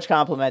giving you too much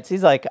compliments.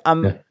 He's like,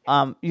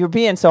 you're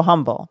being so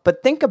humble.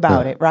 But think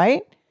about it,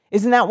 right?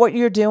 Isn't that what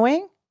you're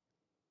doing?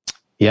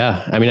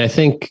 Yeah. I mean, I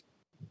think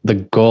the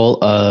goal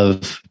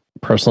of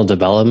personal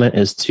development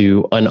is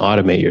to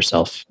unautomate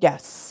yourself.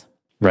 Yes.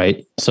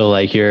 Right? So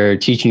like you're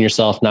teaching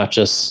yourself not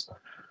just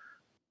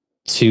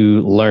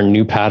to learn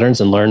new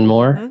patterns and learn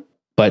more,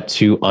 but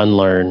to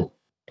unlearn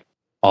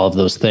all of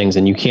those things.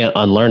 And you can't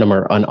unlearn them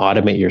or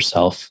unautomate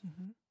yourself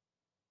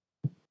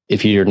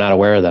if you're not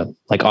aware of them.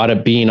 Like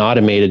being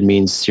automated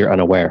means you're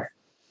unaware.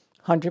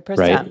 100%.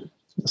 Right?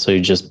 So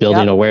you're just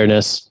building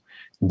awareness,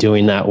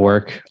 doing that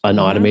work,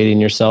 unautomating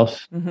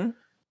yourself.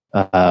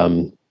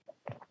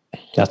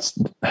 that's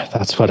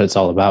what it's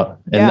all about.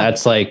 And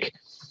that's like,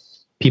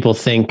 people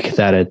think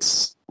that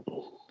it's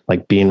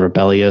like being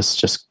rebellious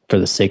just for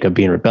the sake of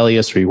being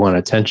rebellious, or you want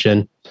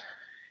attention.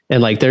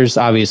 And like, there's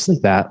obviously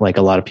that, like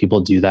a lot of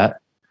people do that,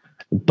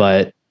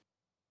 but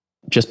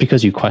just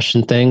because you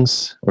question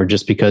things, or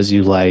just because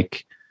you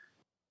like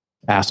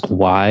ask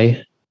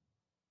why,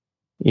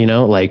 you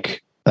know,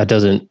 like that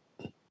doesn't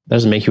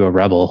make you a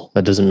rebel.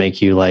 That doesn't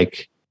make you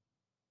like,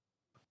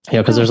 you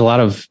know, because there's a lot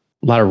of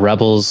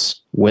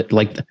rebels with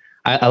like,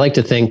 I like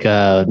to think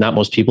not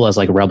most people as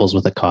like rebels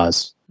with a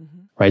cause,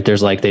 right?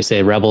 There's like, they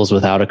say rebels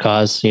without a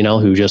cause, you know,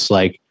 who just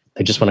like,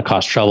 they just want to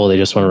cause trouble. They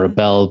just want to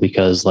rebel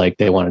because like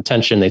they want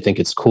attention. They think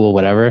it's cool,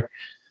 whatever.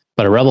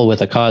 But a rebel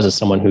with a cause is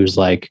someone who's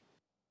like,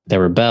 they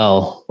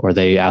rebel or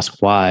they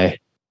ask why,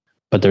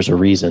 but there's a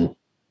reason,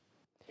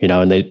 you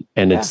know,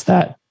 and it's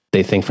that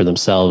they think for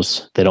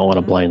themselves. They don't want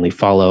to blindly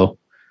follow,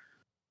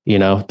 you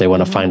know, they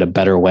want to find a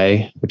better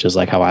way, which is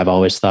like how I've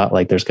always thought,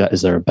 like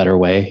is there a better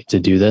way to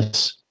do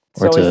this?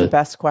 It's always the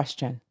best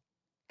question.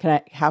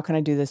 How can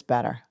I do this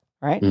better?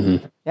 Right?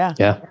 Mm-hmm. Yeah.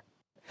 Yeah.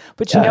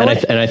 But you know,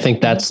 and I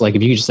think that's like,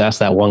 if you just ask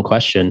that one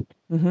question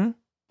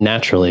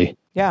naturally,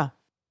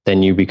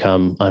 then you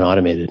become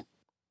unautomated.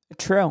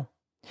 True.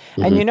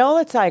 And you know,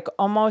 it's like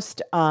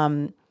almost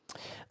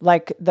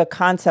like the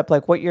concept,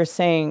 like what you're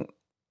saying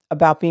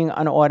about being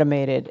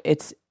unautomated.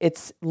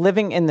 It's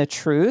living in the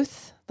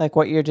truth, like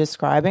what you're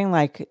describing,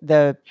 like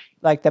the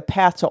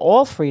path to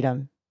all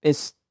freedom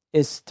is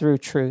through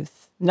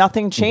truth.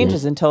 Nothing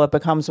changes until it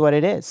becomes what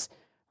it is,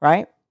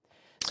 right?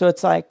 So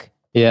it's like,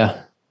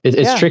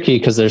 it's tricky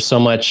because there's so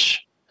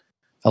much.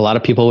 A lot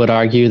of people would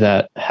argue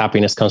that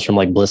happiness comes from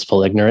like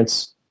blissful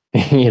ignorance.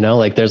 You know,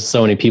 like there's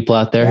so many people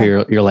out there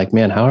who you're like,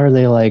 man, how are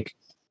they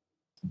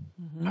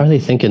how are they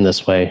thinking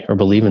this way or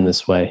believing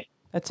this way?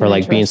 Or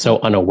like being so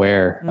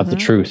unaware of the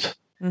truth.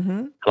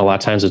 And a lot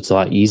of times it's a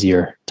lot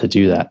easier to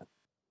do that.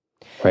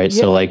 Right.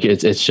 So like,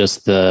 it's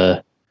just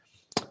the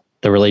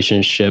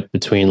relationship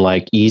between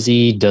like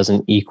easy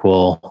doesn't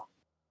equal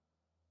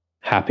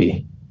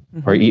happy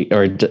or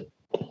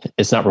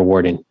it's not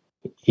rewarding.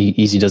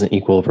 Easy doesn't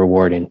equal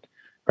rewarding.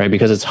 Right.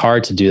 Because it's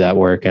hard to do that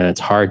work and it's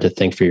hard to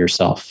think for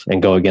yourself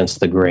and go against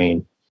the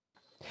grain.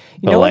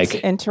 You know what's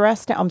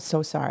interesting? I'm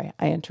so sorry.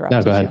 I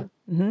interrupted you. No, go ahead.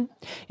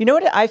 You know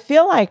what? I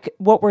feel like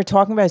what we're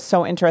talking about is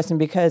so interesting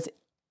because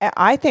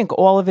I think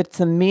all of it's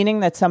the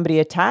meaning that somebody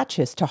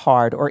attaches to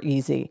hard or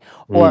easy.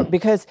 Or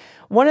because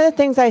one of the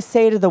things I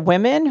say to the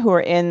women who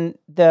are in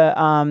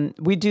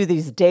we do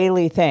these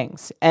daily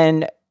things,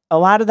 and a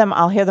lot of them,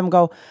 I'll hear them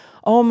go,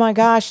 oh my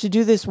gosh, to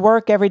do this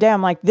work every day.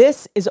 I'm like,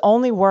 this is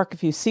only work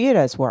if you see it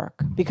as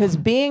work, because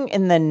being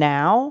in the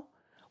now,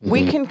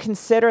 we can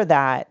consider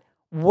that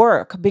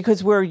work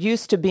because we're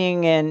used to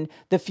being in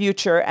the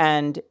future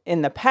and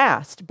in the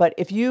past. But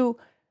if you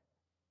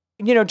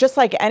know, just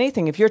like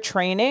anything, if you're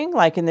training,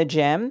 like in the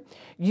gym,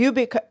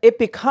 it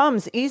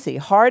becomes easy.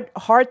 Hard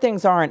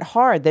things aren't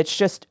hard. That's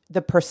just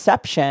the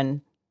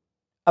perception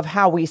of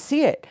how we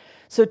see it.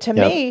 So to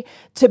me,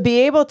 to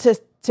be able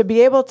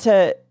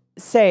to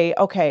say,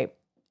 okay,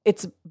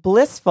 it's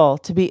blissful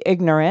to be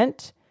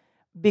ignorant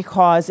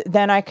because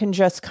then I can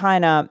just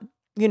kind of,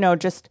 you know,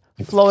 just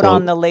float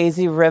on the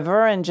lazy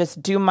river and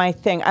just do my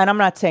thing. And I'm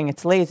not saying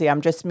it's lazy.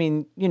 I'm just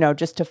mean, you know,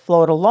 just to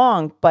float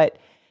along. But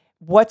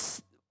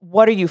what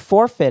are you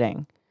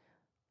forfeiting?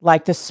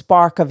 Like the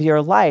spark of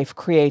your life,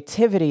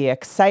 creativity,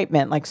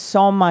 excitement, like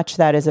so much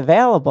that is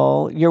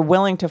available, you're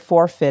willing to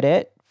forfeit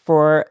it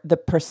for the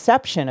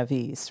perception of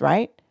ease,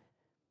 right?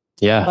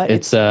 Yeah, but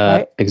it's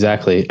right?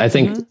 Exactly. I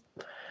think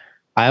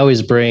I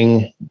always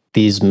bring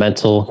these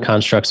mental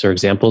constructs or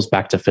examples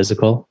back to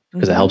physical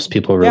because it helps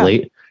people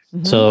relate.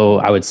 So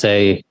I would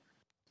say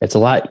it's a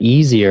lot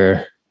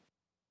easier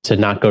to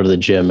not go to the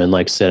gym and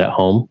like sit at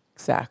home.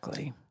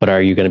 Exactly. But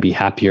are you going to be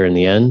happier in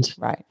the end?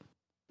 Right.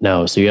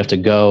 No. So you have to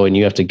go and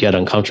you have to get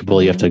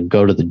uncomfortable. You have to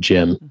go to the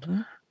gym,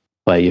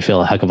 but you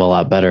feel a heck of a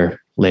lot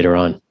better later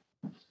on.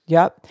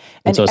 Yep.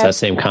 And so it's that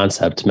same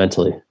concept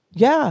mentally.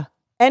 Yeah.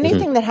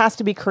 Anything that has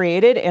to be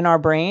created in our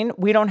brain,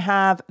 we don't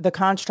have the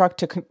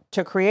construct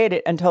to create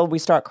it until we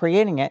start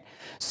creating it.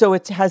 So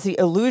it has the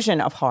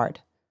illusion of hard.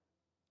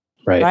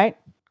 Right?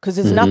 Because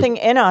there's nothing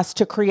in us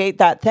to create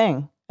that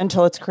thing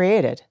until it's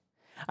created.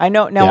 I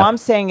know now I'm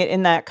saying it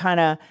in that kind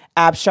of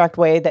abstract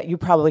way that you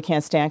probably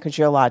can't stand because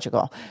you're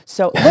logical.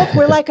 So look,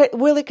 we're like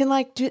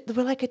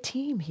a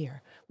team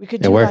here. We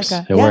could do it works.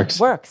 It works.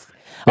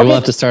 Maybe we'll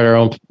have to start our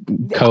own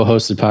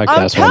co-hosted podcast.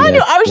 I'm telling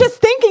you, I was just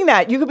thinking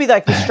that you could be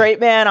like the straight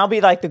man. I'll be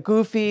like the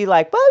goofy,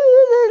 like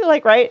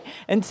right,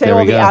 and say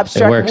all the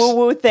abstract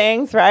woo-woo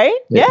things, right?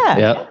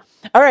 Yeah.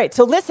 All right.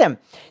 So listen,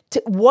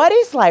 what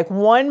is like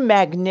one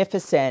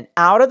magnificent,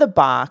 out of the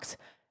box,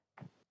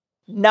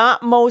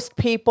 not most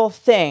people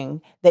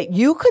thing that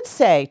you could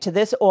say to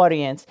this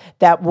audience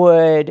that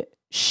would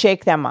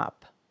shake them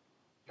up?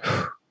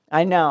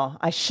 I know.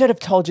 I should have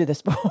told you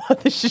this before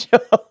the show,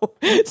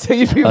 so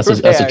you'd be prepared.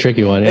 That's a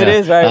tricky one. Yeah. It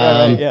is,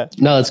 right? Yeah.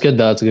 No, that's good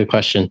though. It's a good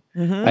question.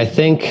 I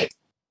think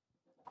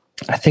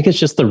it's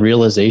just the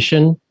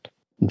realization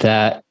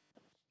that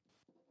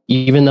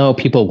even though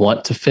people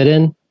want to fit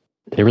in,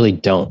 they really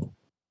don't.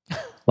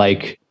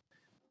 Like,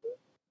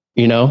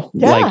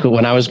 like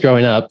when I was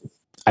growing up,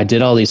 I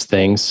did all these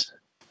things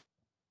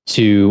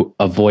to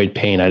avoid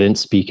pain. I didn't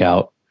speak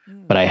out,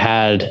 but I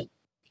had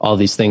all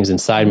these things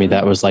inside me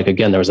that was like,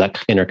 again, there was that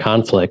inner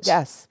conflict.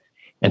 Yes.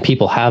 And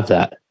people have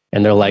that.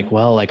 And they're like,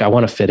 well, like I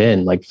want to fit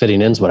in, like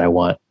fitting in is what I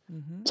want.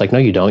 It's like, no,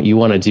 you don't. You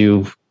want to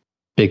do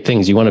big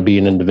things. You want to be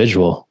an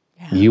individual.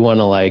 Yeah. You want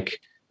to like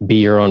be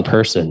your own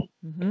person.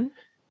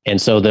 And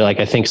so they're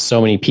like, I think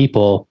so many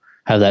people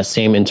have that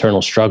same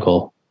internal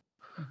struggle.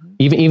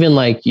 Even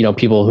like,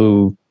 people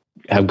who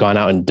have gone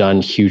out and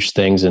done huge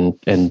things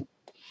and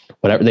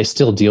whatever, they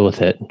still deal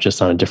with it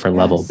just on a different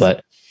level.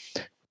 But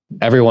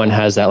everyone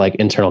has that like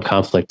internal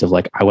conflict of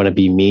like, I want to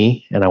be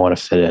me and I want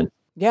to fit in.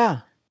 Yeah.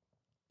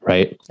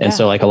 Right. And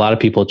so like a lot of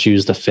people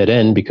choose to fit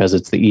in because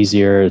it's the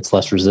easier, it's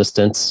less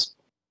resistance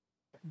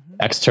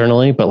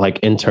externally, but like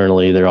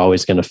internally, they're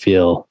always going to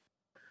feel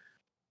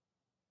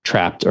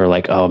trapped or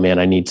like, oh man,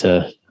 I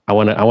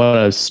want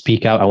to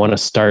speak out. I want to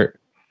start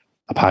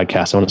a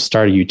podcast. I want to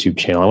start a YouTube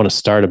channel. I want to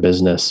start a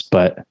business,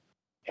 but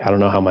I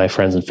don't know how my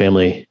friends and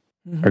family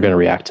are going to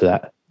react to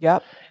that.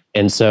 Yep.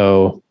 And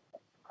so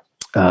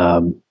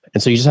you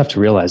just have to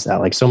realize that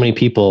like so many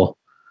people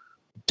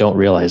don't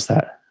realize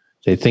that.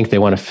 They think they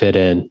want to fit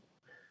in,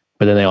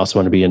 but then they also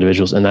want to be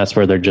individuals. And that's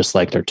where they're just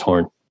like, they're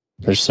torn.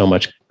 There's so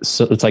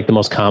it's like the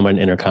most common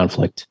inner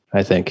conflict,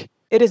 I think.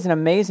 It is an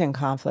amazing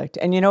conflict.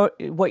 And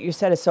what you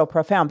said is so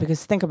profound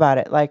because think about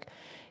it. Like,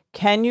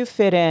 can you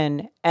fit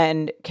in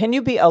and can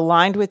you be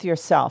aligned with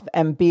yourself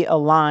and be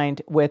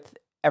aligned with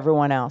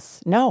everyone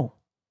else? No.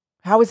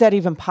 How is that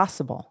even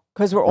possible?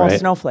 Because we're all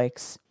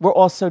snowflakes. We're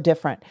all so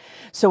different.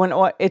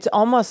 So it's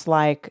almost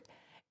like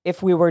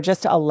if we were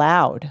just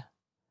allowed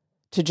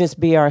to just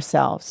be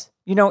ourselves.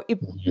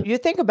 You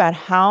think about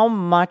how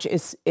much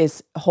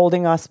is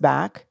holding us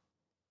back.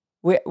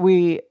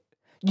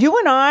 You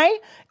and I,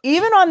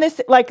 even on this,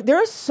 like there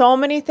are so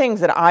many things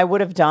that I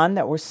would have done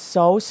that were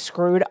so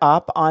screwed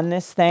up on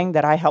this thing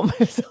that I held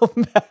myself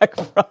back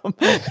from.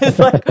 It's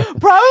like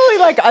probably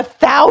like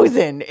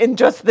 1,000 in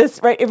just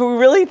this, right? If we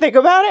really think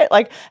about it,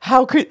 like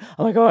I'm like,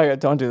 oh my God,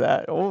 don't do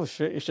that. Oh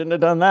shit, you shouldn't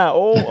have done that.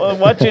 Oh,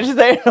 what did you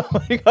say? Oh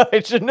my God, I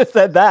shouldn't have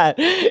said that.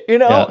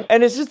 Yeah.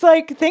 And it's just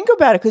like, think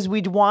about it because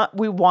we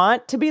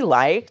want to be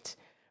liked,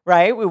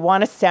 right? We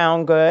want to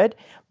sound good,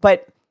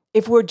 but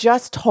if we're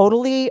just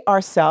totally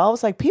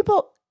ourselves, like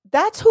people,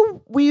 that's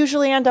who we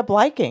usually end up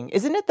liking.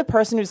 Isn't it the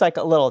person who's like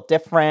a little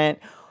different,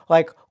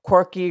 like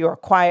quirky or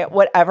quiet,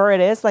 whatever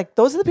it is? Like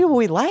those are the people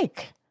we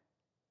like.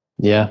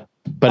 Yeah.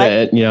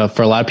 But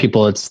for a lot of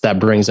people, that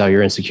brings out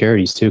your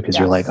insecurities too. Cause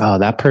you're like, oh,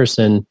 that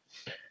person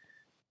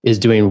is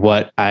doing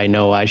what I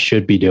know I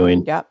should be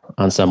doing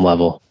on some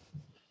level.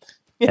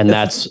 And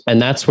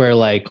that's where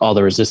like all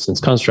the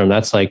resistance comes from.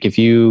 That's like, if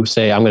you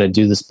say, I'm going to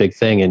do this big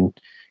thing and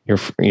your,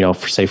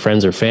 say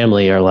friends or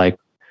family are like,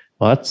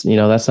 well,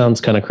 that sounds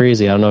kind of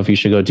crazy. I don't know if you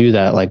should go do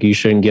that. Like you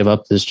shouldn't give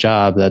up this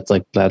job.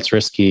 That's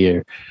risky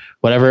or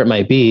whatever it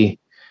might be.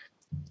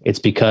 It's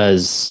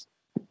because,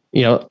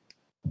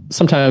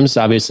 sometimes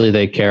obviously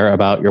they care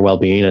about your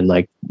well-being and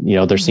like,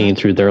 they're seeing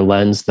through their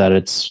lens that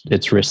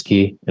it's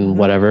risky and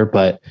whatever.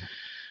 But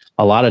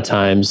a lot of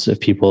times if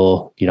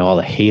people, all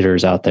the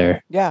haters out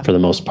there for the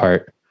most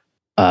part,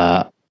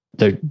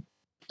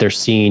 they're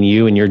seeing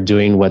you and you're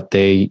doing what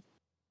they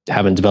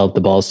haven't developed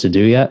the balls to do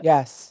yet.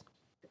 Yes.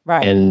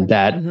 Right. And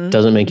that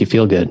doesn't make you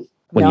feel good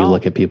when you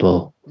look at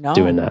people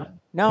doing that.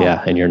 No.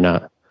 Yeah. And you're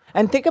not.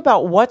 And think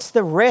about what's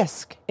the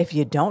risk if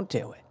you don't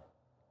do it.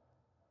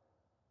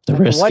 The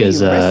risk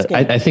is,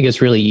 I think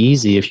it's really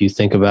easy if you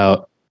think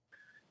about,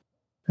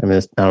 I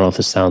don't know if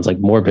this sounds like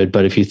morbid,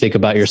 but if you think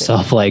about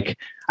yourself, like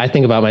I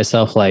think about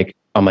myself, like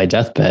on my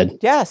deathbed.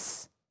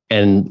 Yes.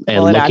 And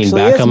looking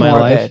back on my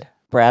life.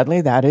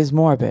 Bradley, that is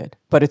morbid,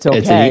 but it's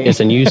okay. It's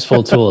a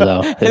useful tool,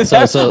 though. It's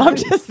also, I'm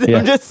just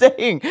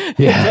saying.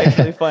 It's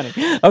actually funny.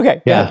 Okay,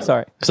 yeah.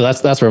 Sorry. So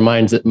that's where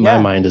my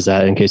mind is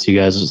at. In case you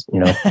guys,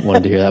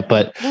 wanted to hear that,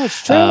 but no,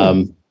 it's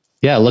true.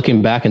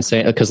 Looking back and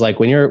saying, because like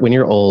when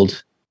you're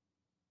old,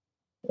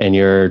 and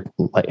you're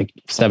like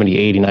 70,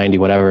 80, 90,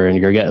 whatever, and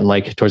you're getting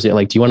like towards the end,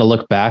 like, do you want to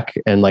look back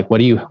and like, what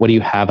do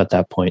you have at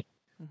that point?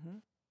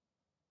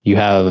 You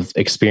have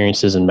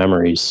experiences and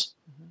memories.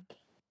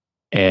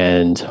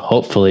 And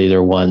hopefully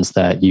they're ones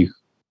that you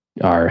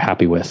are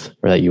happy with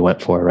or that you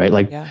went for, right?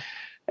 Like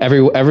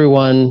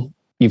everyone,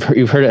 you've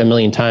heard it a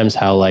million times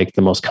how like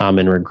the most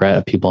common regret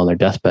of people on their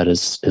deathbed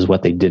is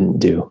what they didn't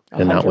do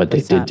and 100%. Not what they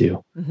did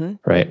do.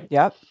 Right.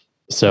 Yep.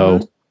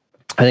 So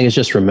I think it's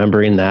just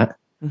remembering that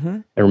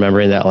and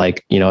remembering that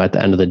like, at the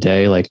end of the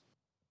day, like,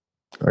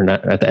 or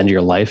not at the end of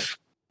your life,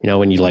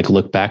 when you like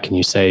look back and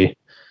you say,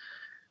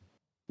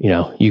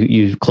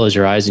 you close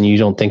your eyes and you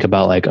don't think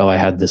about like, oh, I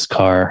had this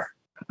car.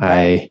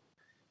 I,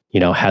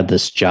 had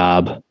this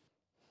job,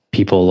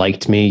 people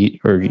liked me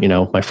or,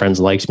 my friends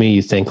liked me.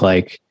 You think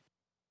like,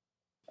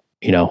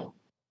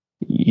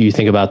 you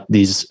think about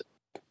these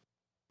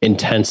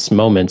intense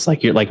moments,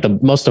 like you're like the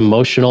most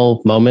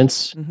emotional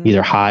moments,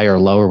 either high or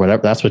low or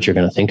whatever, that's what you're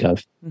going to think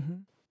of.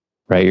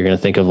 Right. You're going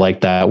to think of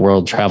like that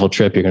world travel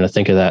trip. You're going to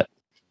think of that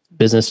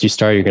business you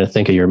started. You're going to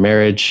think of your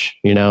marriage,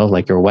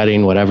 like your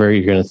wedding, whatever.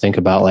 You're going to think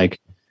about like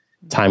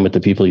time with the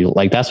people you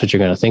like. That's what you're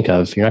going to think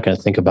of. You're not going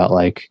to think about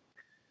like,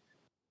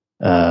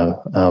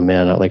 oh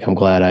man, like I'm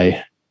glad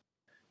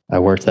I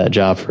worked that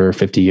job for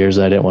 50 years.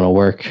 I didn't want to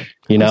work,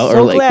 I'm so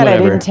or like glad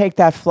whatever. I didn't take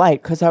that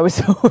flight because I was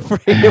so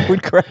afraid it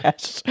would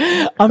crash.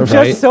 I'm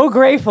just so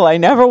grateful I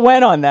never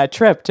went on that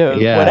trip to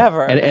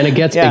whatever. And it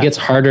gets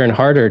harder and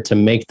harder to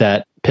make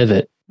that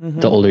pivot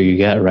the older you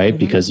get, right?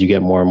 Because you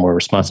get more and more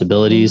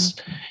responsibilities.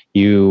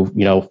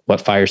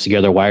 What fires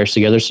together wires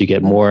together. So you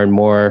get more and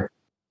more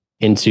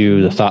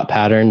into the thought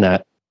pattern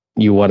that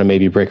you want to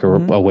maybe break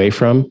away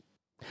from.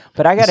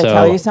 But I got to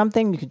tell you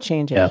something, you could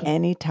change it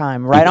any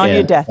time, right on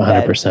your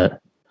deathbed. 100%.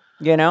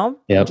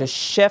 It just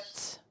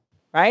shifts,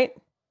 right?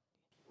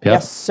 Yep.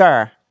 Yes,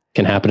 sir.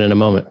 Can happen in a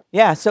moment.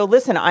 Yeah. So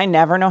listen, I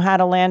never know how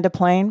to land a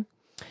plane.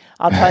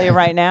 I'll tell you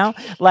right now.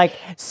 Like,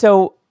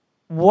 so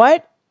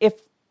what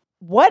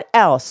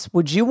else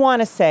would you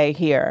want to say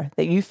here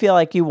that you feel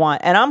like you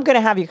want? And I'm going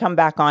to have you come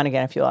back on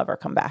again if you'll ever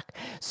come back.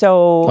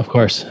 So of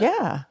course.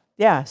 Yeah.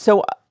 Yeah.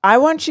 So I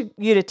want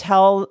you to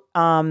tell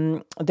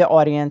the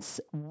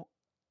audience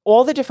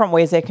all the different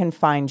ways they can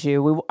find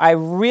you. I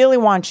really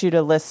want you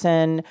to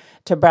listen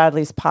to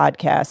Bradley's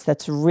podcast.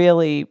 That's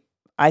really,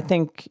 I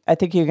think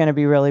you're going to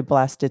be really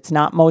blessed. It's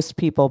not most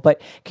people, but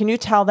can you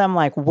tell them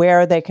like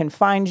where they can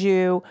find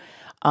you,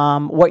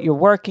 what you're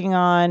working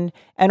on?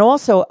 And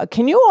also,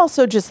 can you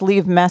also just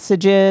leave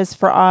messages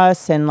for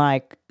us and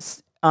like,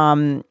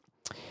 in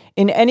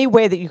any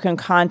way that you can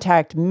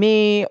contact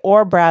me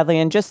or Bradley,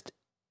 and just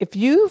if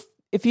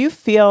you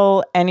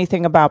feel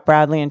anything about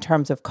Bradley in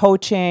terms of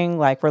coaching,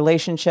 like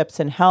relationships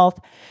and health,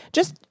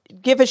 just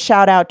give a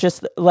shout out.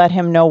 Just let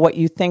him know what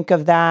you think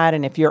of that.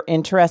 And if you're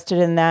interested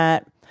in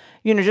that,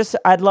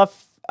 I'd love,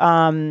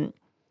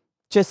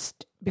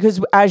 just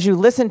because as you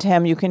listen to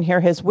him, you can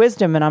hear his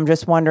wisdom. And I'm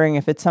just wondering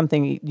if it's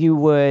something it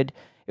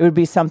would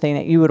be something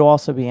that you would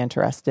also be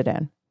interested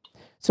in.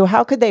 So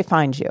how could they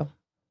find you?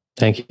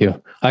 Thank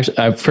you. Actually,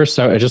 I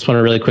just want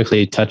to really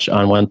quickly touch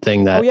on one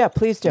thing that. Oh yeah,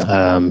 please do.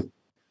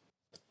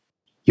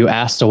 You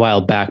asked a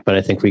while back, but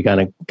I think we kind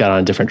of got on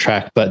a different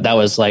track. But that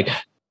was like,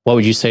 what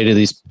would you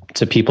say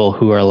to people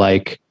who are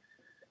like,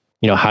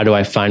 how do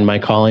I find my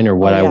calling or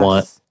what I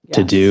want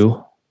to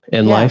do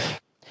in life?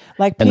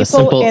 Like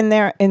people in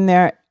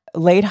their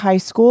late high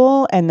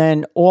school and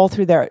then all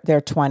through their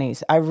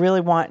 20s. I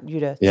really want you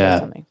to say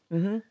something.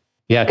 Mm-hmm.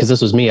 Yeah, because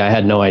this was me. I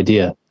had no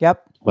idea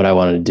what I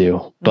wanted to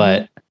do.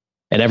 But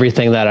and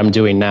everything that I'm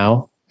doing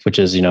now, which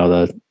is,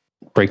 the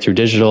Breakthrough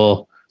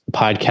Digital,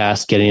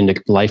 podcast, getting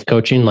into life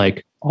coaching,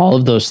 like all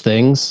of those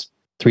things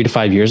 3 to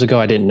 5 years ago,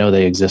 I didn't know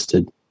they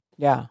existed.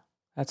 Yeah.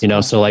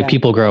 That's so like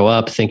people grow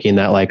up thinking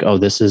that like, oh,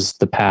 this is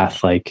the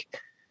path like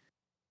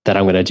that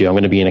I'm going to do. I'm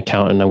going to be an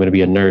accountant. I'm going to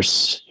be a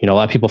nurse. A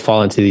lot of people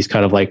fall into these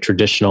kind of like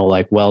traditional,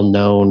 like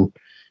well-known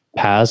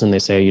paths. And they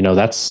say,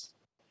 that's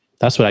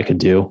what I could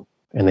do.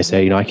 And they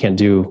say, I can't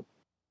do,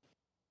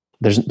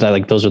 those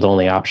are the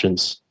only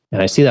options.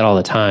 And I see that all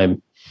the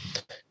time.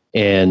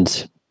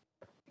 And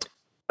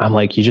I'm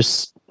like, you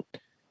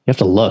have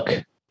to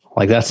look.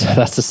 Like that's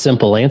the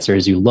simple answer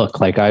is you look.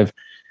 Like I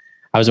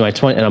was in my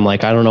 20s and I'm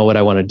like, I don't know what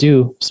I want to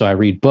do. So I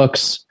read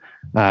books,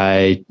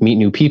 I meet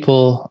new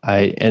people.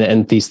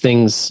 And these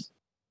things,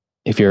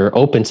 if you're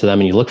open to them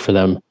and you look for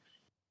them,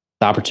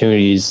 the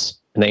opportunities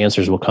and the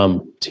answers will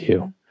come to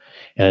you.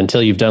 And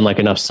until you've done like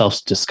enough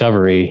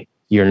self-discovery,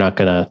 you're not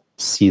going to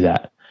see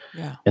that.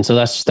 Yeah. And so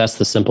that's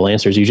the simple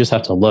answer is you just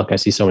have to look. I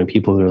see so many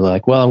people who are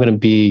like, well, I'm going to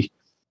be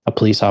a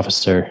police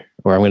officer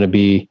or I'm going to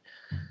be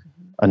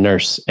a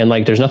nurse. And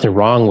like, there's nothing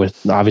wrong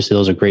with, obviously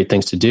those are great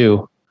things to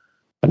do,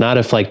 but not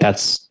if like,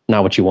 that's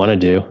not what you want to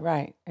do.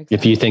 Right. Exactly.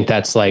 If you think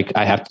that's like,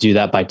 I have to do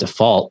that by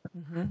default,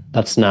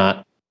 that's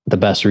not the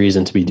best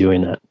reason to be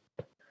doing that.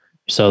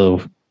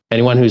 So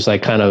anyone who's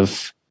like kind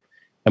of,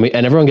 and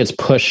everyone gets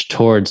pushed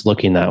towards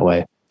looking that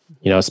way,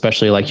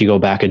 especially like you go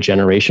back a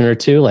generation or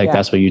two, like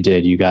that's what you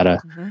did. You got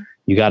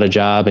a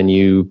job and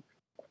you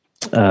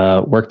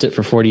worked it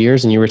for 40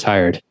 years and you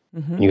retired.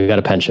 You got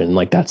a pension.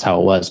 Like that's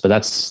how it was, but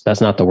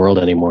that's not the world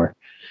anymore.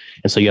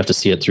 And so you have to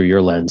see it through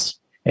your lens.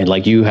 And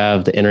like you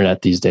have the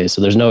internet these days,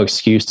 so there's no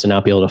excuse to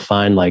not be able to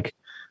find like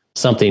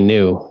something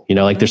new.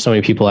 Like there's so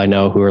many people I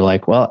know who are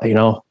like, well, I'm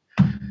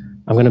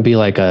going to be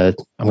like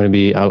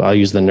I'll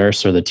use the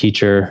nurse or the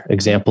teacher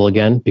example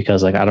again,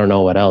 because like, I don't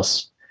know what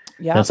else.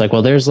 Yeah. And it's like,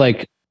 well, there's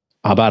like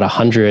about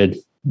 100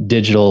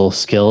 digital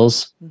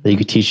skills that you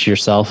could teach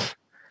yourself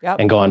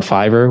and go on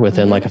Fiverr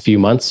within like a few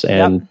months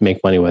and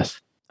make money with.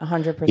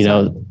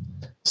 100%.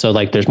 So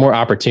like there's more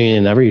opportunity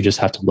than ever. You just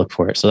have to look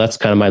for it. So that's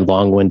kind of my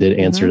long-winded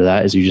answer to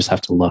that is you just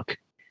have to look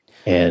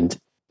and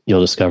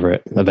you'll discover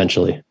it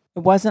eventually. It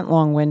wasn't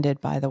long-winded,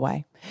 by the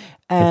way.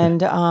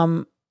 And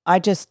I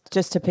just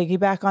to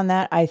piggyback on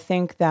that, I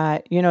think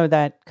that,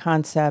 that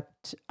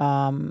concept,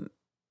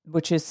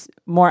 which is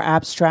more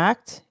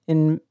abstract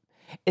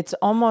it's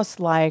almost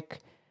like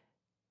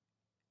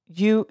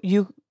you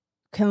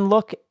can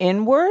look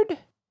inward,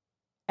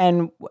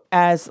 and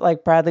as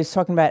like Bradley's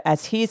talking about,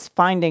 as he's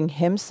finding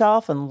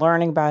himself and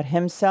learning about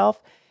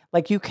himself,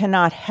 like you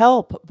cannot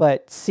help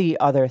but see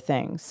other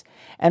things.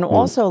 And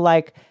also,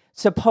 like,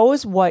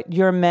 suppose what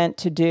you're meant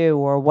to do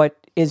or what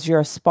is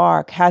your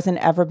spark hasn't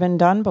ever been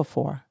done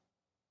before.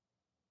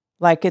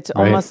 Like, it's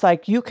almost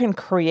like you can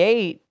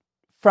create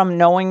from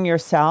knowing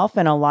yourself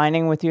and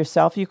aligning with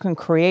yourself. You can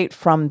create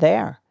from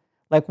there.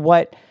 Like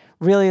what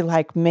really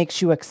like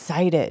makes you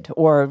excited,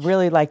 or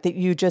really like that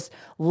you just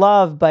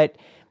love, but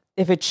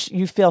if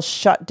you feel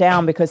shut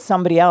down because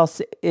somebody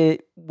else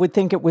would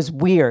think it was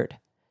weird.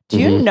 Do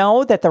you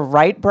know that the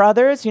Wright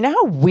brothers, you know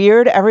how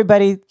weird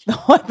everybody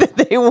thought that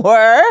they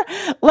were?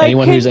 Like,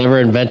 anyone who's ever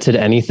invented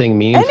anything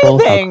meaningful,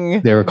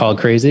 they were called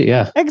crazy.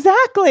 Yeah,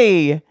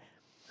 exactly.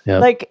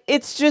 Yep. Like,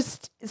 it's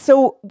just,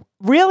 so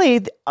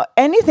really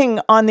anything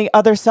on the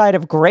other side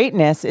of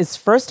greatness is,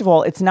 first of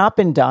all, it's not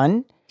been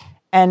done,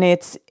 and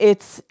it's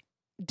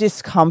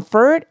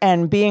discomfort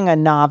and being a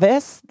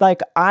novice.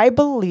 Like, I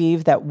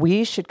believe that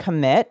we should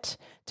commit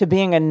to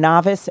being a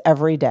novice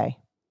every day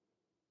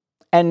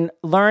and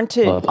learn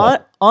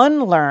to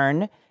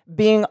unlearn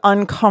being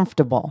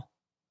uncomfortable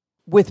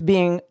with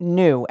being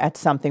new at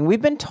something.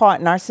 We've been taught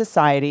in our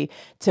society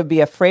to be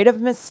afraid of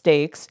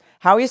mistakes.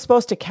 How are you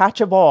supposed to catch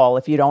a ball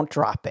if you don't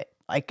drop it?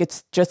 Like,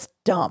 it's just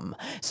dumb.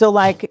 So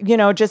like, you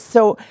know, just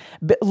so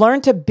learn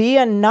to be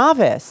a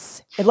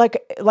novice.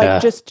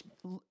 Just,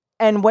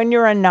 and when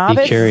you're a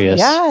novice, be curious.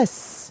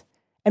 Yes.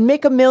 And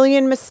make a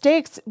million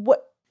mistakes.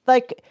 What,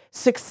 like,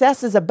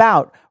 success is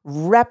about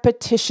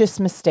repetitious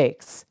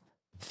mistakes,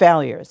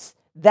 failures.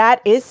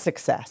 That is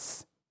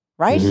success,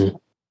 right?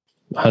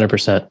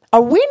 100%.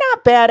 Are we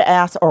not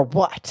badass or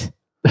what?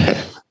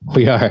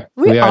 We are.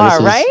 We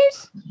are, right?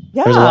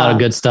 Yeah. There's a lot of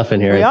good stuff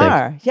in here. We I think.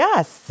 are.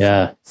 Yes.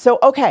 Yeah. So,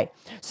 okay.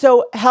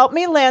 So help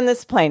me land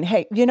this plane.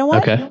 Hey, you know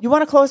what? Okay. You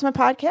want to close my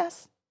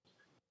podcast?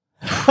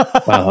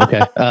 Wow.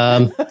 Okay. I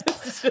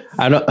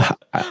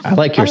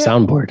like your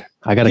soundboard.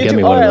 I got to get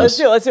me one of those.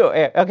 Let's do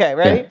it. Okay.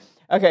 Ready?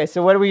 Yeah. Okay.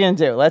 So what are we going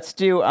to do? Let's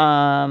do,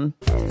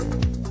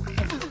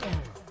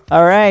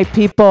 all right,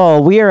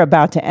 people, we are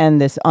about to end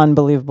this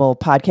unbelievable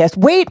podcast.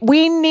 Wait,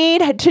 we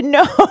need to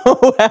know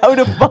how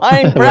to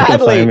find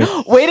Bradley.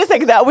 Wait a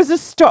second. That was a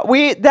start.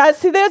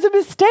 There's a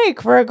mistake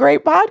for a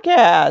great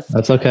podcast.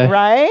 That's okay.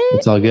 Right?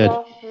 It's all good.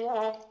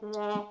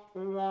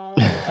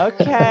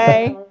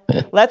 Okay.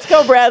 Let's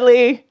go,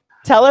 Bradley.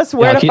 Tell us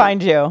where to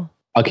find you.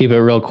 I'll keep it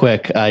real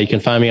quick. You can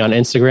find me on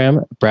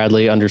Instagram,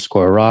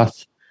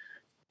 Bradley_Roth.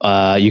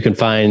 You can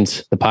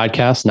find the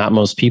podcast, Not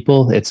Most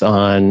People. It's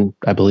on,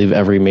 I believe,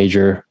 every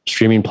major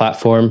streaming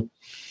platform.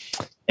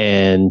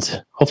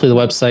 And hopefully the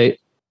website,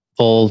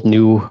 full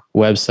new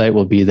website,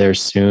 will be there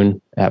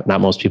soon at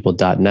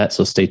notmostpeople.net.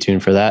 So stay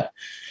tuned for that.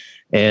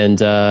 And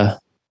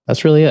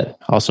that's really it.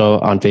 Also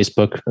on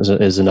Facebook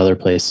is another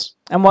place.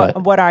 And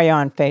what are you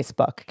on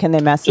Facebook? Can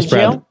they message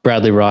you?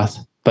 Bradley Roth.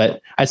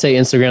 But I'd say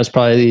Instagram is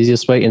probably the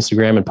easiest way.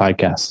 Instagram and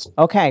podcasts.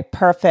 Okay,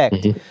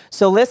 perfect.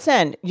 So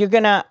listen, you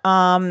guys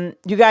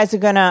are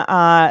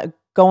gonna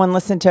go and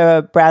listen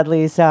to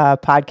Bradley's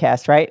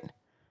podcast, right?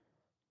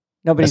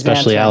 Nobody's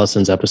especially answering.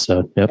 Allison's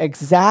episode. Yep.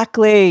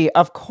 Exactly.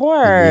 Of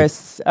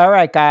course. All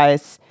right,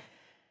 guys.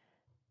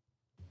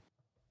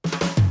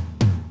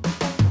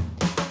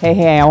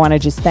 Hey, I want to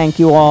just thank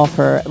you all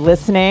for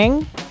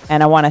listening.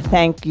 And I want to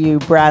thank you,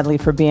 Bradley,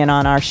 for being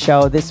on our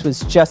show. This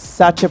was just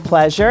such a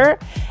pleasure.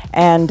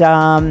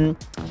 And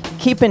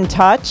keep in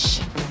touch.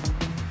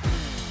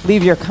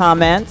 Leave your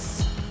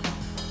comments.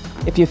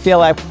 If you feel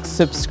like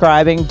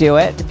subscribing, do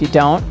it. If you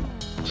don't,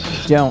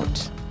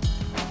 don't.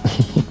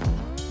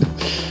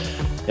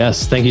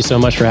 Yes, thank you so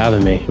much for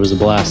having me. It was a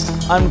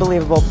blast.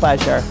 Unbelievable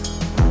pleasure.